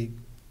actually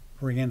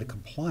bring into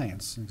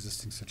compliance an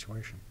existing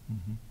situation.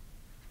 Mm-hmm.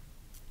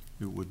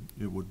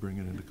 It would bring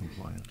it into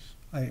compliance.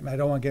 I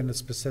don't want to get into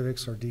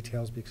specifics or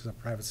details because of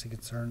privacy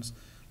concerns,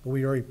 but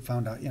we already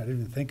found out, I didn't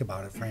even think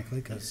about it,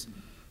 frankly, because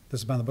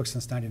this has been on the books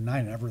since '99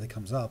 and never really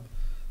comes up.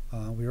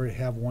 We already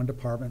have one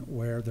department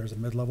where there's a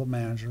mid-level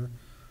manager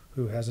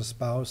who has a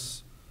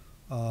spouse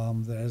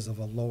that is of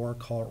a lower,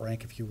 call it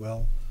rank, if you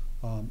will,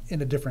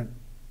 in a different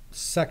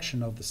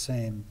section of the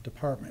same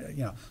department.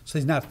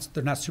 So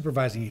they're not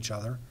supervising each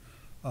other,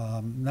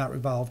 not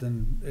involved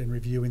in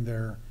reviewing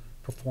their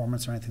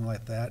performance or anything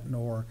like that,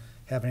 nor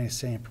having any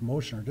say in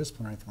promotion or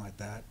discipline or anything like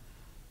that.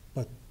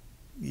 But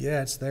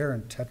yeah, it's there,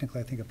 and technically,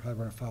 I think I'm probably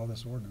going to follow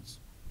this ordinance.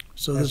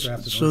 So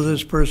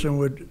this person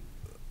would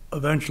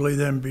eventually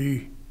then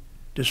be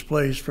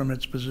displaced from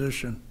its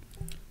position?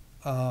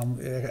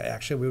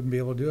 Actually, we wouldn't be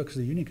able to do it because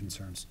of union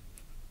concerns.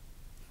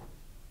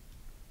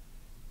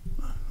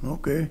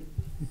 Okay.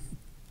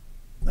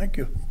 Thank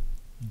you.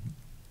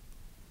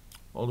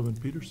 Alderman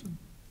Peterson?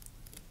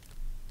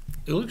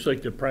 It looks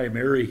like the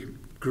primary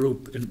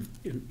group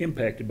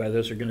impacted by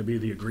this are going to be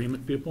the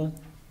agreement people.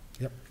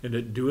 Yep.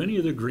 And do any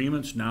of the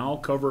agreements now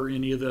cover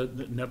any of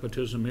the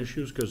nepotism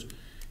issues? Because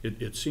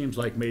it seems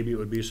like maybe it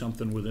would be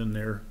something within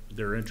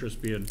their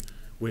interest, being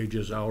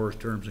wages, hours,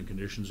 terms, and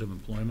conditions of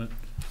employment.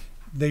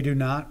 They do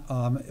not,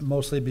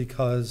 mostly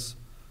because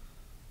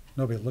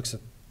nobody looks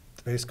at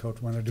the base code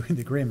when they're doing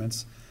the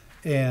agreements.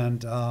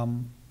 And,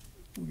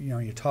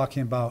 you're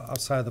talking about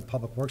outside of the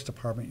Public Works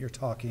Department, you're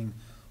talking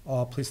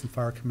all police and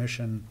fire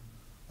commission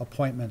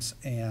appointments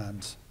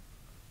and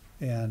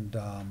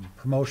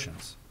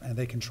promotions, and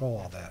they control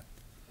all that.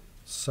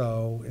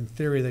 So in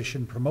theory, they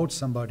shouldn't promote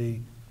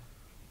somebody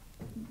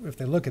if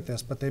they look at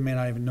this, but they may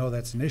not even know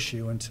that's an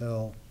issue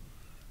until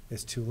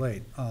it's too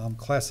late.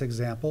 Classic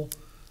example,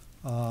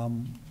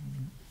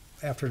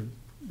 after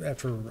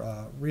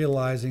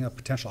realizing a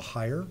potential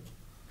hire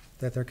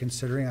that they're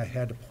considering, I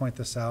had to point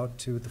this out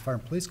to the Fire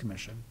and Police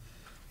Commission,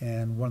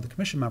 and one of the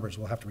commission members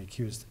will have to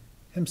recuse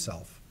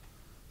himself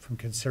from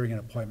considering an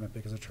appointment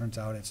because it turns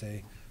out it's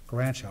a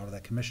grandchild of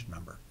that commission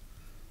member.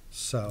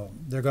 So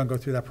they're going to go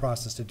through that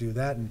process to do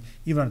that, and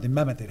even under the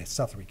amendment, they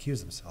still have to recuse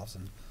themselves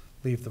and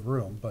leave the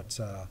room. But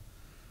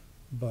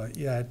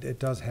yeah, it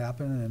does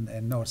happen,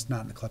 and no, it's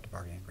not in the collective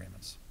bargaining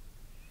agreements.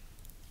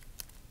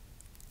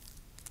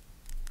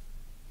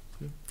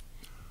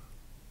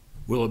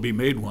 Will it be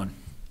made one?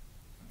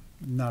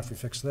 Not if we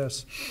fix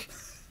this.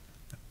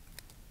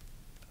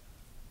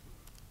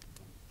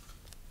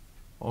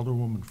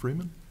 Alderwoman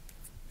Freeman?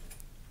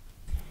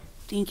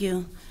 Thank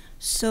you.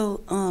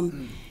 So,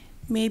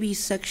 maybe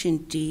Section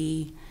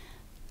D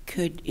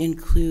could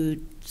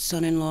include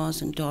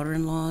son-in-laws and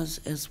daughter-in-laws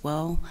as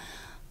well.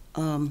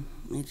 I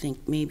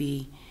think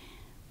maybe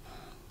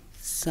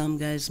some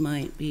guys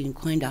might be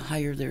inclined to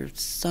hire their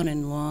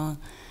son-in-law,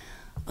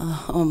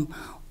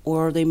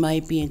 or they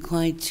might be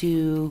inclined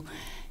to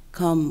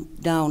come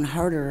down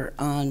harder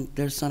on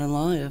their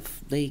son-in-law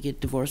if they get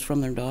divorced from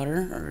their daughter,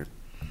 or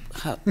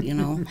how, you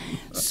know.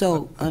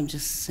 So I'm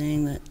just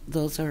saying that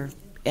those are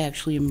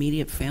actually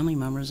immediate family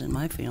members in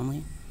my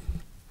family.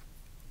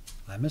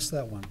 I missed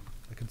that one.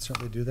 I can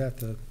certainly do that if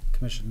the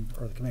commission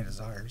or the committee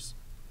desires.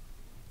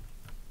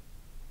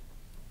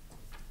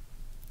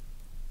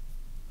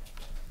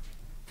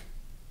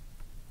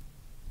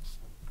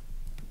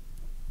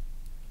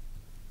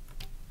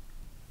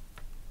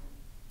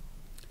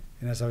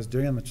 And as I was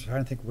doing them, I'm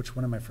trying to think, which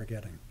one am I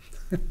forgetting?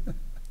 I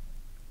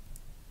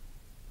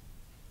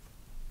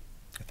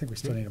think we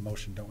still need a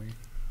motion, don't we,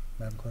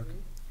 Madam Clerk?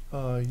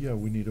 Yeah,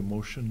 we need a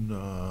motion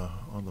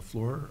on the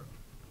floor.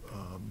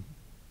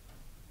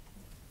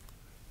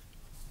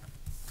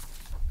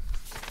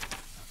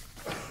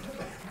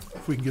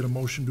 If we can get a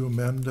motion to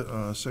amend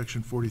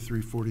Section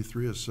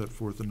 4343 as set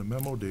forth in the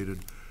memo dated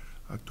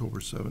October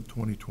 7th,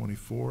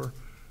 2024,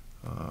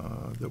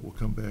 that will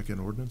come back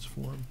in ordinance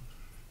form.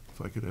 If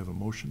I could have a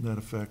motion to that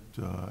effect,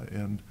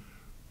 and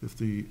if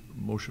the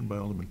motion by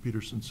Alderman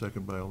Peterson,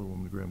 second by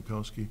Alderwoman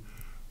Graham-Kowski,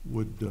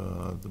 would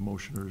the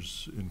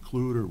motioners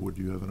include, or would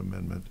you have an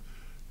amendment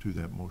to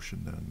that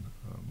motion then,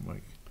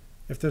 Mike?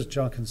 If there's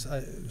general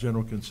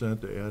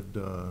consent to add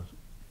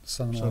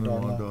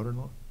son-in-law and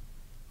daughter-in-law?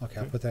 Okay,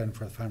 I'll put that in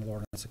for the final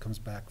ordinance. It comes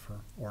back for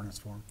ordinance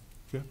form.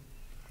 Okay.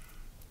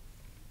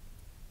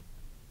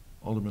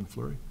 Alderman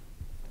Fleury?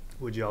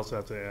 Would you also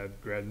have to add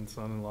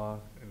grandson-in-law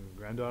and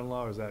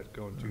granddaughter-in-law, or is that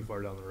going too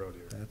far down the road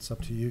here? That's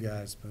up to you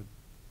guys, but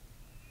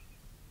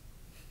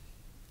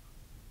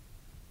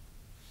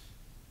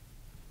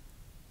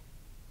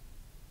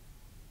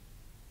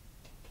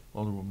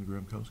Alderwoman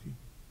Graham-Kowski?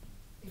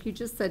 If you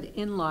just said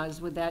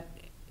in-laws, would that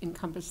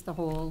encompass the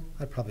whole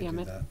I'd probably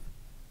gamut? do that.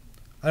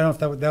 I don't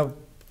know if that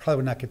probably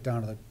would not get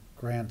down to the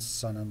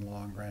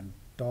grandson-in-law and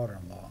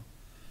granddaughter-in-law.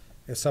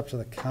 It's up to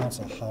the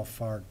council how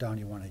far down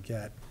you want to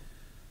get.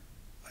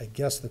 I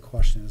guess the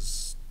question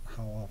is,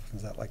 how often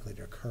is that likely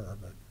to occur,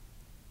 but.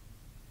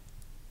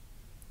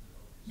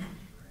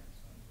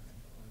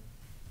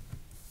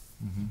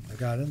 I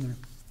got it in there.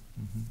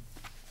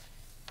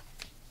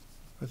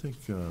 I think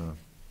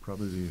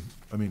probably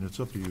I mean, it's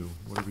up to you,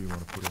 whatever you want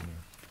to put in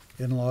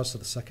there. In-laws to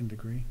the second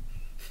degree.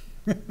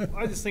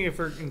 I just think if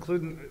we're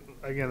including,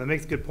 again, that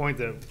makes a good point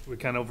that we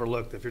kind of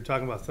overlooked. If you're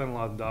talking about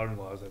son-in-laws and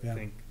daughter-in-laws, I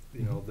think,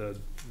 you know,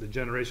 the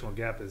generational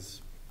gap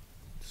is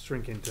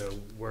shrinking to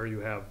where you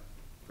have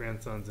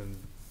grandsons and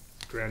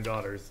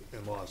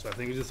granddaughters-in-law. So I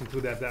think you just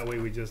include that way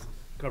we just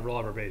cover all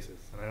of our bases.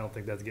 And I don't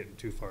think that's getting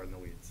too far in the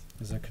weeds.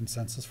 Is there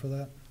consensus for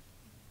that?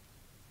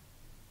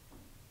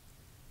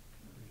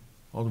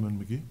 Alderman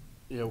McGee?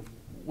 Yeah,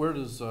 where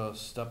does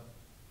step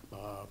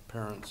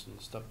parents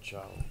and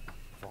stepchild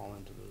fall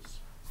into this?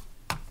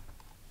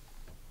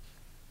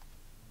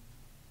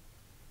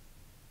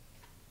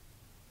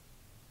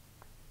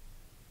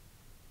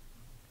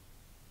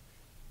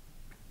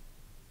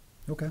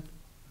 Okay.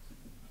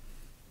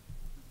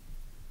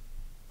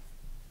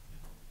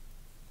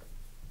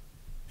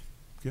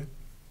 Okay.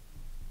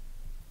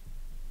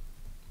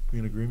 We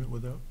in agreement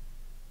with that?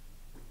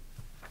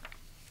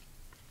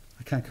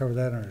 I can't cover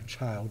that under a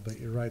child, but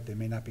you're right, they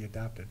may not be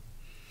adopted.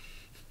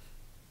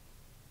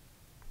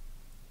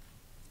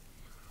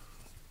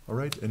 All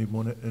right,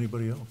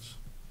 anybody else?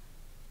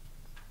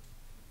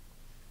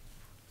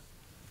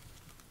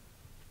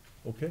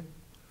 Okay.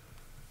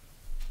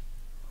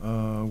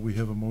 We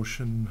have a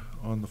motion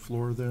on the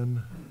floor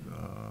then.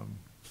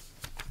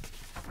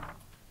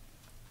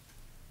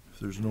 If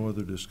there's no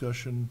other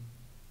discussion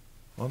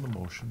on the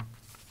motion,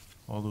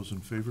 all those in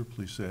favor,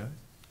 please say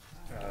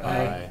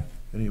aye.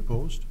 Any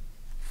opposed?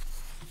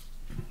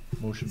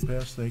 Motion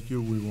passed. Thank you.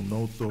 We will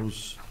note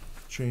those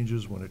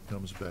changes when it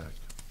comes back.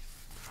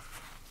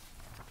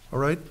 All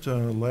right,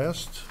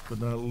 last but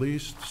not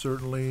least,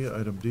 certainly,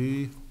 item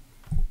D,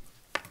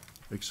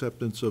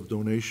 acceptance of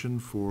donation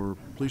for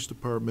police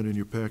department. In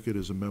your packet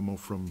is a memo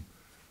from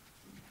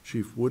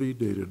Chief Woody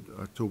dated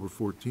October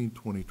 14,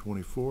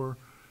 2024.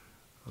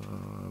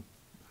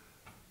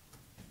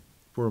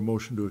 For a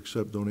motion to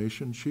accept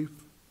donation, Chief?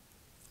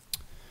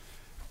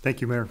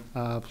 Thank you, Mayor.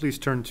 Please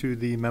turn to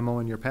the memo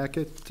in your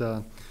packet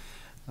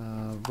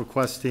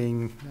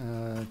requesting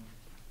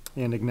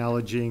and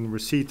acknowledging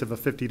receipt of a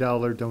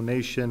 $50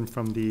 donation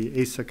from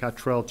the Asa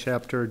Cottrell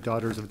Chapter,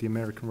 Daughters of the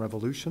American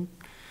Revolution.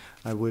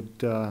 I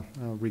would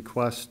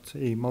request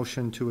a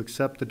motion to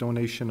accept the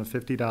donation of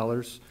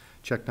 $50,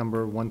 check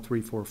number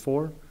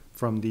 1344,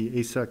 from the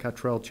Asa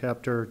Cottrell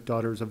Chapter,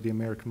 Daughters of the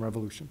American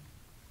Revolution.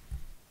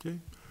 Okay.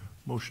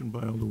 Motion by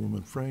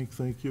Alderwoman Frank,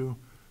 thank you.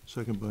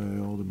 Second by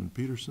Alderman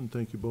Peterson,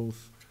 thank you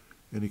both.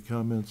 Any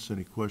comments,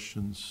 any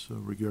questions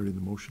regarding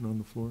the motion on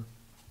the floor?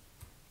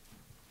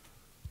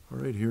 All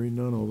right, hearing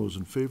none, all those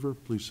in favor,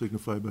 please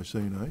signify by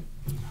saying aye.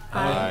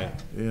 Aye.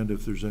 And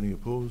if there's any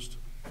opposed,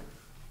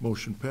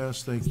 motion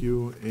passed, thank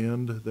you.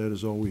 And that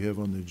is all we have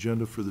on the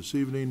agenda for this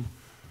evening.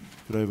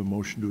 Could I have a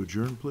motion to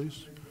adjourn,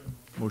 please?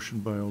 Motion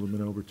by Alderman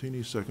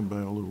Albertini, second by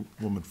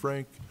Alderwoman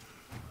Frank.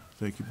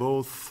 Thank you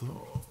both.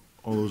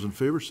 All those in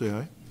favor, say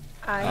aye.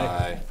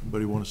 Aye.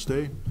 Anybody want to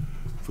stay?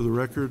 For the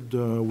record,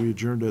 we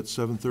adjourned at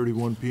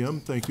 7:31 PM.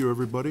 Thank you,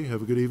 everybody.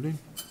 Have a good evening.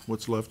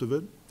 What's left of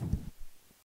it.